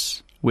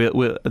championships,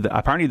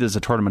 apparently there's a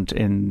tournament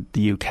in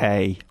the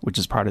UK which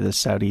is part of the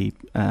Saudi,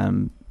 I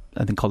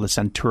think called the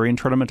Centurion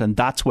Tournament, and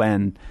that's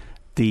when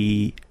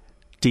the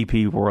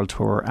DP World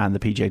Tour and the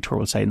PGA Tour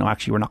will say, no,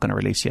 actually we're not going to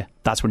release you.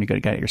 That's when you're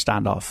going to get your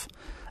standoff.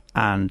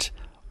 And,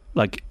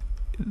 like,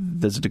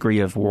 there's a degree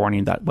of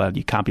warning that, well,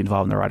 you can't be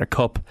involved in the Ryder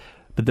Cup,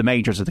 but the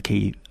majors are the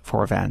key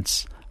for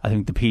events. I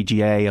think the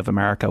PGA of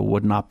America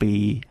would not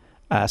be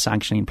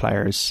sanctioning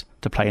players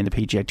to play in the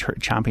PGA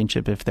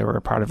Championship if they were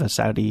a part of a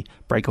Saudi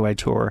breakaway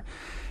tour.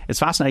 It's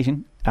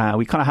fascinating.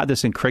 We kind of had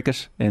this in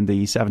cricket in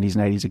the 70s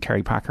and 80s with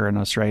Kerry Packer in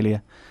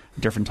Australia. A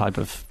different type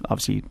of,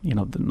 obviously, you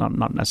know,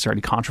 not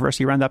necessarily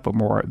controversy around that, but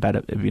more about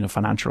it, you know,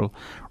 financial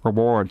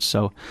rewards.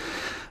 So,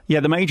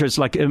 yeah, the majors,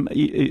 like,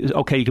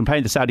 okay, you can play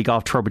in the Saudi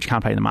Golf Tour, but you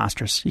can't play in the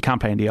Masters. You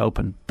can't play in the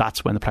Open.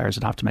 That's when the players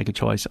would have to make a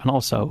choice. And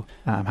also,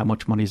 how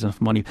much money is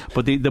enough money.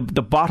 But the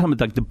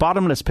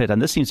bottomless pit,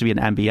 and this seems to be an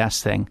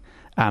MBS thing,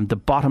 the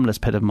bottomless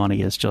pit of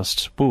money is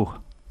just, woo.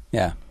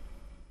 Yeah.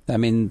 I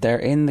mean, they're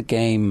in the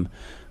game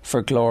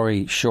for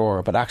glory,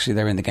 sure, but actually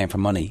they're in the game for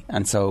money.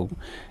 And so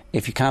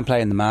if you can't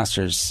play in the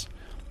Masters,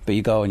 but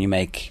you go and you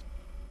make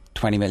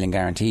 20 million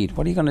guaranteed,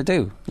 what are you going to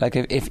do? Like,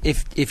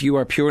 if you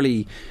are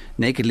purely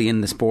nakedly in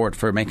the sport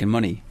for making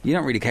money, you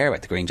don't really care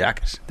about the green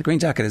jacket. The green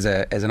jacket is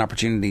an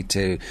opportunity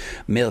to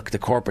milk the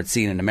corporate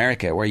scene in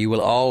America, where you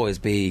will always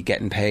be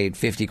getting paid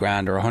 50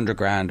 grand or 100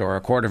 grand or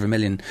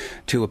 $250,000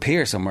 to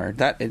appear somewhere.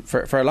 That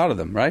for a lot of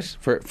them, right?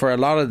 For a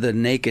lot of the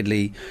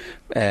nakedly,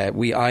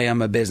 I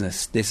am a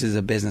business. This is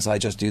a business. I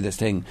just do this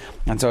thing.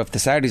 And so if the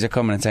Saudis are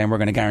coming and saying, we're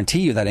going to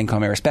guarantee you that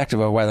income irrespective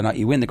of whether or not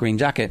you win the green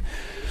jacket,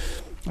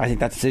 I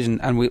think that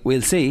decision, and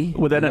we'll see.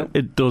 Well, then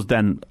it does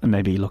then,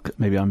 maybe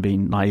I'm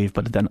being naive,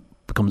 but it then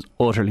becomes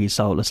utterly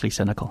soullessly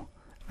cynical.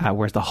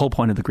 whereas the whole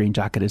point of the green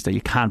jacket is that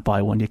you can't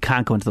buy one, you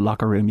can't go into the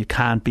locker room, you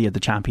can't be at the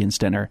Champions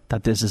Dinner,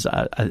 that this is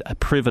a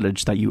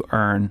privilege that you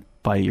earn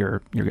by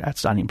your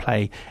outstanding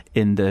play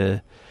in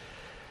the,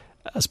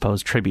 I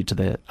suppose, tribute to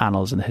the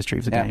annals and the history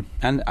of the game.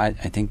 And I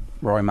think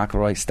Rory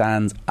McIlroy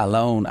stands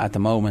alone at the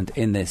moment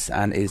in this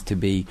and is to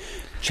be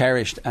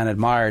cherished and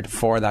admired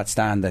for that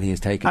stand that he has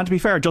taken. And to be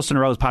fair, Justin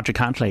Rose, Patrick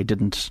Cantlay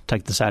didn't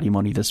take the Saudi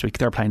money this week.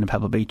 They're playing in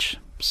Pebble Beach.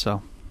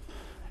 So,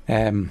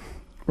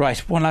 right,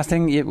 one last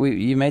thing.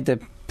 You made the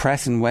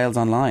press in Wales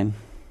Online.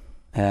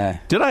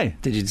 Did I?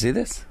 Did you see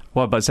this?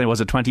 What about saying, was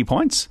it 20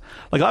 points?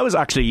 Like, I was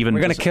actually even...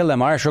 We're going to kill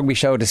them. Irish Rugby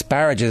Show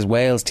disparages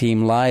Wales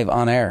team live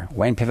on air.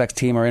 Wayne Pivek's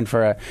team are in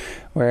for a...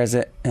 Where is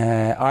it?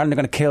 Ireland are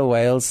going to kill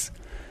Wales.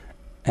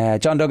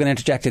 John Duggan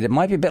interjected, it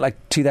might be a bit like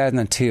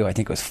 2002. I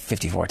think it was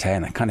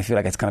 54-10. I kind of feel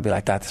like it's going to be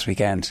like that this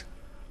weekend.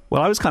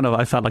 Well,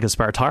 I felt like a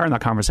spare tyre in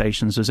that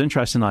conversation, so it was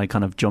interesting. I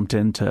kind of jumped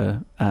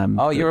into...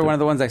 you were one of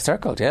the ones I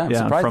circled, yeah. I'm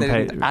surprised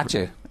they didn't at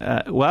you.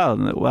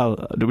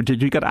 Well,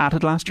 did you get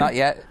atted last year? Not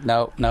yet,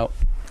 no.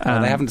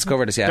 They haven't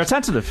discovered us yet. They're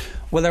sensitive.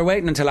 Well, they're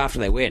waiting until after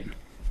they win.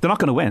 They're not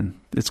going to win.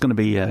 It's going to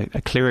be a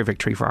clear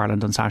victory for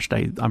Ireland on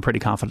Saturday. I'm pretty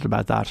confident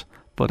about that.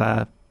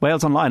 But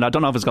Wales Online, I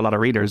don't know if it's got a lot of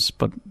readers,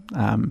 but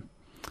I'm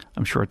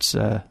sure it's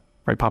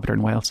very popular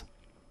in Wales.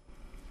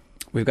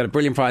 We've got a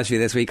brilliant prize for you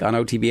this week on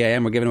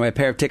OTBAM. We're giving away a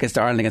pair of tickets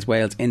to Ireland against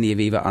Wales in the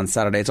Aviva on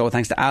Saturday. It's all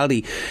thanks to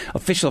Aldi,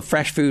 official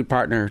fresh food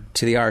partner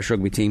to the Irish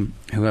rugby team,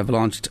 who have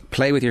launched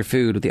Play With Your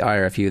Food with the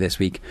IRFU this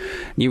week.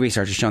 New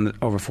research has shown that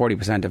over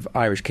 40% of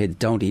Irish kids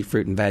don't eat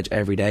fruit and veg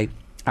every day.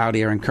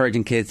 Aldi are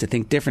encouraging kids to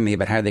think differently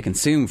about how they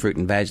consume fruit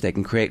and veg. They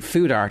can create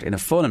food art in a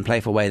fun and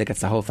playful way that gets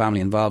the whole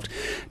family involved.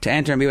 To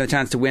enter and be with a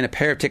chance to win a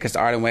pair of tickets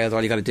to Ireland Wales,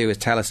 all you got to do is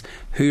tell us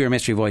who your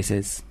mystery voice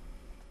is.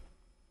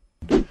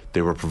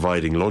 They were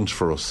providing lunch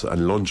for us,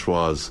 and lunch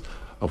was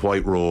a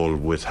white roll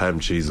with ham,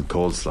 cheese and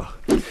coleslaw.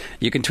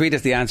 You can tweet us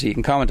the answer, you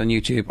can comment on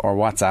YouTube or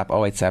WhatsApp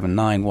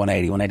 0879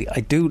 180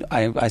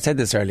 180. I said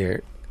this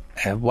earlier,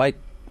 a white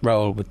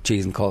roll with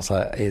cheese and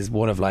coleslaw is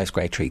one of life's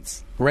great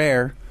treats.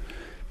 Rare,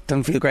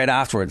 doesn't feel great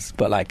afterwards,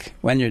 but like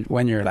when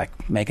you're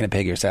like making a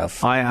pig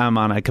yourself. I am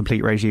on a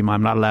complete regime.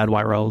 I'm not allowed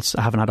white rolls.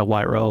 I haven't had a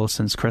white roll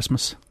since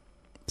Christmas.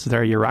 So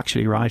there, you're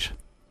actually right.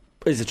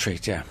 It's a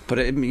treat, yeah, but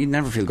you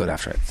never feel good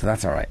after it, so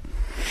that's all right.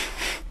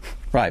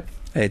 Right,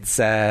 it's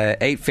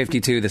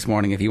 8:52 this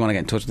morning. If you want to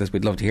get in touch with us,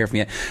 we'd love to hear from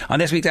you. On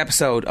this week's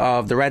episode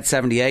of the Red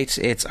 78,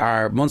 it's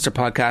our Munster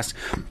podcast.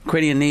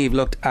 Quinny and Niamh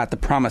looked at the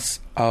promise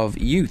of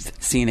youth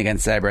seen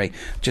against Zebre.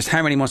 Just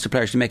how many Munster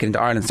players should make it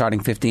into Ireland starting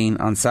 15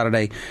 on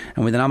Saturday?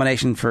 And with the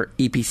nomination for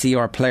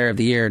EPCR Player of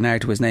the Year now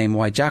to his name,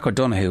 why Jack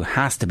O'Donoghue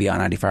has to be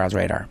on Andy Farrell's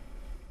radar.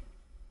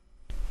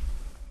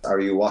 Are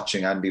you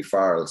watching Andy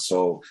Farrell?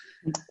 So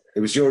it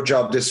was your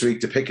job this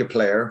week to pick a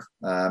player,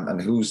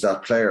 and who's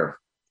that player?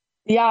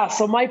 Yeah,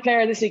 so my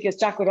player this week is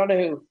Jack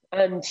O'Donoghue.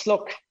 And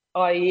look,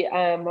 I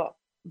am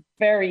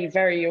very,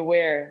 very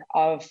aware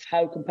of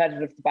how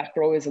competitive the back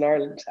row is in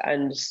Ireland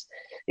and,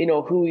 you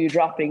know, who you're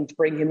dropping to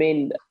bring him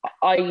in.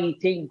 I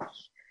think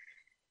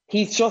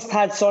he's just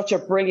had such a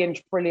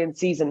brilliant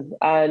season,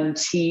 and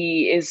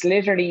he is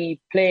literally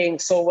playing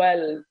so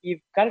well. You've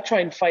got to try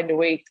and find a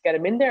way to get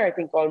him in there, I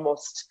think,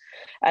 almost.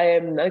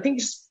 I think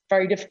it's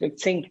very difficult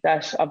to think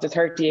that of the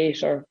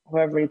 38 or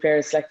however many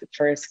players selected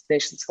for a Six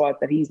Nations squad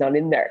that he's not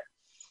in there,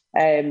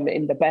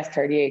 in the best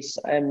 38.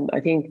 I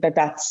think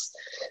that's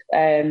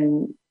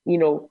you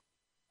know,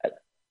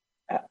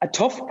 a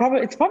tough.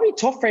 It's probably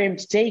tough for him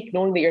to take,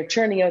 knowing that you're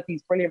churning out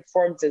these brilliant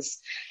performances.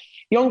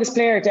 Youngest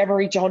player to ever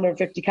reach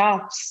 150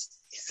 caps.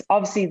 He's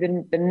obviously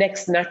the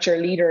next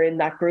natural leader in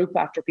that group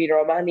after Peter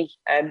O'Mahony,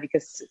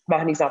 because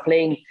Mahoney's not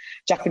playing.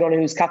 Jack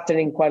O'Donoghue's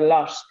captaining quite a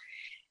lot.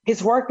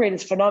 His work rate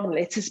is phenomenal.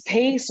 It's his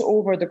pace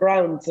over the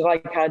ground that I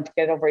can't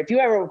get over. If you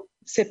ever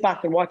sit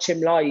back and watch him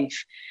live,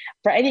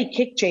 for any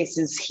kick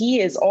chases, he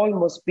is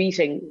almost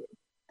beating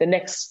the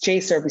next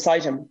chaser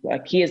beside him.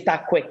 Like, he is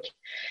that quick.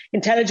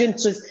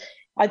 Intelligence is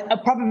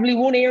probably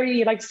one area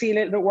you'd like to see a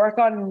little bit work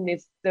on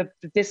is the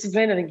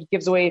discipline. I think he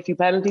gives away a few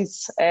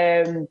penalties,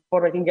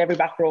 but I think every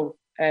back row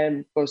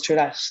goes through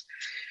that.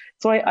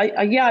 So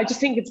I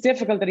just think it's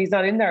difficult that he's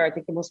not in there. I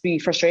think it must be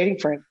frustrating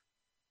for him.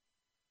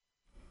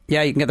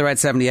 Yeah, you can get the Red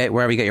 78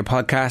 wherever you get your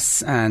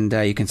podcasts, and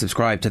you can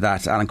subscribe to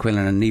that. Alan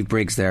Quinlan and Niamh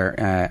Briggs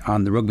there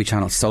on the Rugby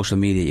Channel social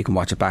media. You can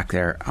watch it back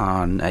there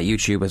on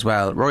YouTube as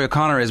well. Rory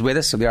O'Connor is with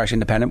us of the Irish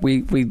Independent.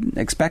 We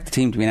expect the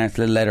team to be announced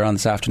a little later on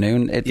this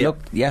afternoon. It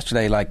looked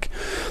yesterday like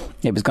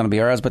it was going to be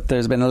ours, but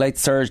there's been a late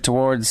surge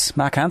towards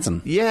Mack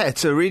Hansen. Yeah,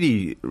 it's a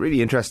really,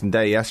 really interesting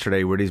day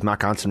yesterday where these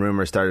Mack Hansen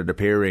rumours started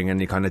appearing,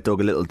 and you kind of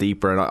dug a little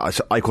deeper, and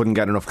I couldn't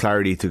get enough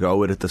clarity to go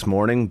with it this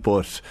morning,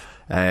 but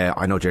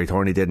I know Jerry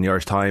Thorney did in the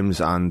Irish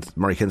Times, and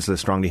Murray Kinsella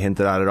strongly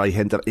hinted at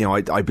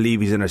it. I believe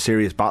he's in a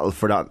serious battle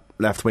for that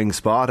left wing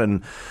spot,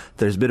 and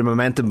there's a bit of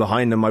momentum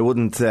behind him. I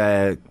wouldn't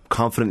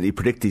confidently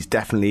predict he's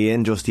definitely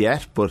in just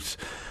yet, but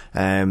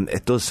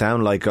it does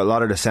sound like a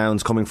lot of the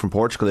sounds coming from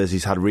Portugal is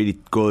he's had really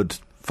good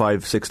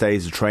 5-6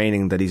 days of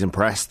training that he's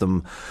impressed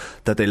them,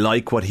 that they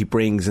like what he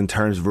brings in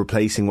terms of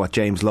replacing what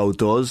James Lowe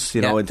does,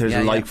 in terms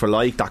of like for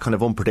like, that kind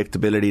of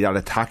unpredictability, that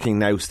attacking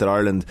nous that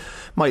Ireland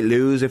might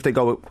lose if they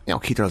go,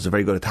 Keith Earl's a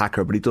very good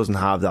attacker, but he doesn't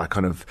have that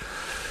kind of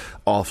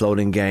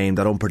offloading game,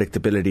 that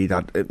unpredictability,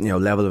 that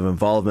level of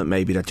involvement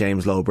maybe that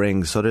James Lowe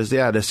brings. So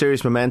there's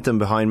serious momentum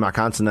behind Mack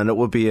Hansen, and it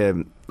would be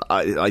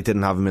I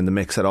didn't have him in the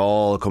mix at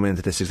all coming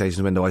into this Six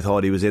Nations window. I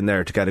thought he was in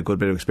there to get a good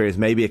bit of experience,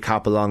 maybe a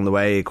cap along the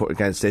way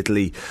against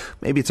Italy.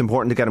 Maybe it's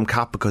important to get him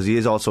capped because he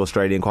is also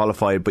Australian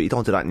qualified, but you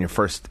don't do that in your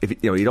first,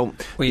 you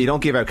don't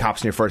give out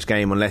caps in your first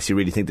game unless you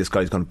really think this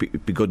guy's going to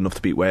be good enough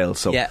to beat Wales.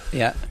 So they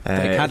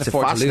can't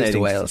afford to lose to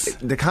Wales.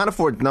 They can't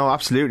afford, no,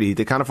 absolutely,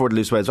 they can't afford to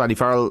lose to Wales. Andy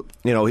Farrell,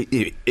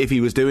 if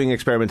he was doing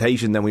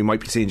experimentation, then we might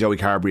be seeing Joey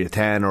Carberry at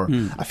 10 or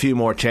a few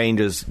more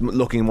changes,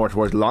 looking more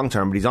towards the long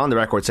term. But he's on the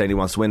record saying he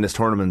wants to win this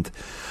tournament.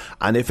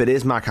 And if it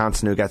is Mack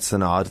Hansen who gets the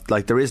nod,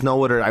 there is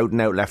no other out and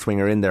out left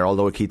winger in there,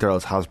 although Keith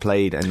Earls has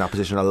played in that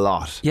position a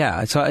lot.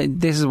 Yeah, so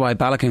this is why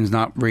Balakoon's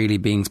not really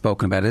being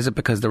spoken about. Is it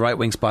because the right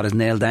wing spot is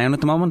nailed down at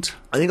the moment?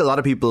 I think a lot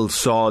of people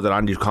saw that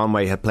Andrew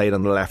Conway had played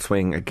on the left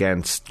wing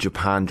against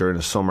Japan during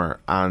the summer,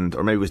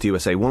 or maybe it was the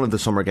USA, one of the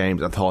summer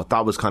games, and thought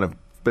that was kind of a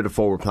bit of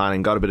forward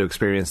planning, got a bit of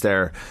experience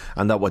there,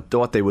 and that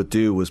what they would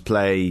do was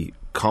play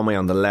Conway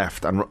on the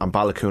left and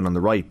Balakoon on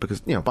the right,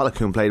 because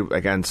Balakoon played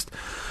against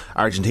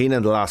Argentina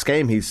in the last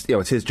game.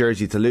 It's his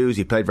jersey to lose.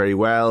 He played very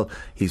well.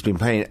 He's been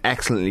playing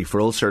excellently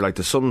for Ulster.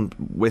 There's some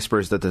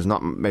whispers that there's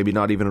maybe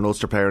not even an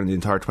Ulster player in the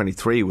entire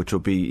 23, which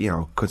would be,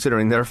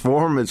 considering their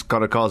form, it's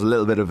going to cause a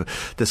little bit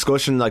of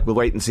discussion. We'll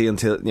wait and see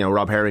until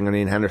Rob Herring and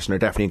Ian Henderson are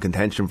definitely in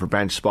contention for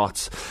bench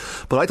spots.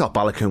 But I thought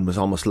Balakoon was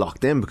almost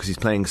locked in because he's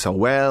playing so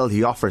well.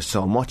 He offers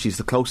so much. He's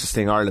the closest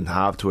thing Ireland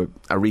have to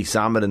a Rhys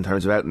Ahmed in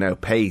terms of out and out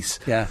pace.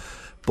 Yeah.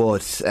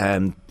 But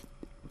there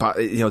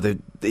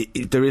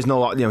is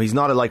no, he's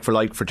not a like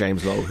for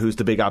James Lowe, who's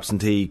the big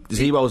absentee.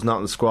 Zebo's not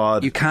in the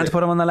squad. You can't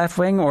put him on the left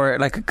wing, or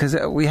because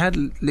we had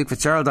Luke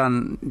Fitzgerald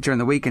on during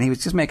the week, and he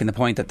was just making the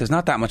point that there's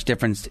not that much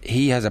difference.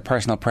 He has a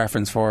personal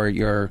preference for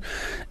your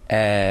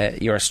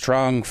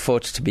strong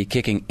foot to be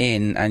kicking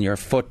in and your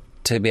foot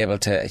to be able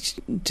to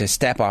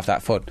step off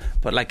that foot,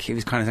 but he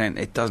was kind of saying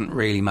it doesn't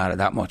really matter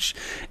that much.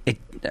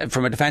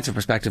 From a defensive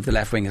perspective, the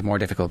left wing is more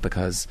difficult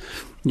because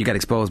you get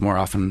exposed more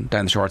often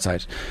down the short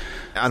side,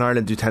 and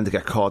Ireland do tend to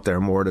get caught there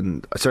more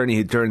than,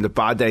 certainly during the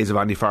bad days of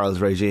Andy Farrell's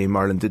regime,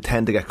 Ireland did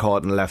tend to get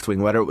caught in the left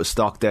wing, whether it was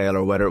Stockdale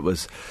or whether it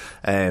was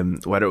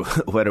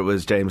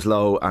James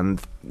Lowe,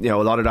 and a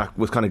lot of that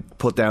was kind of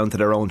put down to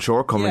their own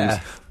shortcomings.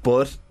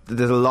 But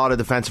there's a lot of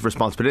defensive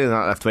responsibility in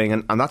that left wing,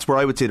 and that's where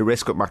I would see the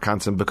risk with Mack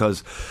Hansen,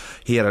 because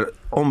he had an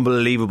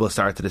unbelievable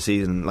start to the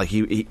season.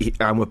 He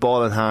and with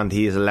ball in hand,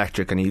 he is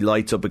electric and he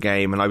lights up a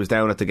game. And I was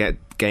down at the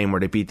game where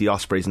they beat the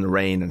Ospreys in the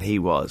rain, and he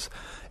was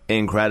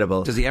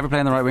incredible. Does he ever play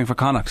on the right wing for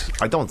Connacht?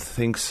 I don't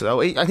think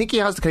so. I think he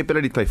has the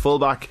capability to play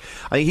fullback.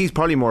 I think he's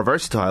probably more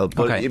versatile,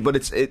 but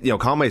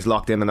Conway's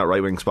locked in that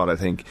right wing spot, I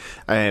think.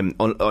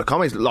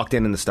 Conway's locked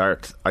in the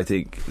start, I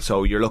think,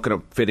 so you're looking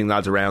at fitting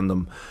lads around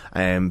them.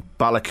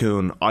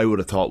 Balakoon, I would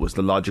have thought, was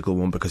the logical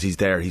one because he's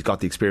there, he's got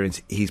the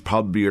experience, he's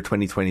probably your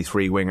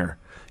 2023 winger.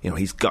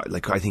 He's got,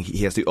 I think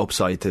he has the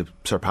upside to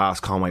surpass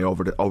Conway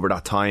over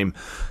that time.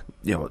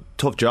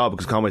 Tough job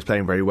because Conway's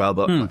playing very well,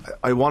 but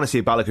I want to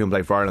see Balakoon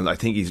play for Ireland. I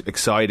think he's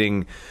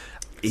exciting.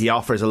 He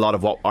offers a lot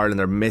of what Ireland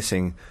are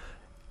missing.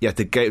 Yet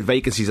the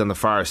vacancies on the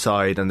far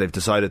side, and they've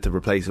decided to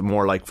replace it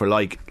more like for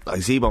like.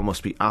 Zebo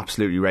must be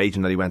absolutely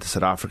raging that he went to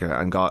South Africa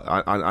and got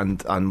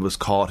and was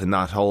caught in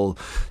that whole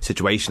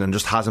situation and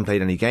just hasn't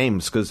played any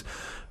games, because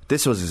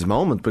this was his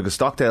moment, because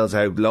Stockdale's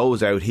out,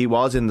 Lowe's out. He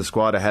was in the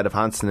squad ahead of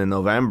Hansen in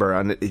November,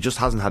 and he just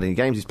hasn't had any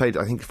games. He's played,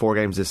 I think, 4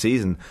 games this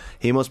season.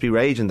 He must be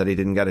raging that he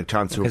didn't get a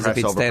chance to impress over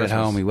Christmas. Because if he'd stayed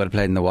at home, he would have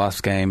played in the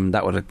Wasps game.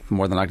 That would have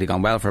more than likely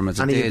gone well for him.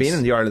 And he'd been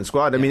in the Ireland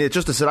squad. I mean, it's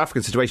just a South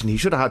African situation. He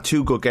should have had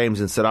 2 good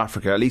games in South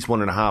Africa, at least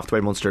 1.5. The way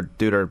Munster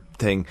do their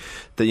thing,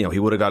 that he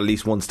would have got at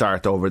least 1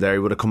 start over there. He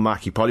would have come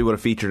back. He probably would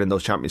have featured in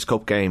those Champions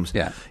Cup games.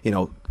 Yeah.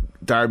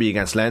 Derby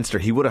against Leinster,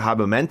 he would have had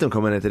momentum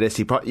coming into this.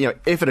 He probably,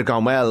 if it had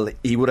gone well,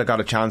 he would have got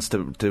a chance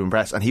to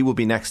impress, and he would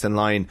be next in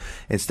line.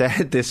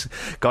 Instead, this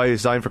guy who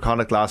signed for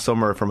Connacht last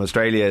summer from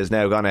Australia has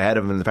now gone ahead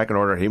of him in the pecking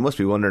order. He must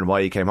be wondering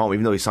why he came home,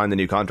 even though he signed the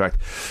new contract.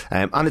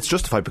 And it's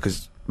justified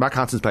because Mack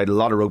Hansen's played a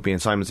lot of rugby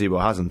and Simon Zebo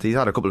hasn't. He's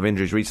had a couple of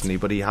injuries recently,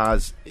 but he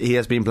has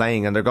been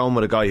playing, and they're going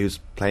with a guy who's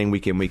playing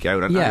week in, week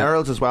out. And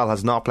Earls as well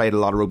has not played a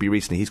lot of rugby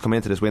recently. He's come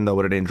into this window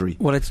with an injury.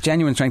 Well, it's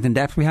genuine strength and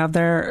depth we have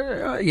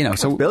there.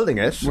 So building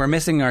it. We're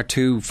missing our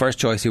 2 first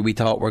choice who we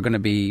thought were going to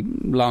be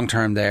long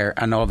term there,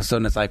 and all of a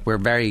sudden it's like we're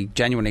very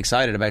genuinely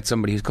excited about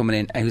somebody who's coming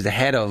in and who's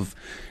ahead of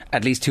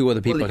at least 2 other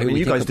people.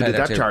 You guys did the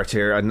depth chart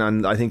here,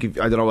 and I think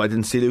I don't know. I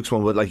didn't see Luke's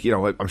one, but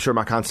I'm sure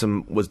Mack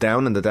Hansen was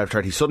down in the depth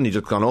chart. He's suddenly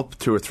just gone up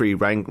 2 or 3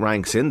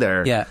 ranks in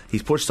there. Yeah,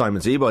 he's pushed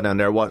Simon Zebo down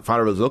there. What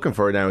Farrell's looking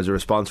for now is a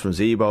response from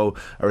Zebo,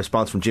 a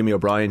response from Jimmy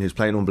O'Brien, who's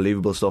playing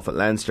unbelievable stuff at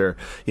Leinster.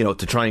 To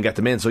try and get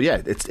them in. So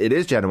yeah, it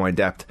is genuine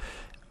depth.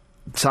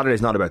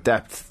 Saturday's not about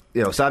depth.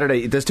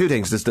 Saturday, there's two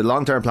things. There's the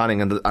long-term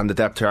planning and the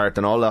depth chart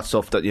and all that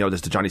stuff that,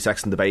 there's the Johnny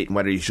Sexton debate and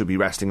whether you should be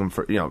resting him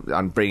for,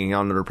 and bringing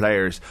on other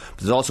players. But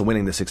there's also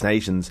winning the Six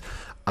Nations.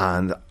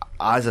 And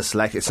as a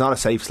select, it's not a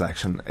safe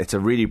selection. It's a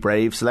really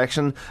brave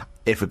selection.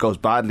 If it goes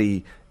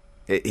badly,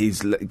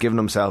 he's given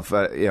himself,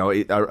 a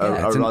rod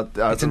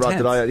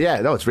that I.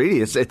 Yeah, no, it's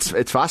really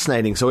it's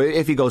fascinating. So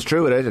if he goes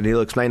through with it, and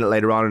he'll explain it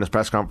later on in his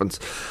press conference,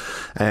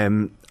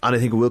 and I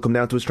think it will come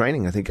down to his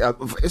training. I think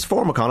it's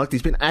for McConaughey.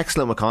 He's been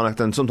excellent with Connacht,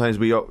 and sometimes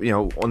we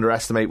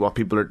underestimate what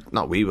people are.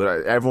 Not we,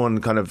 but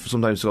everyone kind of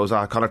sometimes goes,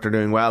 Connacht are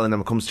doing well, and then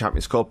when it comes to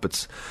Champions Cup,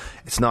 it's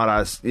not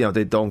as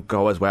they don't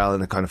go as well,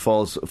 and it kind of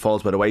falls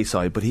by the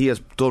wayside. But he has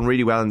done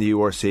really well in the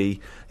URC.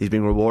 He's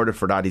been rewarded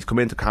for that. He's come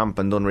into camp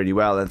and done really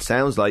well, and it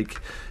sounds like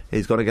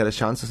he's going to get his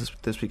chances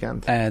this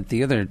weekend.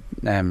 The other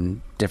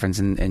difference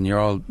in your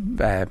all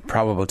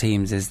probable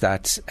teams is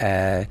that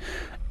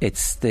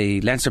it's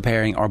the Leinster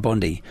pairing or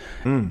Bundy,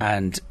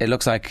 and it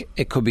looks like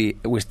it could be.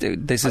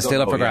 This is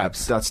still up for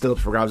grabs. That's still up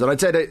for grabs, and I'd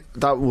say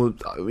that will.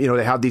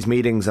 They have these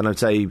meetings, and I'd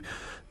say,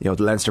 the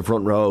Leinster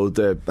front row,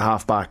 the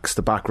half-backs,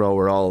 the back row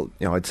are all,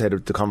 I'd say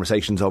the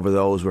conversations over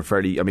those were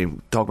fairly,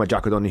 talking about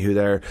Jack O'Donoghue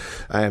there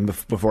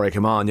before I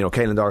came on,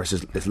 Caelan Doris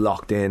is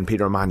locked in,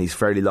 Peter O'Mahony's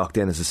fairly locked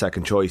in as a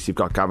second choice, you've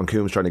got Gavin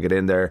Coombs trying to get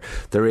in there,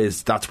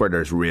 that's where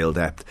there's real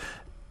depth.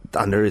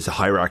 And there is a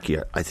hierarchy,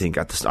 I think,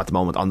 at the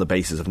moment on the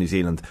basis of New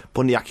Zealand.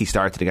 Bundy Aki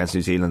started against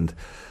New Zealand.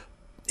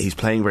 He's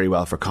playing very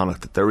well for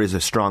Connacht. There is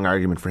a strong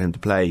argument for him to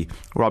play.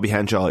 Robbie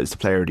Henshaw is the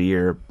player of the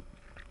year,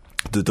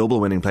 the double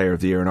winning player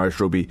of the year in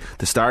Irish rugby.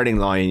 The starting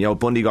line,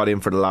 Bundy got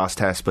in for the last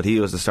test, but he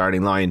was the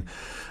starting line,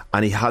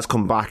 and he has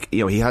come back.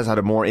 He has had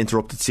a more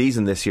interrupted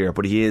season this year,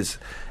 but he has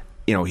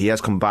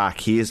come back.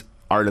 He is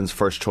Ireland's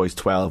first choice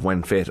 12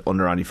 when fit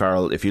under Andy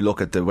Farrell. If you look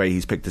at the way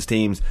he's picked his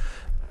teams,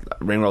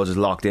 Ringrose is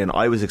locked in.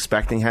 I was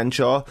expecting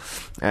Henshaw.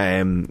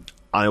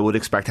 I would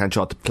expect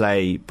Henshaw to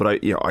play, but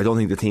I don't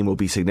think the team will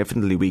be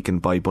significantly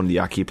weakened by Bundy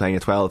Aki playing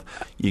at 12.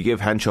 You give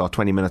Henshaw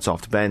 20 minutes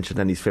off the bench, and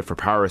then he's fit for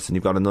Paris, and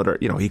you've got another.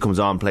 He comes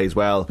on, plays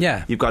well.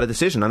 Yeah, you've got a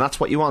decision, and that's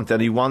what you want.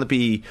 And you want to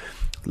be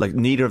like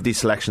neither of these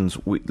selections.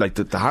 Like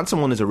the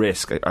Hansen one is a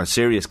risk, a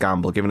serious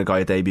gamble, giving a guy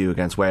a debut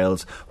against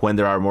Wales when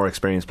there are more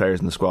experienced players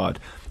in the squad.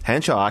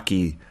 Henshaw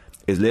Aki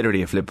is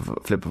literally a flip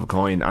of a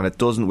coin, and it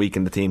doesn't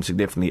weaken the team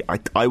significantly.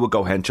 I would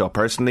go Henshaw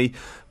personally,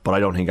 but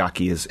I don't think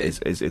Aki is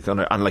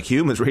gonna. And like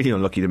Hume is really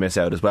unlucky to miss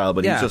out as well,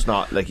 but he's just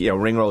not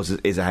Ringrose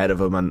is ahead of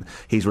him, and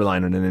he's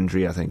relying on an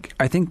injury. I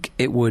think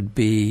it would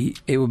be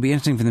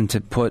interesting for them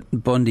to put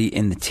Bundy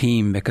in the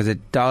team, because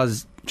it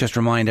does just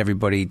remind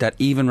everybody that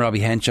even Robbie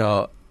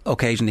Henshaw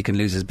occasionally can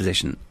lose his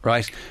position,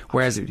 right?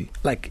 Whereas,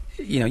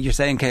 you're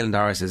saying Caelan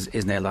Doris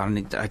is nailed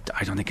on.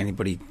 I don't think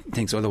anybody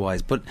thinks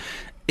otherwise, but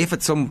if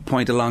at some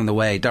point along the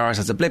way Doris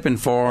has a blip in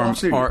form,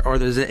 or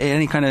there's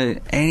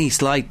any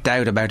slight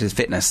doubt about his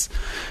fitness,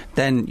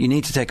 then you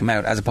need to take him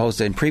out, as opposed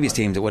to in previous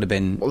teams it would have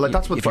been,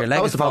 if your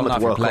leg is falling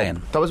off, you're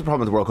playing. That was the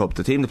problem with the World Cup.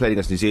 The team that played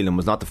against New Zealand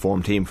was not the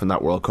form team from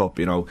that World Cup.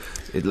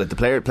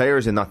 The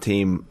players in that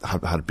team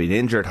had been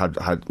injured.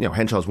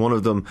 Henshaw's one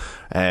of them.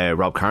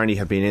 Rob Kearney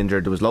had been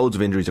injured. There was loads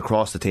of injuries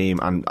across the team,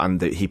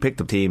 and he picked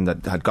a team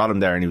that had got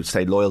him there, and he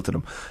stayed loyal to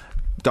them.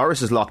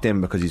 Doris is locked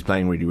in because he's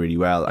playing really, really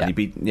well, and he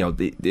beat.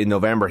 In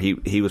November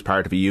he was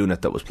part of a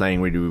unit that was playing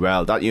really, really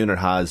well. That unit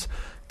has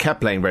kept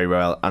playing very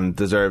well and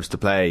deserves to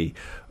play.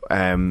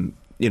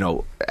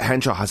 Henshaw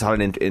has had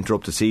an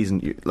interrupted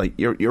season.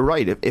 You're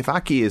right. If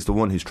Aki is the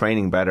one who's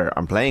training better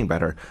and playing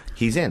better,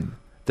 he's in.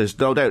 There's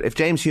no doubt. If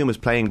James Hume is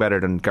playing better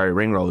than Gary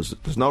Ringrose,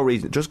 there's no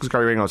reason. Just because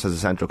Gary Ringrose has a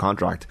central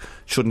contract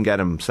shouldn't get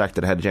him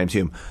selected ahead of James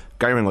Hume.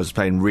 Gary Ringrose is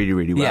playing really,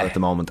 really well at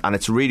the moment, and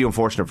it's really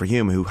unfortunate for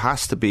Hume, who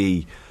has to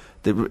be.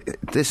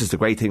 This is the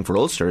great thing for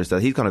Ulster, is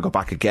that he's going to go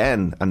back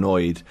again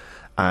annoyed,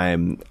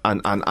 and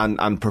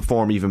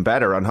perform even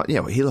better, and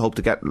he'll hope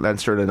to get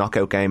Leinster in a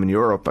knockout game in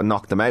Europe and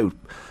knock them out,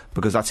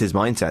 because that's his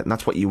mindset, and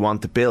that's what you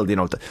want to build.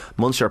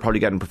 Munster are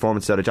probably getting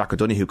performance out of Jack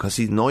O'Donoghue because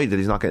he's annoyed that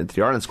he's not getting into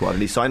the Ireland squad,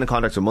 and he's signing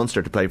contracts with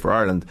Munster to play for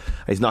Ireland.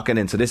 He's not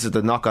getting in, so this is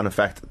the knock-on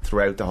effect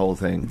throughout the whole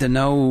thing. The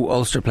no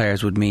Ulster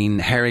players would mean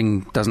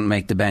Herring doesn't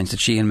make the bench, that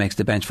Sheehan makes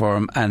the bench for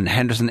him, and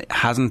Henderson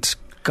hasn't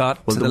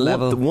got to the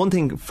level. The one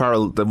thing,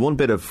 Farrell, the one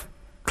bit of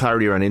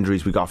clarity around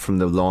injuries we got from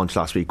the launch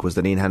last week was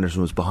that Ian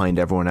Henderson was behind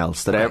everyone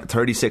else. That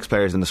 36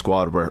 players in the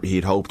squad where he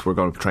had hoped were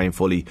going to train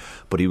fully,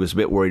 but he was a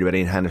bit worried about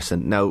Ian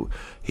Henderson. Now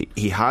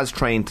he has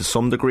trained to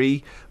some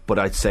degree, but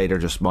I'd say they're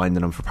just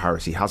minding him for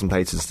Paris. He hasn't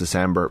played since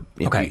December.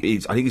 I think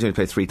he's only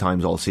played 3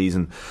 times all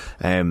season,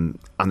 and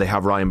they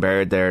have Ryan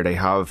Baird there. They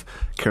have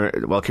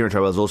Kieran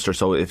Trowell's Ulster,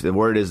 so if the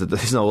word is that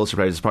there's no Ulster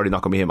players, it's probably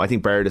not going to be him. I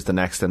think Baird is the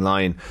next in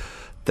line.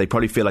 They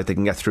probably feel like they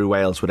can get through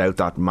Wales without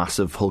that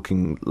massive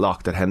hulking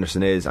lock that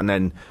Henderson is, and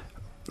then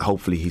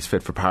hopefully he's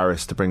fit for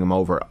Paris to bring him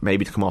over,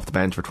 maybe to come off the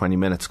bench for 20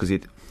 minutes, because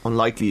he's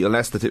unlikely,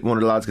 unless one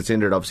of the lads gets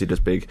injured. Obviously there's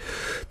big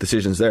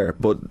decisions there,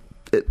 but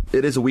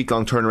it is a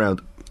week-long turnaround.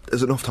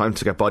 There's enough time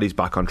to get bodies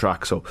back on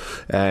track, so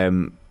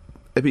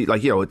it'd be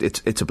like,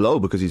 it's a blow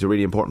because he's a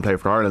really important player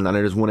for Ireland, and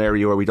it is one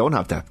area where we don't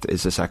have depth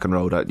is the second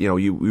row. That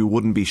you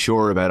wouldn't be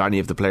sure about any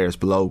of the players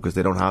below because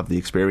they don't have the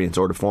experience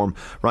or the form.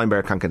 Ryan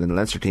Baird can't get in the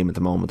Leinster team at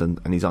the moment,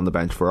 and he's on the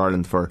bench for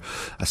Ireland for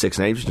a Six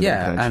Nations.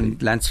 Yeah,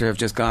 and Leinster have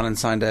just gone and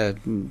signed a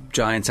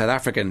giant South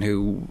African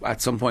who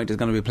at some point is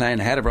going to be playing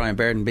ahead of Ryan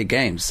Baird in big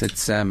games.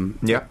 It's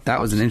that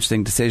was an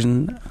interesting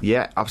decision.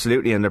 Yeah,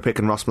 absolutely, and they're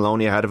picking Ross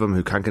Maloney ahead of him,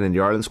 who can't get in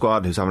the Ireland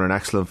squad, who's having an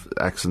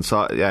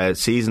excellent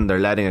season. They're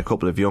letting a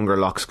couple of younger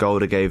locks go.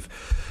 They gave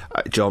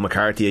Joe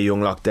McCarthy, a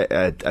young lock,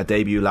 a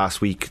debut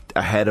last week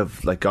ahead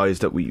of guys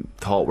that we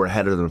thought were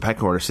ahead of them in the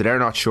pecking order. So they're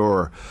not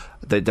sure.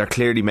 They're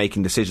clearly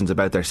making decisions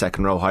about their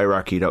second row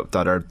hierarchy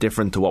that are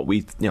different to what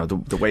we,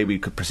 the way we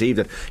could perceive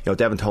it.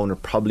 Devon Toner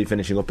probably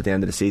finishing up at the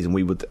end of the season.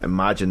 We would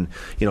imagine,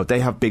 they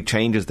have big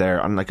changes there,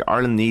 and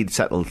Ireland need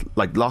settled.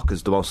 Lock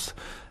is the most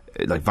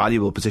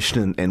valuable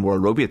position in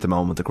world rugby at the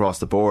moment across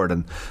the board,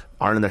 and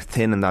Ireland are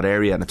thin in that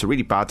area, and it's a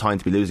really bad time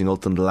to be losing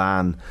Ultan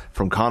Dillane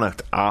from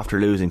Connacht after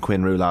losing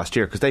Quinn Roux last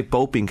year, because they've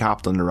both been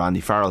capped under Randy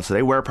Farrell, so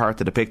they were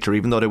part of the picture,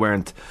 even though they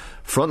weren't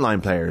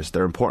frontline players.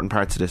 They're important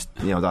parts of this,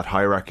 that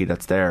hierarchy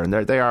that's there, and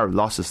they are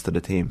losses to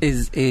the team.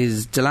 Is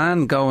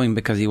Dillane going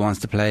because he wants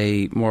to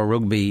play more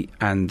rugby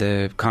and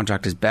the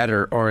contract is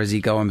better, or is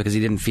he going because he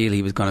didn't feel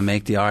he was going to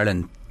make the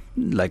Ireland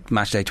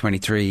matchday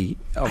 23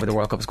 over the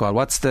World Cup squad?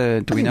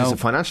 Do we know? There's a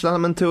financial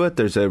element to it.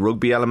 There's a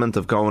rugby element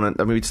of going.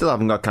 We still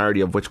haven't got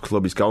clarity of which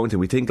club he's going to.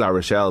 We think La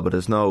Rochelle, but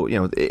there's no.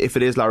 If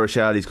it is La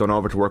Rochelle, he's gone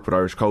over to work with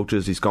Irish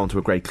coaches. He's gone to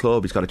a great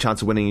club. He's got a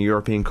chance of winning a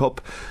European Cup.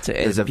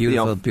 It's a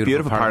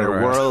beautiful part of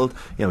the world.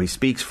 He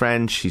speaks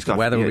French. The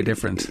weather will be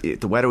different.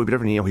 The weather will be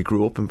different. He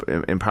grew up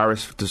in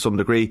Paris to some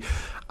degree,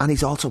 and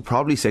he's also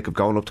probably sick of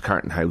going up to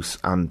Carton House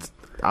and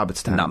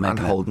Abbottstown and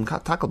holding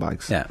tackle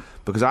bags. Yeah,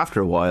 because after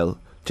a while,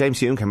 James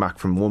Hume came back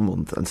from 1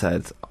 month and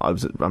said,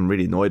 I'm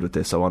really annoyed with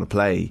this, I want to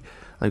play.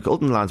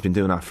 Ultan Dillane's been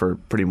doing that for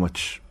pretty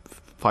much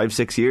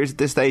 5-6 years at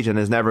this stage and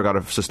has never got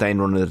a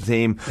sustained run of the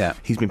team. Yeah.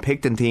 He's been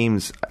picked in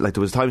teams, there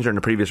was times during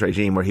the previous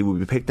regime where he would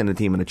be picked in a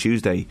team on a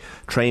Tuesday,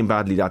 train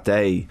badly that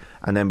day,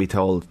 and then be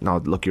told, no,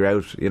 look, you're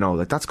out.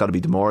 That's got to be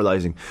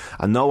demoralising.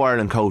 And no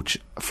Ireland coach,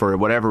 for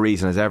whatever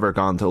reason, has ever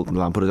gone to Ultan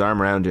Dillane, put his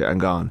arm around you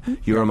and gone,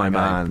 you're my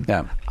man.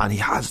 Yeah. And he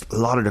has a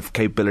lot of the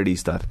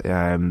capabilities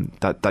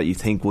that you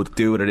think would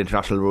do it at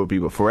international rugby,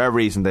 but for whatever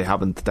reason they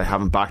haven't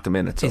backed him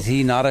in it. So. Is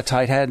he not a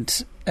tight head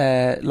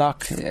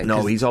lock?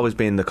 No, he's always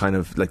been the kind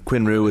of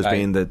Quinn Roux has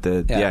been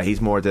the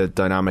he's more the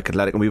dynamic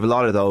athletic, and we have a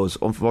lot of those.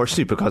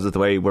 Unfortunately, because of the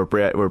way we're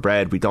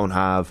bred, we don't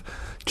have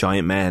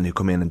giant men who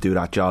come in and do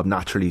that job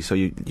naturally, so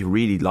you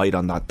really light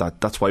on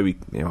that's why we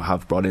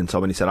have brought in so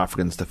many South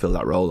Africans to fill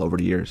that role over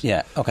the years.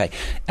 Yeah, okay.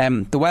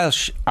 The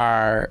Welsh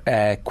are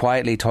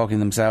quietly talking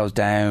themselves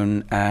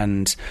down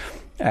and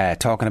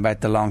talking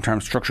about the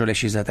long-term structural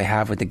issues that they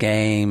have with the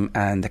game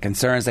and the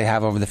concerns they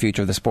have over the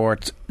future of the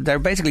sport. They're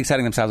basically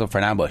setting themselves up for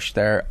an ambush.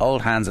 They're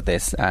old hands at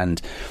this,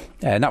 and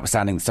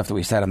notwithstanding the stuff that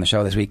we've said on the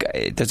show this week,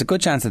 there's a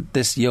good chance that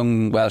this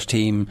young Welsh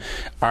team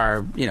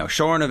are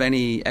shorn of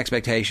any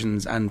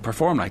expectations and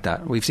perform like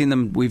that. We've seen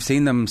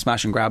them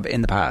smash and grab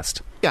in the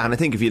past. Yeah, and I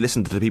think if you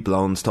listen to the people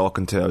I was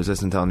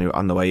listening to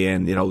on the way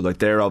in,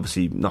 they're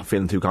obviously not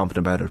feeling too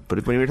confident about it.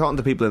 But when you're talking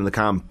to people in the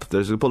camp,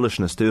 there's a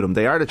bullishness to them.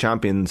 They are the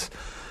champions.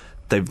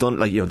 They've done,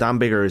 Dan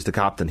Biggar is the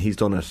captain. He's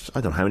done it,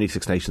 I don't know how many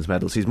Six Nations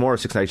medals. He's more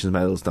Six Nations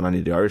medals than any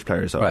of the Irish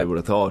players, I would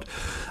have thought.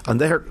 And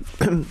they're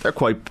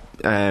quite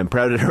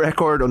proud of their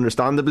record,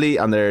 understandably,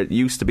 and they're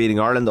used to beating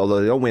Ireland,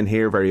 although they don't win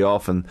here very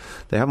often.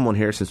 They haven't won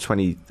here since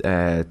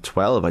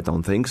 2012, I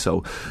don't think.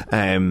 So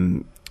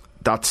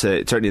that's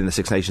certainly in the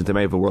Six Nations. They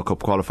may have a World Cup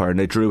qualifier, and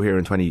they drew here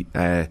in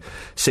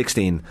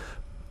 2016.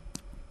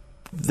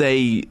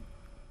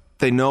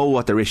 They know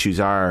what their issues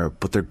are,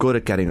 but they're good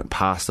at getting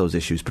past those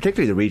issues,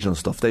 particularly the regional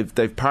stuff.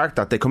 They've parked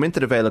that. They come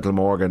into the Vale of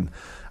Glamorgan,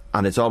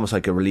 and it's almost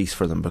like a release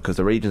for them because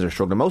the regions are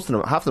struggling. Most of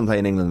them, half of them play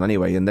in England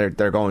anyway, and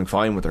they're going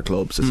fine with their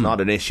clubs. It's not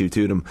an issue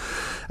to them.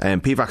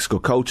 Pivac's a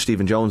good coach.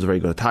 Stephen Jones a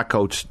very good attack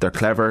coach. They're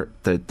clever.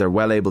 They're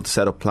well able to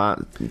set up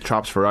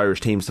traps for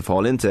Irish teams to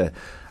fall into.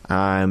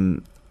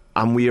 And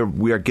we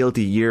are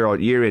guilty year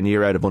in,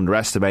 year out of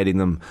underestimating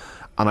them.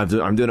 And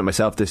I'm doing it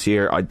myself this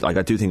year. I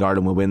do think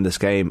Ireland will win this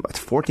game. It's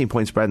 14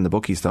 point spread in the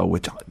bookies though,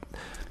 which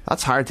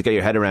that's hard to get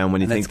your head around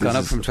when you think it's gone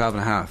up from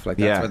 12.5.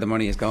 That's where the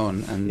money is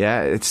going. And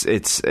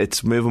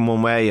it's moving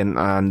one way, and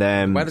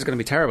the weather's going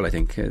to be terrible, I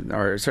think,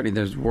 or certainly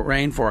there's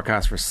rain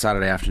forecast for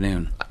Saturday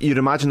afternoon. You'd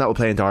imagine that will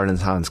play into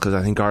Ireland's hands because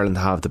I think Ireland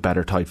have the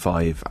better tight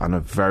five and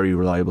a very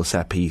reliable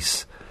set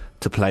piece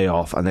to play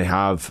off, and they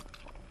have.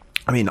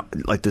 I mean,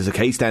 there's a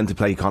case then to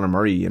play Conor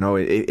Murray,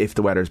 if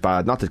the weather's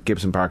bad. Not that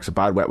Gibson Park's a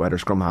bad wet weather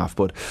scrum half,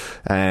 but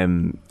I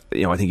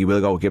think he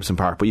will go with Gibson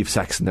Park. But you've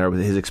Sexton there with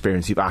his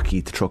experience. You've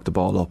Aki to truck the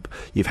ball up.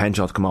 You've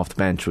Henshaw to come off the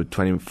bench with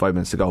 25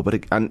 minutes to go.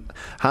 And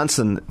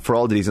Hansen, for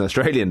all that he's an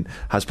Australian,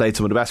 has played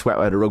some of the best wet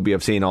weather rugby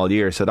I've seen all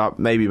year. So that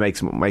maybe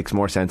makes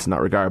more sense in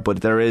that regard. But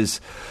there is,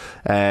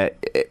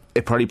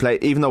 it probably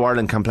even though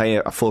Ireland can play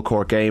a full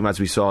court game as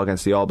we saw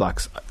against the All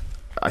Blacks,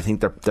 I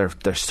think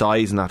their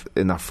size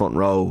in that front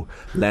row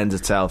lends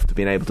itself to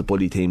being able to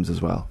bully teams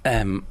as well.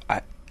 The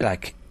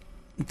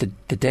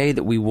day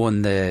that we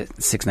won the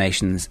Six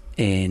Nations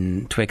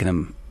in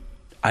Twickenham,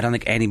 I don't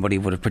think anybody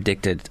would have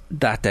predicted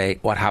that day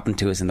what happened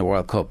to us in the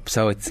World Cup.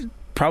 So it's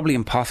probably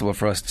impossible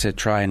for us to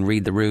try and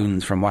read the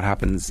runes from what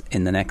happens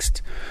in the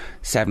next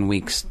 7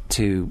 weeks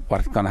to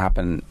what's going to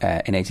happen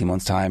in 18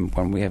 months' time,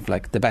 when we have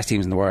like the best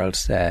teams in the world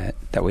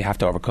that we have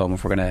to overcome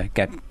if we're going to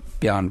get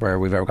beyond where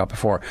we've ever got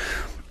before.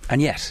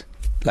 And yet,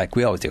 like,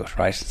 we always do it,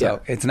 right?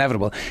 So it's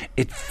inevitable.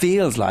 It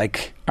feels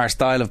like our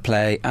style of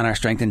play and our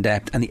strength in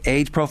depth and the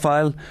age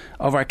profile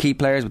of our key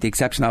players, with the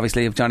exception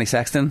obviously of Johnny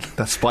Sexton,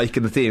 that spike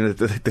in the team,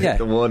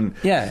 the one,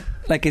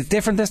 like, it's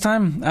different this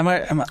time.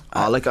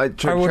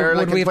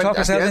 Would we have talked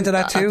ourselves into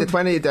that too? At the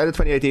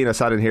 2018, I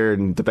sat in here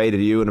and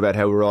debated you and about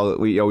how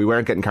we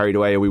weren't getting carried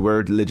away. We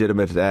were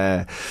legitimate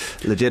title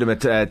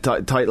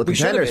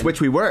contenders,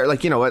 which we were.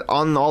 Like,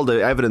 on all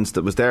the evidence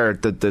that was there,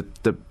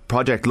 the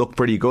project looked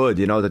pretty good.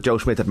 That Joe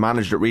Schmidt had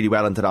managed it really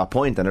well until that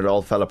point, and it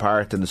all fell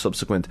apart in the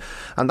subsequent.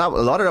 And that, a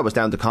lot of that was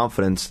down to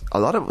confidence.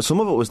 Some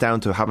of it was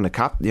down to having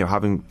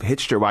having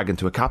hitched your wagon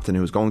to a captain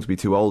who was going to be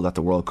too old at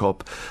the World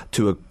Cup,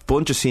 to a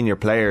bunch of senior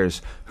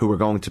players who were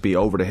going to be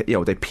over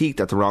they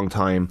peaked at the wrong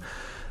time.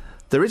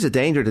 There is a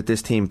danger that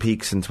this team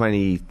peaks in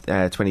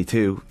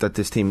 2022, that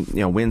this team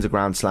wins a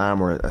Grand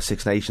Slam or a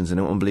Six Nations in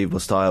an unbelievable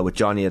style with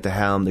Johnny at the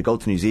helm. They go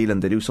to New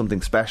Zealand, they do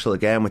something special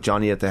again with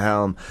Johnny at the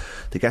helm.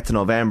 They get to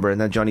November, and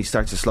then Johnny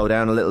starts to slow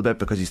down a little bit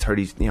because he's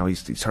 30.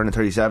 He's turning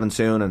 37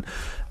 soon,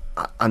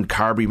 and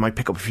Carbery might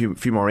pick up a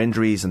few more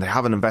injuries, and they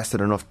haven't invested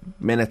enough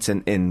minutes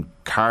in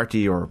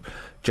Carty or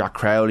Jack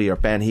Crowley or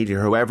Ben Healy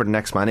or whoever the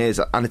next man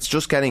is, and it's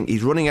just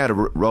he's running out of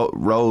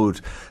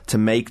road to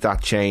make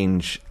that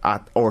change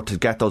or to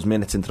get those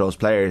minutes into those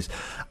players.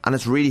 And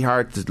it's really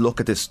hard to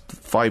look at this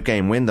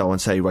 5-game window and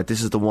say, right,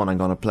 this is the one I'm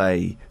going to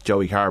play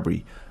Joey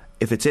Carbery.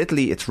 If it's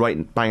Italy, it's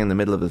right bang in the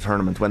middle of the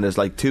tournament when there's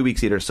like 2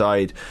 weeks either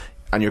side,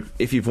 and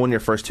if you've won your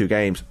first 2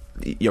 games,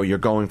 you're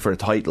going for a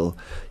title.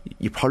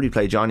 You probably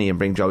play Johnny and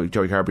bring Joey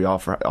Carbery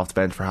off the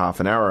bench for half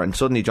an hour, and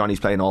suddenly Johnny's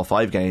playing all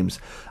 5 games,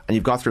 and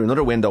you've got through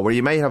another window where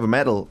you may have a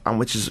medal, and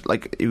which is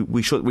like,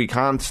 we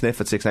can't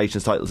sniff at Six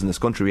Nations titles in this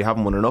country. We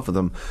haven't won enough of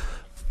them.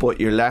 But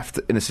you're left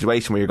in a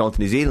situation where you're going to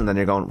New Zealand and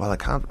you're going, well, I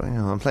can't.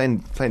 I'm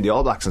playing the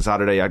All Blacks on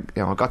Saturday.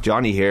 I've got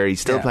Johnny here. He's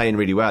still playing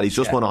really well. He's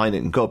just won a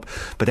Heineken Cup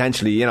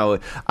potentially,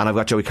 and I've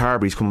got Joey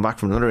Carbery. He's coming back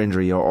from another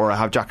injury, or I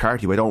have Jack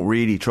Carty, who I don't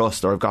really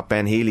trust, or I've got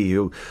Ben Healy,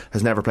 who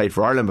has never played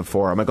for Ireland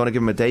before. Am I going to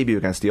give him a debut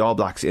against the All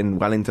Blacks in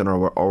Wellington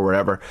or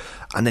wherever?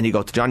 And then you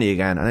go to Johnny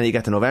again, and then you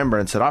get to November,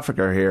 and South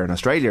Africa are here and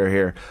Australia are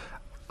here.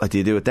 Like, do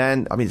you do it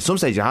then? I mean, at some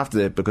stage you have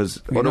to,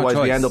 because otherwise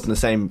we end up in the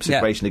same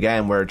situation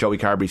again, where Joey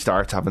Carbery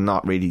starts having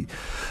not really.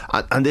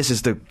 And this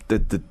is the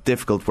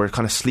difficult. We're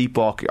kind of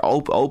sleepwalking,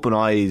 open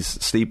eyes,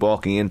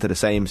 sleepwalking into the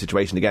same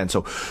situation again.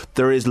 So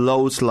there is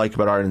loads to like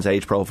about Ireland's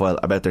age profile,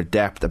 about their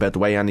depth, about the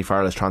way Andy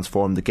Farrell has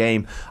transformed the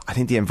game. I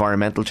think the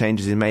environmental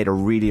changes he's made are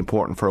really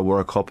important for a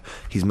World Cup.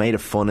 He's made it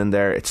fun in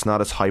there. It's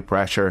not as high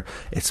pressure.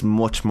 It's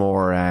much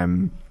more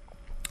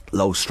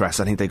low stress.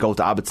 I think they go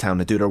to Abbottstown,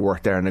 they do their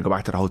work there, and they go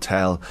back to the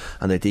hotel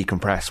and they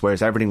decompress,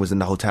 whereas everything was in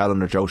the hotel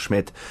under Joe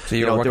Schmidt. So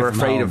they were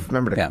afraid of,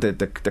 remember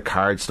the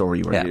card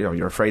story where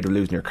you're afraid of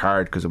losing your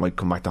card because it might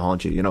come back to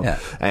haunt you,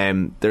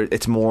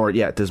 it's more,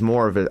 there's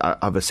more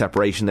of a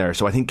separation there.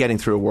 So I think getting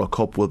through a World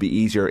Cup will be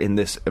easier in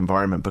this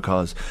environment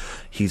because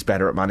he's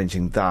better at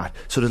managing that.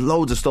 So there's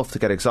loads of stuff to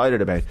get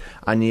excited about,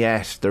 and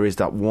yet there is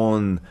that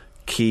one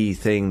key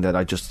thing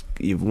that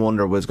you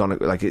wonder was going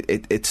to, like,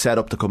 it's set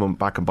up to come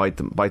back and bite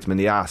them in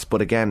the ass.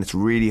 But again, it's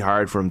really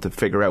hard for him to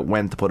figure out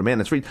when to put him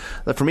in. It's really,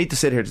 like, for me to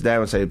sit here today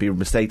and say it'd be a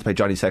mistake to play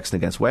Johnny Sexton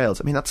against Wales.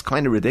 I mean, that's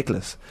kind of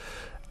ridiculous.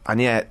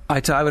 And yet,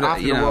 after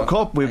the World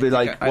Cup, we'd be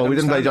like, well, we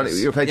didn't play Johnny.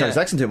 You played Johnny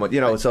Sexton too much,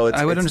 So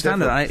I would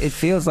understand that. It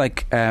feels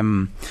like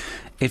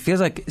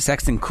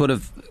Sexton could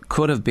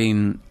have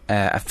been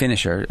a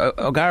finisher.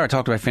 O'Gara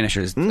talked about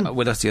finishers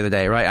with us the other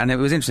day, right? And it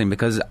was interesting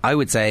because I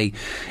would say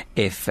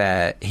if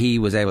he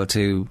was able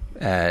to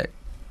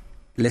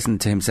listen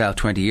to himself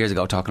 20 years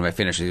ago talking about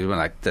finishers, he would be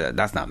like,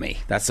 that's not me,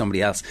 that's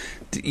somebody else.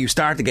 You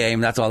start the game,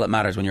 that's all that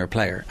matters when you're a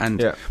player.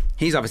 And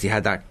he's obviously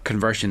had that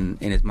conversion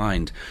in his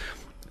mind.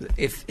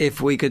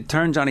 If we could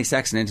turn Johnny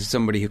Sexton into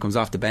somebody who comes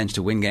off the bench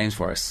to win games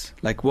for us,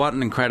 like, what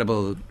an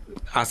incredible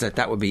asset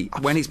that would be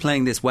when he's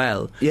playing this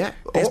well.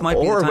 This might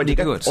be the time to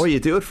do it. Or you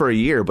do it for a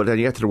year, but then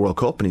you get to the World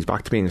Cup and he's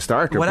back to being a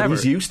starter. Whatever. But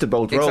he's used to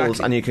both roles,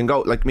 and you can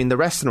go, like, I mean, the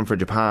rest of them for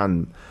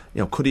Japan,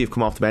 could he have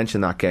come off the bench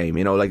in that game,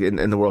 like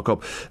in the World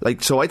Cup?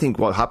 Like, so I think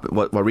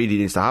what really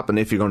needs to happen,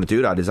 if you're going to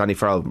do that, is Andy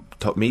Farrell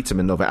meets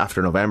him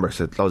after November.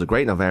 So that was a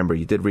great November.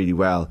 You did really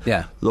well.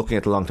 Looking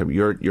at the long term,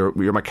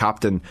 you're my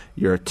captain.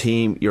 You're a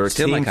team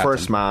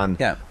first man.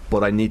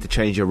 but I need to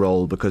change your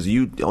role because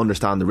you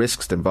understand the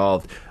risks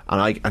involved.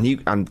 You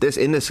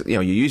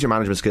use your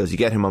management skills, you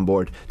get him on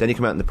board, then you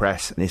come out in the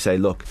press and you say,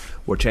 look,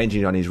 we're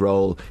changing Johnny's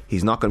role,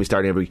 he's not going to be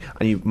starting every week,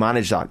 and you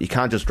manage that. You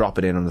can't just drop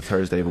it in on the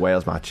Thursday of a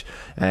Wales match.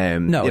 It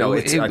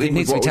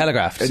needs to be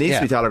telegraphed. It needs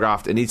to be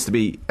telegraphed. It needs to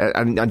be,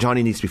 and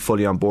Johnny needs to be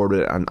fully on board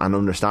with it and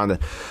understand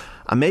it.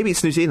 And maybe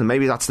it's New Zealand,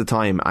 maybe that's the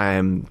time.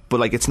 But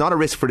like, it's not a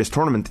risk for this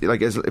tournament.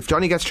 Like, if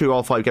Johnny gets through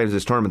all 5 games of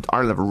this tournament,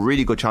 Ireland have a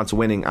really good chance of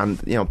winning, and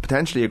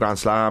potentially a Grand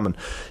Slam, and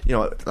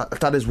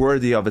that is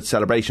worthy of its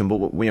celebration.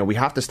 But we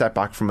have to step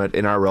back from it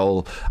in our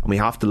role, and we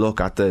have to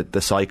look at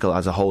the cycle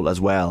as a whole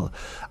as well.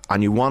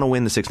 And you want to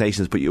win the Six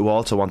Nations, but you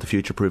also want to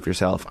future-proof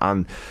yourself.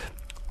 And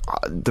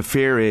the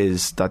fear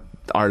is that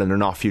Ireland are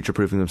not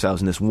future-proofing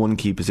themselves in this one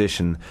key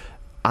position.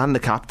 And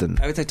the captain.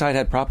 I would say tight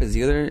head prop is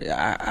the other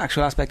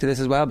actual aspect of this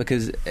as well,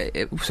 because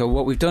so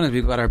what we've done is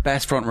we've got our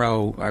best front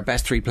row, our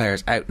best 3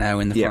 players out now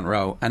in the front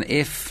row, and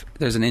if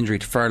there's an injury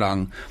to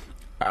Furlong,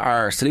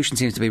 our solution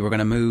seems to be we're going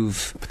to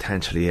move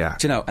potentially, and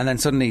then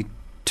suddenly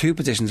 2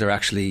 positions are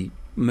actually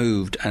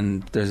moved,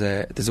 and there's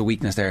a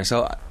weakness there.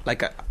 So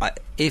like,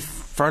 if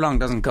Furlong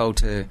doesn't go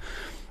to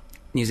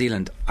New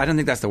Zealand, I don't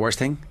think that's the worst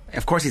thing.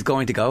 Of course he's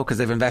going to go because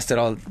they've invested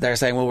all. They're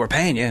saying, well, we're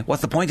paying you,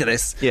 what's the point of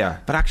this?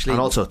 But actually, and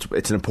also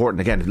it's an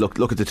important, again, look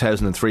at the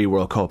 2003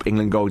 World Cup.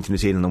 England going to New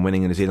Zealand and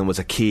winning in New Zealand was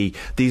a key.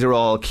 These are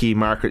all key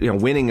markers.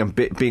 Winning and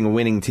being a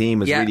winning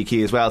team is really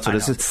key as well. So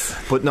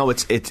but no,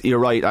 it's you're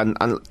right, and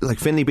like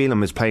Finlay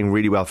Bealham is playing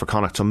really well for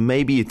Connacht, so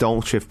maybe you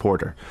don't shift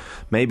Porter.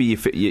 Maybe you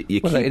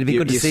it'd be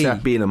good to see.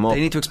 Set Bealham up. They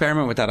need to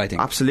experiment with that, I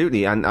think.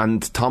 Absolutely,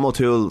 and Tom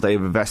O'Toole,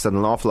 they've invested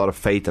an awful lot of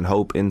faith and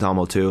hope in Tom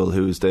O'Toole,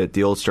 who's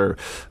the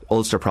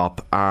Ulster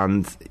prop, and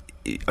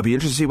I'd be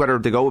interested to see whether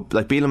they go.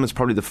 Like, Bealham is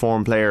probably the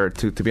form player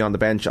to be on the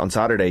bench on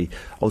Saturday.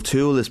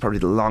 O'Toole is probably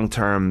the long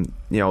term,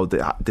 has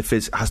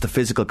the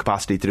physical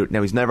capacity to do it.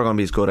 Now, he's never going to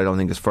be as good, I don't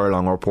think, as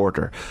Furlong or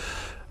Porter.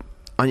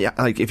 And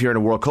like, if you're in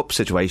a World Cup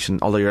situation,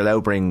 although you're allowed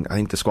to bring, I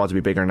think the squads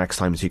will be bigger next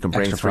time, so you can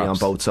bring extra 3 on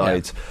both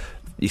sides.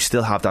 You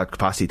still have that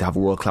capacity to have a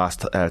world class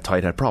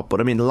tight head prop. But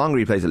I mean, the longer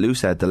he plays at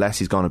loosehead, the less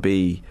he's going to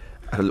be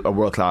a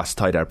world-class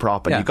tight-head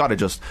prop, and you've got to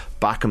just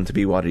back him to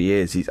be what he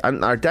is.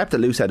 And our depth at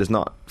loosehead is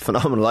not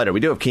phenomenal either.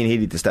 We do have Cian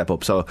Healy to step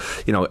up, so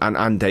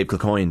and Dave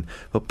Kilcoyne,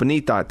 but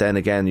beneath that, then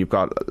again, you've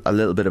got a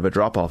little bit of a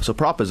drop-off. So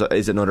prop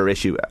is another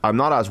issue. I'm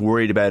not as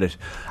worried about it.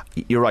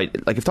 You're right.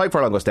 Like, if Tadhg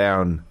Furlong goes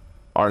down,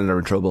 Ireland are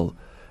in trouble.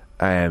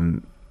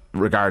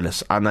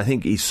 Regardless, and I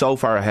think he's so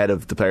far ahead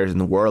of the players in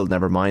the world,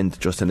 never mind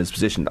just in his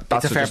position.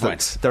 That's a fair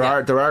point. There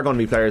are going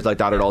to be players like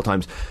that at all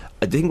times.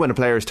 I think when a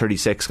player is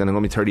 36 and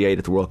going to be 38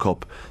 at the World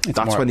Cup,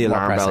 that's when the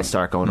alarm bells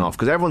start going off,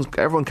 because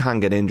everyone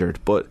can get injured,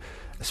 but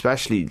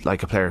especially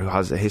like a player who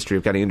has a history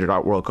of getting injured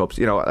at World Cups,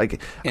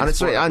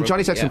 and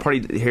Johnny Sexton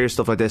probably hears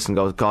stuff like this and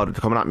goes, God, they're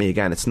coming at me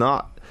again. It's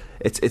not.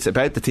 It's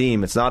about the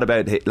team. It's not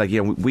about,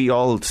 we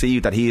all see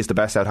that he is the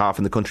best out half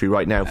in the country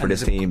right now for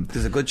this team.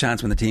 There's a good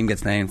chance when the team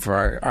gets named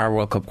for our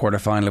World Cup quarter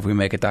final, if we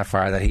make it that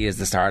far, that he is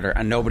the starter,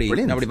 and nobody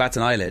bats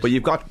an eyelid. But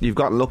you've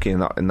got lucky in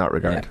that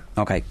regard.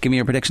 Yeah. Okay, give me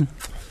your prediction.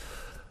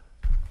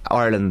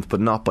 Ireland, but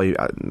not by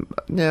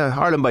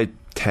Ireland by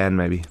 10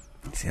 maybe.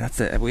 See,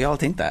 we all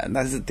think that, and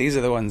these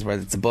are the ones where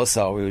it's a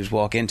buzzsaw we just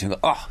walk into and go,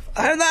 oh,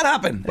 how did that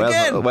happen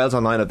again? Wales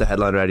Online at the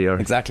headline ready.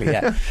 Exactly,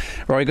 yeah.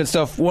 Rory, good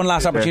stuff. One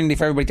last opportunity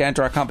for everybody to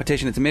enter our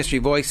competition. It's a mystery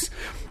voice.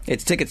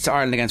 It's tickets to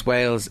Ireland against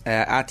Wales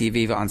at the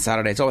Aviva on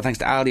Saturday. It's all thanks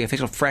to Aldi,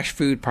 official fresh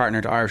food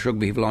partner to Irish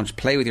Rugby, who've launched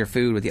Play With Your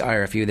Food with the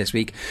IRFU this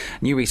week.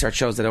 New research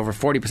shows that over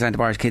 40% of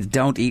Irish kids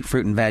don't eat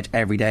fruit and veg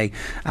every day.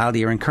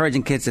 Aldi are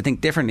encouraging kids to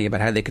think differently about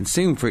how they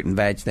consume fruit and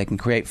veg. They can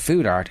create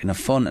food art in a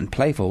fun and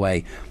playful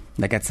way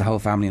that gets the whole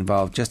family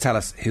involved. Just tell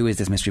us, who is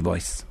this mystery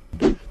voice?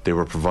 They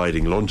were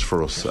providing lunch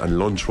for us, and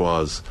lunch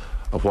was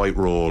a white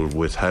roll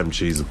with ham,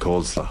 cheese and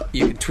coleslaw.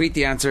 You can tweet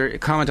the answer,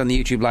 comment on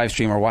the YouTube live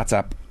stream, or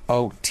WhatsApp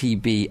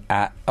OTB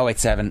at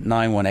 087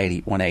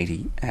 9180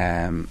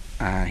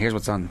 180. Here's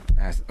what's on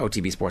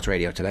OTB Sports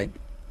Radio today.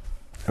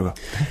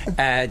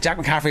 Jack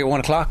McCaffrey at 1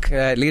 o'clock,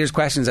 leaders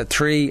questions at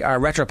 3. Our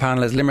retro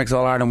panel is Limerick's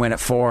All Ireland win at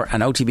 4,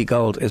 and OTB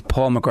Gold is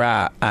Paul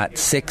McGrath at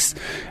 6.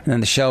 And then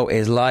the show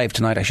is live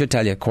tonight. I should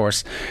tell you, of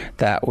course,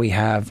 that we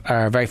have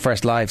our very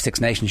first live Six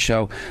Nations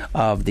show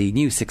of the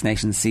new Six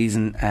Nations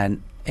season,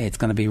 and it's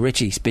going to be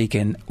Richie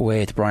speaking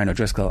with Brian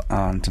O'Driscoll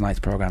on tonight's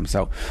programme.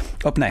 So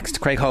up next,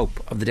 Craig Hope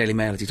of the Daily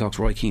Mail as he talks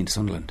Roy Keane to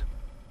Sunderland.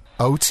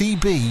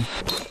 OTB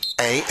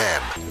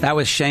AM. That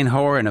was Shane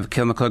Horan of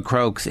Kilmacud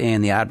Crokes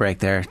in the ad break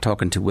there,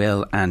 talking to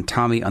Will and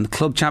Tommy on the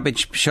Club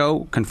Championship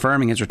show,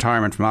 confirming his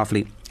retirement from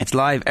Offaly. It's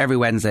live every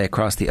Wednesday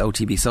across the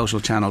OTB social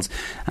channels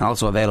and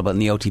also available in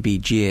the OTB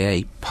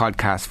GAA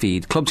podcast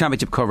feed. Club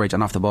Championship coverage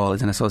on Off the Ball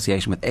is in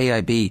association with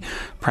AIB,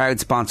 proud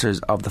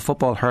sponsors of the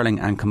football, hurling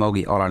and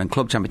camogie All-Ireland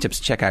Club Championships.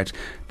 Check out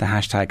the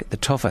hashtag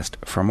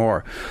 #TheToughest for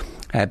more.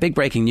 Big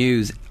breaking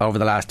news over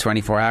the last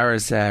 24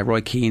 hours.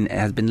 Roy Keane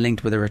has been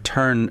linked with a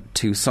return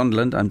to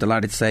Sunderland. I'm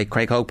delighted to say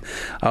Craig Hope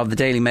of the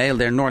Daily Mail,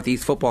 their North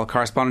East football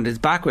correspondent, is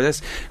back with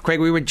us. Craig,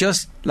 we were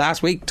just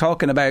last week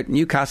talking about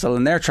Newcastle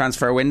and their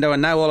transfer window,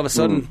 and now all of a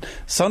sudden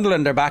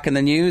Sunderland are back in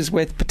the news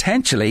with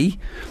potentially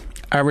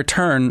a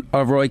return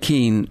of Roy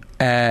Keane.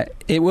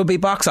 It will be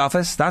box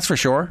office, that's for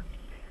sure.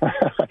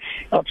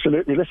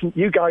 Absolutely. Listen,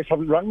 you guys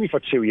haven't rang me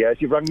for 2 years.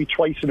 You've rang me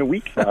twice in a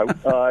week now.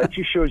 It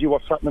just shows you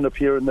what's happening up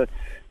here in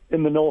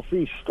the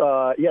northeast.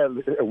 A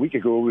week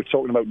ago we were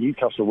talking about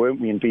Newcastle,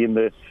 weren't we, and being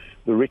the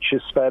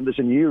richest spenders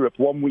in Europe.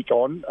 1 week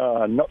on,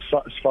 not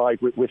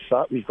satisfied with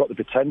that. We've got the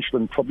potential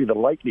and probably the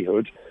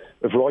likelihood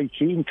of Roy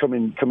Keane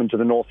coming to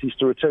the northeast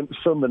to return to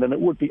Sunderland, and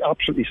it would be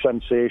absolutely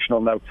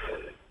sensational. Now,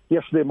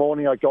 yesterday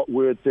morning I got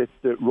word that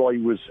Roy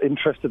was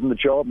interested in the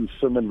job and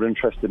Sunderland were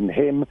interested in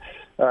him.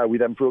 We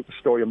then broke the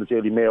story on the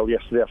Daily Mail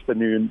yesterday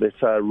afternoon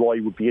that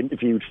Roy would be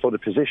interviewed for the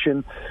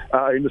position.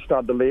 I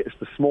understand the latest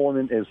this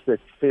morning is that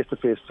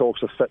face-to-face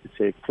talks are set to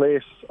take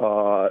place.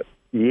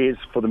 He is,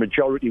 for the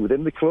majority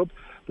within the club,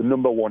 the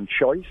number one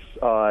choice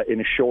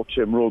in a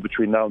short-term role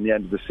between now and the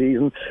end of the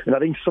season. And I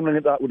think something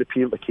like that would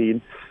appeal to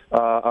Keane.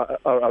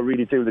 I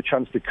really do. The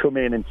chance to come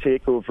in and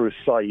take over his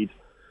side.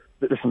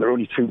 Listen, they're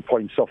only 2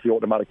 points off the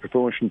automatic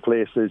promotion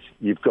places.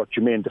 You've got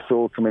Jermaine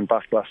Defoe coming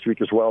back last week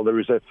as well. There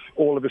is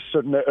all of a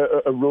sudden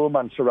a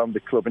romance around the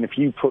club. And if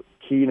you put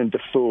Keane and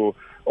Defoe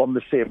on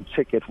the same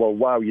ticket, well,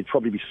 wow, you'd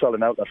probably be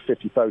selling out that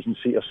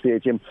 50,000-seater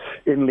stadium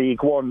in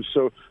League One.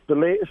 So the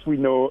latest we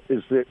know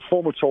is that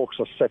formal talks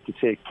are set to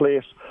take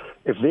place.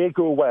 If they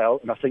go well,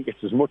 and I think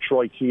it's as much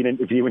Roy Keane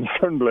interviewing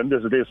Sunderland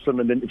as it is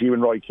Sunderland interviewing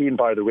Roy Keane,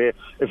 by the way,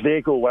 if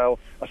they go well,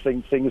 I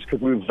think things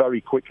could move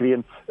very quickly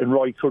and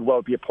Roy could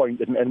well be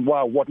appointed. And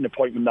wow, what an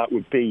appointment that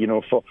would be,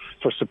 for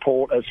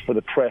supporters, for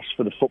the press,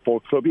 for the football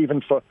club,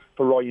 even for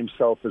Roy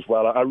himself as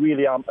well. I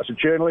really am, as a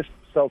journalist,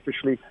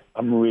 selfishly,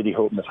 I'm really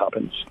hoping this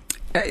happens.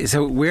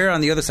 So we're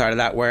on the other side of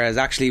that, whereas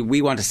actually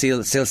we want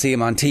to still see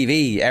him on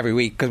TV every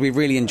week because we've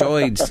really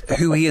enjoyed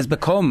who he has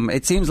become.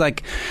 It seems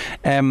like...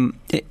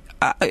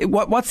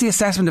 what's the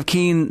assessment of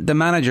Keane, the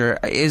manager?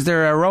 Is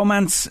there a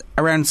romance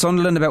around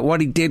Sunderland about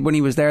what he did when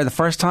he was there the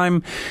first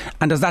time?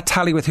 And does that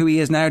tally with who he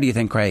is now, do you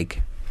think,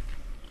 Craig?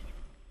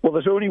 Well,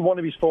 there's only one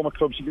of his former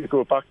clubs you could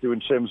go back to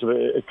in terms of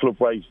a club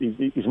where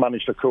he's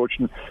managed a coach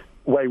and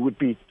where he would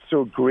be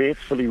so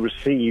gratefully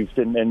received,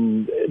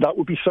 and that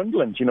would be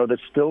Sunderland. There's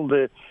still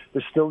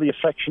the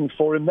affection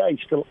for him there.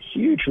 He's still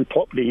hugely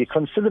popular. You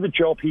consider the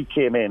job he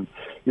came in.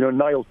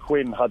 Niall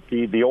Quinn had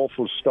the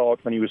awful start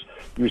when he was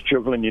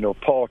juggling,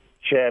 part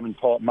chairman,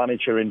 part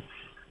manager in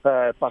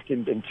back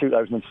in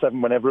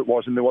 2007, whenever it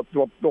was, and they were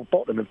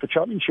bottom of the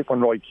championship when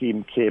Roy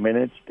Keane came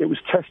in. It was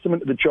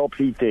testament to the job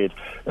he did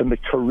and the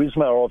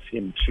charisma of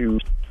him to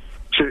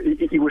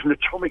he was an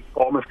atomic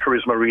bomb of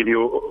charisma, really,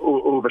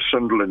 over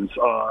Sunderland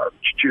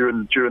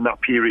during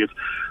that period.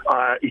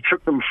 He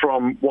took them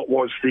from what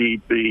was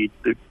the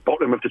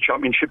bottom of the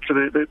championship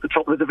to the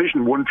top of the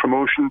division, won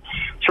promotion,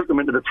 took them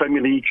into the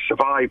Premier League,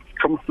 survived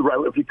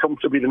relatively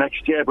comfortably the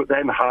next year, but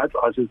then had,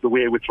 as is the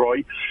way with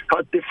Roy,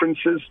 had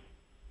differences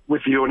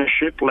with the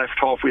ownership, left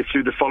halfway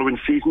through the following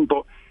season,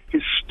 but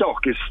his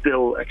stock is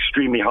still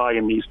extremely high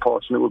in these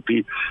parts, and it would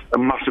be a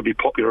massively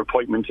popular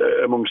appointment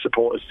among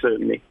supporters,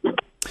 certainly.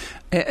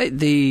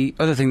 The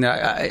other thing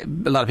that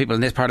a lot of people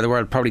in this part of the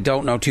world probably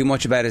don't know too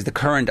much about is the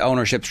current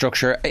ownership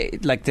structure.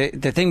 Like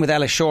the thing with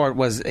Ellis Short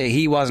was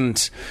he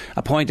wasn't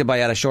appointed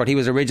by Ellis Short. He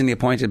was originally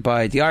appointed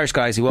by the Irish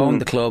guys who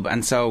owned the club,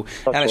 and so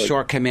That's Ellis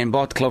Short came in,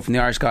 bought the club from the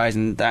Irish guys,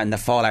 and the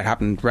fallout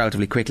happened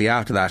relatively quickly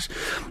after that.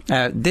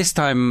 This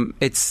time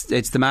it's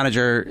the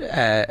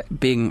manager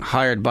being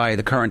hired by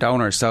the current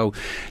owner, so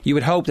you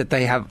would hope that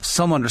they have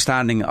some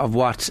understanding of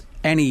what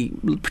any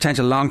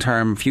potential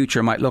long-term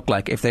future might look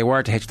like if they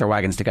were to hitch their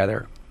wagons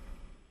together.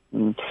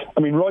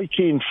 I mean, Roy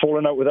Keane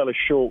falling out with Ellis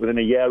Short within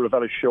a year of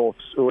Ellis Short's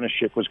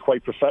ownership was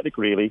quite prophetic,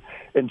 really,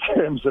 in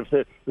terms of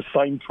the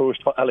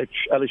signpost for Ellis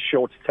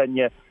Short's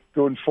tenure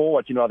going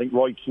forward. I think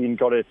Roy Keane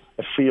got a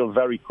feel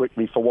very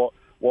quickly for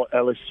what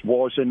Ellis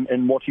was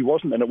and what he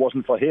wasn't, and it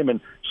wasn't for him. And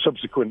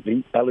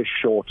subsequently, Ellis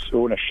Short's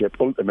ownership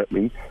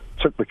ultimately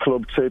took the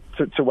club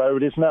to where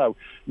it is now.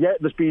 Yeah,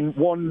 there's been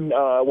one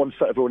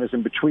set of owners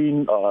in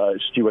between,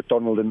 Stuart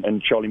Donald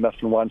and Charlie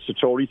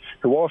Methven-Wan-Satori,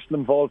 who are still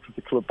involved with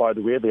the club, by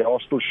the way. They are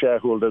still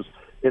shareholders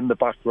in the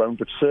background,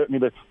 but certainly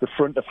the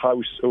front of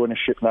house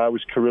ownership now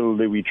is Kirill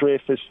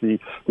Louis-Dreyfus, the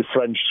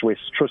French-Swiss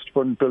trust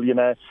fund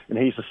billionaire, and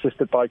he's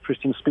assisted by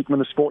Christian Speakman,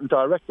 the sporting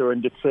director,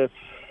 and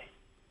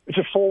it's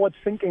a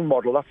forward-thinking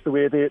model. That's the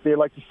way they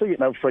like to see it.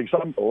 Now, for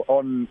example,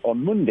 on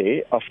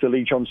Monday, after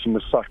Lee Johnson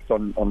was sacked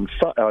on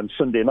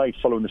Sunday night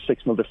following the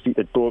 6-0 defeat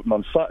at Bolton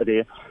on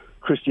Saturday,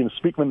 Christian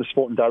Speakman, the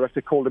sporting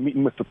director, called a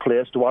meeting with the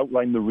players to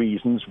outline the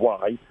reasons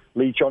why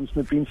Lee Johnson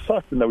had been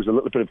sacked. And there was a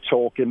little bit of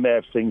talk in there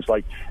of things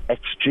like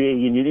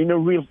XG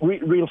and,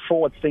 real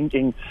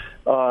forward-thinking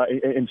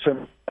in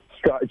terms of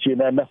strategy and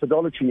their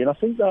methodology. And I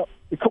think that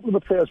a couple of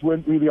the players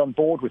weren't really on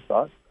board with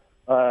that.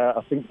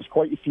 I think there's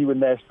quite a few in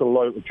there still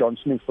loyal to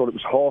Johnson who thought it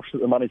was harsh that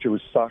the manager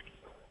was sacked.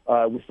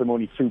 with them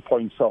only 2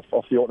 points off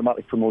the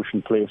automatic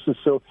promotion places.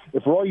 So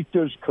if Roy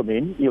does come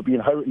in, he'll be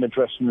inheriting a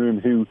dressing room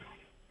who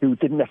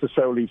didn't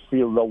necessarily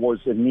feel there was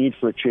a need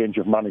for a change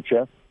of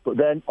manager. But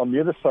then on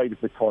the other side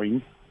of the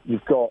coin,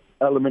 you've got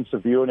elements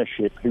of the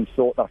ownership who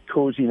thought that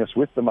coziness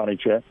with the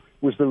manager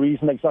was the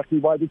reason exactly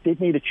why they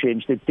did need a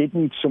change. They did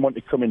need someone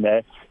to come in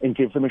there and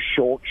give them a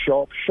short,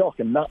 sharp shock.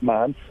 And that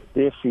man,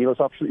 they feel, is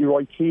absolutely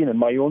Roy Keane. And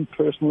my own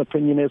personal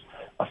opinion is,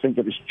 I think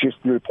it was just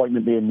the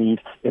appointment they need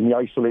in the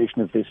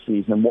isolation of this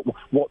season and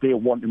what they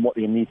want and what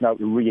they need now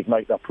to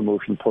reignite that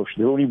promotion push.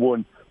 They only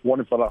won one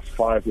of the last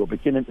 5. They were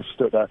beginning to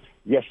stutter.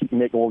 Yes, you can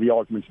make all the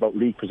arguments about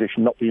league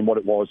position not being what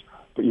it was,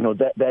 but, you know,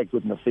 they're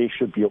good enough. They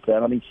should be up there,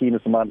 and I think Keane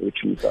is the man to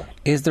achieve that.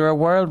 Is there a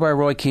world where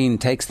Roy Keane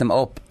takes them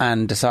up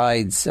and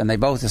decides, and they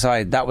both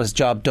decide that was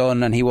job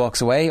done and he walks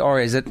away, or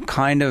is it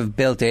kind of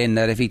built in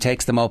that if he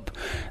takes them up,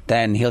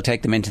 then he'll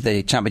take them into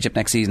the Championship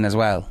next season as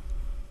well?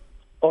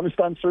 Honest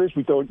answer is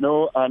we don't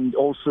know, and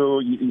also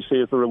you say,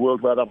 is there a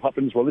world where that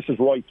happens? Well, this is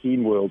Roy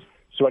Keane world,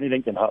 so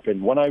anything can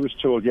happen. When I was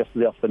told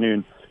yesterday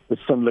afternoon that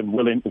Sunderland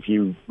will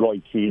interview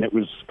Roy Keane, it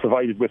was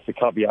provided with the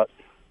caveat,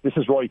 this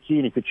is Roy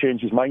Keane, he could change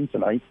his mind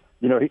tonight.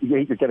 You know,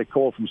 he could get a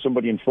call from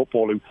somebody in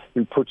football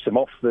who puts him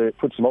off the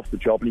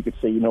job, and he could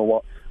say, you know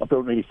what, I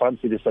don't really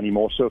fancy this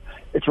anymore. So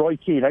it's Roy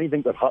Keane.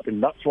 Anything that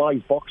happened, that's why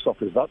he's box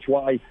office. That's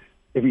why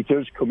if he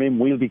does come in,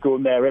 we'll be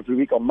going there every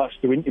week en masse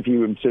to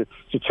interview him,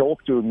 to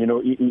talk to him. You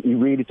know, he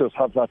really does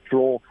have that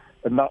draw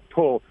and that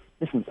pull.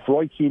 Listen, if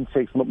Roy Keane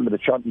takes them up into the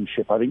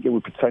Championship, I think it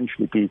would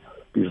potentially be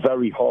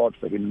very hard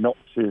for him not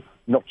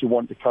to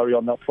want to carry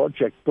on that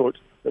project. But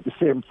at the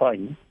same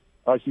time,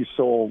 as you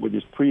saw with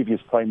his previous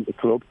time at the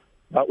club,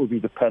 that would be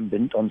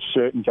dependent on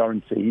certain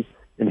guarantees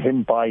in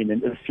him buying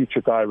into the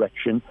future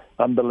direction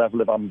and the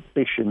level of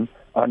ambition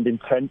and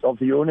intent of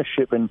the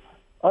ownership. And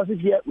as of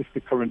yet, with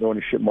the current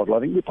ownership model, I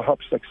think we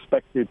perhaps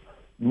expected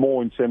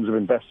more in terms of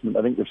investment.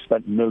 I think they've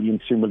spent £1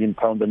 million, £2 million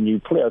on new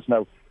players.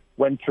 Now,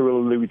 when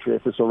Kirill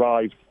Louis-Dreyfus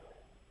arrived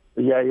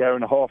a year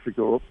and a half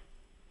ago,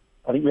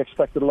 I think we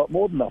expected a lot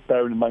more than that,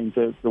 bearing in mind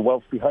the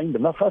wealth behind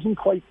them. That hasn't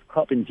quite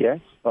happened yet.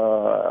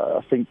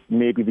 I think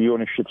maybe the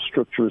ownership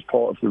structure is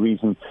part of the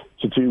reason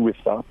to do with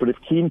that. But if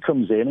Keane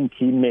comes in and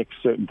Keane makes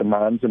certain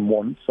demands and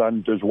wants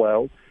and does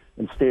well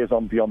and stays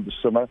on beyond the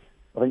summer,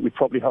 I think we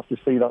probably have to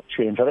see that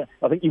change.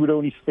 I think he would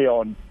only stay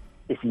on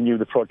if he knew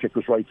the project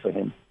was right for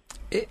him.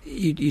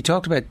 You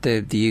talked about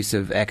the use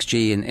of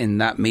XG in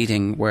that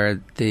meeting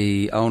where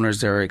the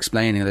owners are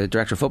explaining, the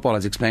director of football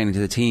is explaining to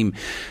the team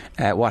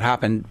what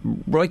happened.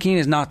 Roy Keane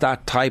is not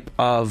that type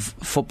of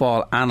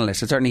football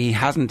analyst. And certainly he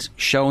hasn't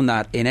shown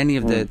that in any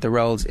of the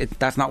roles.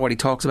 That's not what he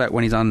talks about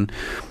when he's on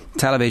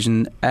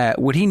television.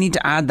 Would he need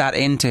to add that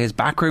into his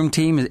backroom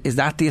team? Is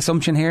that the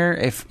assumption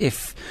here?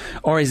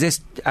 Or is this,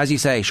 as you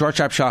say, short,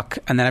 sharp shock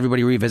and then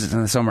everybody revisits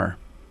in the summer?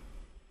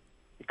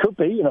 Could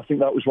be, and I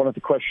think that was one of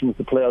the questions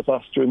the players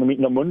asked during the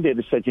meeting on Monday.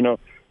 They said, you know,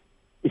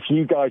 if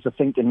you guys are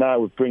thinking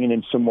now of bringing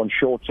in someone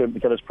short-term to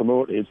get us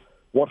promoted,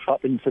 what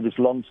happened to this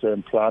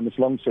long-term plan, this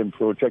long-term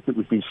project that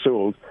would be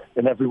sold,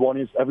 and everyone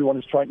is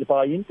trying to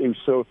buy into?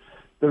 So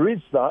there is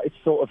that. It's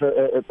sort of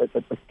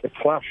a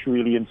clash,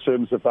 really, in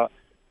terms of that.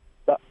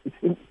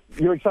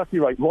 You're exactly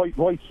right.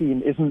 Roy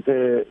Keane isn't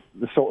the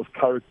sort of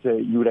character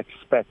you would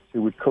expect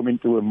who would come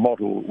into a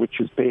model which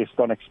is based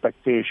on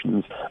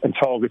expectations and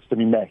targets to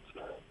be met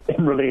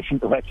in relation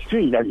to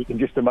XG. Now, you can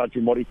just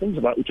imagine what he thinks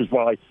about, which is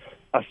why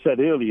I said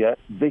earlier,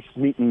 this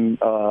meeting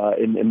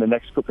in the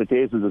next couple of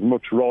days is as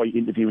much Roy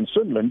interviewing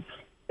Sunderland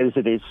as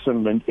it is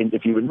Sunderland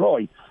interviewing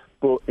Roy.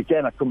 But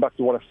again, I come back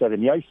to what I said,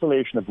 in the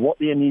isolation of what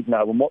they need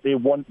now and what they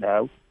want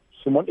now,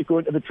 someone to go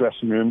into the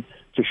dressing room,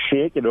 to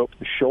shake it up,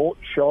 the short,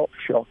 sharp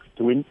shock,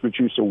 to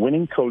introduce a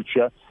winning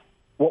culture.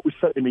 What was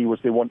said to me was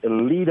they want a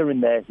leader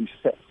in there who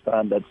sets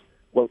standards.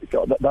 Well,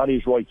 that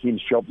is Roy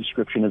Keane's job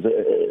description as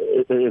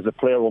a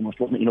player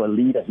almost, wasn't it? You know, a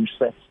leader who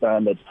sets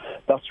standards.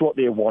 That's what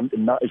they want,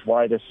 and that is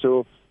why they're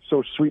so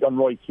sweet on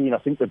Roy Keane. I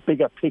think the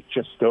bigger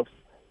picture stuff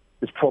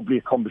is probably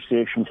a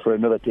conversation for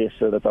another day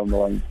further down the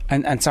line.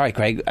 And sorry,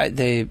 Craig,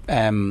 the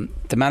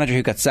manager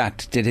who got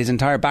sacked, did his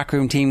entire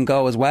backroom team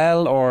go as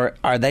well, or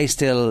are they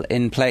still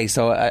in place?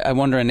 So I'm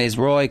wondering, is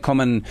Roy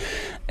coming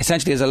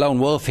essentially as a lone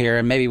wolf here,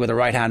 and maybe with a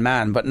right-hand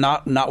man, but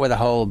not with a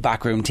whole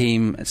backroom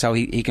team, so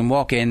he can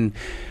walk in,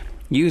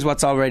 use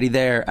what's already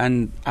there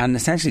and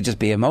essentially just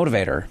be a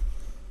motivator?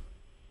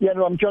 Yeah,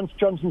 no,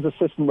 Johnson's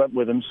assistant went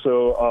with him,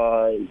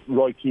 so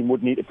Roy Keane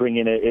would need to bring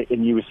in a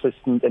new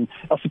assistant, and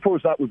I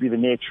suppose that would be the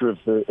nature of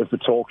the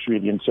talks,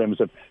 really, in terms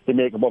of the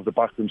makeup of the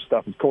backroom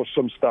staff. Of course,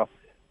 some staff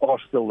are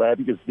still there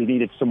because they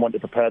needed someone to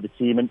prepare the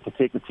team and to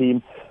take the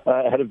team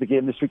ahead of the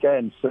game this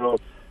weekend. So,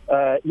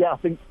 I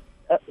think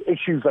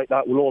issues like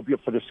that will all be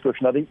up for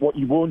discussion. I think what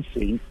you won't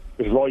see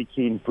is Roy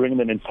Keane bringing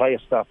an entire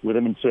staff with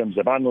him in terms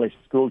of analysts,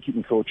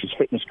 goalkeeping coaches,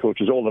 fitness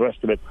coaches, all the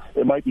rest of it.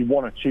 It might be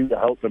one or two to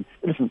help them.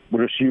 Listen,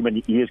 we're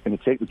assuming he is going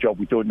to take the job.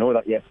 We don't know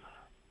that yet.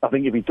 I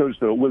think if he does,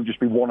 though, it will just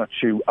be one or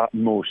two at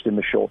most in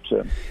the short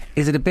term.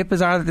 Is it a bit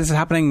bizarre that this is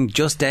happening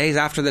just days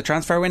after the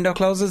transfer window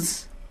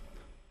closes?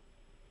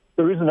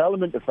 There is an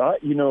element of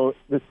that. You know,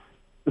 the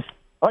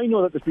I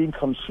know that there's been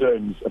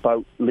concerns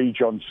about Lee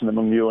Johnson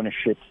among the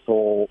ownership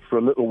for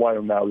a little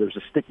while now. There was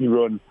a sticky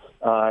run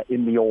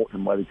in the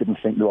autumn where they didn't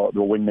think they were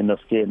winning enough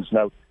games.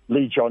 Now,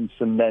 Lee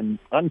Johnson then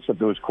answered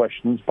those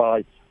questions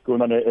by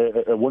going on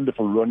a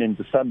wonderful run in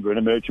December and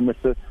emerging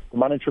with the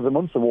Manager of the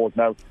Month award.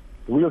 Now,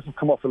 the wheels have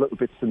come off a little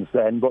bit since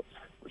then, but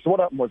so what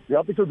happened was they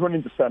had the good run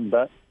in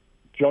December.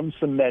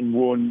 Johnson then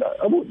won,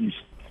 I won't use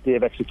day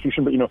of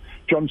execution, but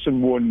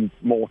Johnson won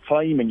more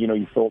time, and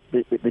you thought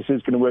this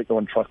is going to work, they're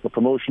on track for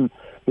promotion.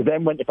 They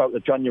then went about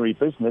the January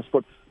business,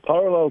 but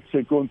parallel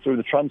to going through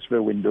the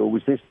transfer window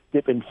was this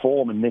dip in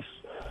form and this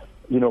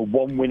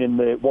one win in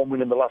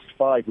the last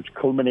 5, which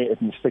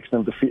culminated in the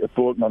 6-0 defeat at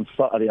Bolton on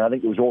Saturday. I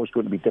think it was always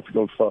going to be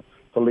difficult for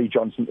Lee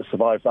Johnson to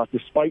survive that,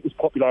 despite his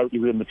popularity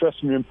within the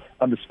dressing room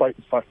and despite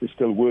the fact they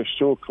still were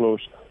so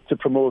close to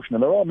promotion.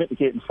 And there are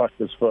mitigating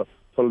factors for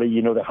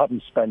Lee. They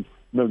haven't spent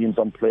millions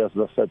on players,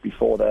 as I said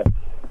before there.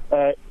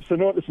 So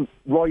no, listen,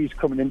 Roy's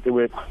coming into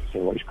it. I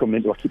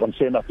keep on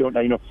saying that, don't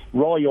I?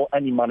 Roy or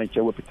any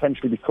manager will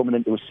potentially be coming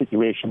into a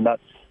situation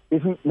that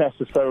isn't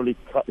necessarily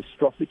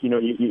catastrophic.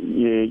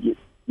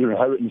 You're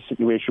inheriting a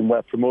situation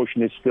where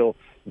promotion is still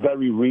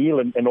very real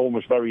and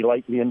almost very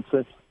likely, and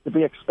to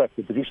be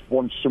expected. They just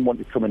want someone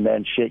to come in there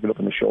and shake it up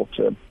in the short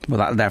term. Well,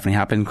 that'll definitely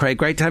happen. Craig,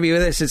 great to have you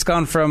with us. It's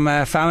gone from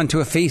famine to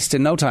a feast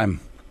in no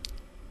time.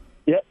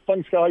 Yeah,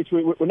 thanks guys.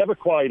 We're never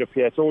quiet up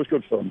here. It's always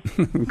good fun.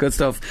 Good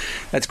stuff.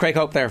 That's Craig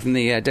Hope there from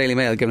the Daily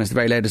Mail, giving us the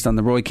very latest on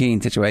the Roy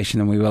Keane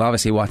situation, and we will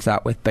obviously watch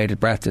that with bated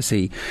breath to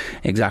see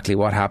exactly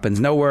what happens.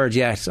 No word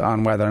yet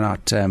on whether or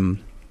not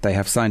they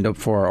have signed up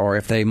for, or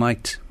if they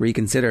might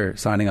reconsider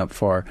signing up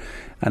for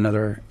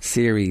another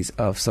series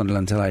of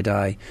Sunderland Till I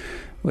Die,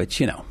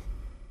 which,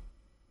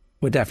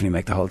 would definitely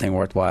make the whole thing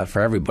worthwhile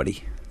for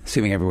everybody,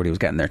 assuming everybody was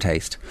getting their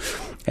taste.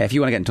 If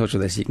you want to get in touch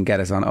with us, you can get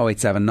us on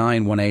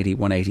 0879 180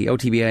 180.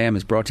 OTBAM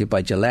is brought to you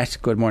by Gillette.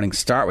 Good morning.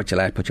 Start with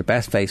Gillette. Put your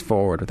best face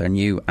forward with their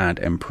new and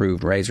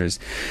improved razors.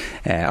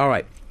 All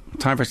right.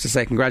 Time for us to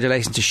say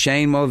congratulations to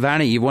Shane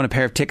Mulvaney. You've won a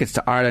pair of tickets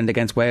to Ireland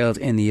against Wales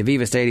in the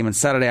Aviva Stadium on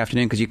Saturday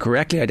afternoon because you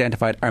correctly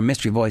identified our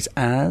mystery voice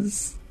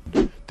as...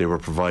 They were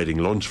providing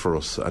lunch for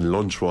us, and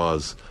lunch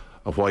was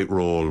a white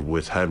roll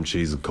with ham,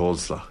 cheese and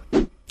coleslaw.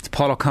 It's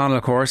Paul O'Connell,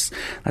 of course.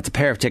 That's a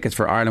pair of tickets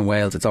for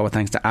Ireland-Wales. It's all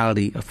thanks to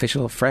Aldi,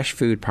 official fresh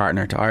food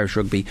partner to Irish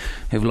Rugby,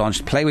 who've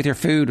launched Play With Your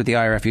Food with the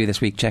IRFU this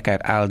week. Check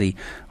out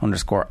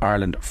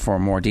Aldi_Ireland for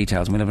more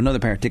details. And we'll have another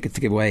pair of tickets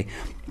to give away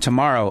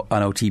tomorrow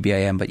on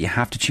OTBAM, but you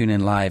have to tune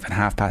in live at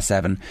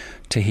 7:30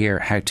 to hear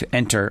how to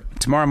enter.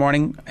 Tomorrow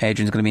morning,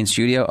 Adrian's going to be in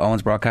studio.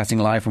 Owen's broadcasting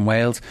live from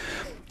Wales.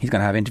 He's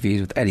going to have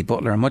interviews with Eddie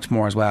Butler and much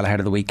more as well ahead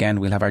of the weekend.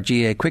 We'll have our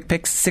GA Quick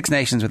Picks, Six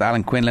Nations with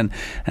Alan Quinlan,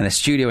 and a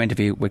studio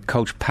interview with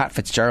Coach Pat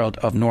Fitzgerald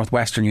of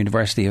Northwestern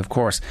University, of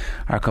course,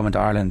 are coming to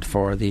Ireland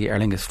for the Aer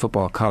Lingus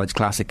Football College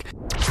Classic.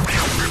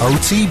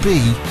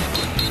 OTB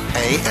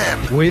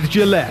AM. With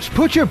Gillette,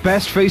 put your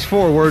best face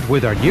forward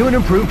with our new and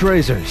improved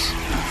razors.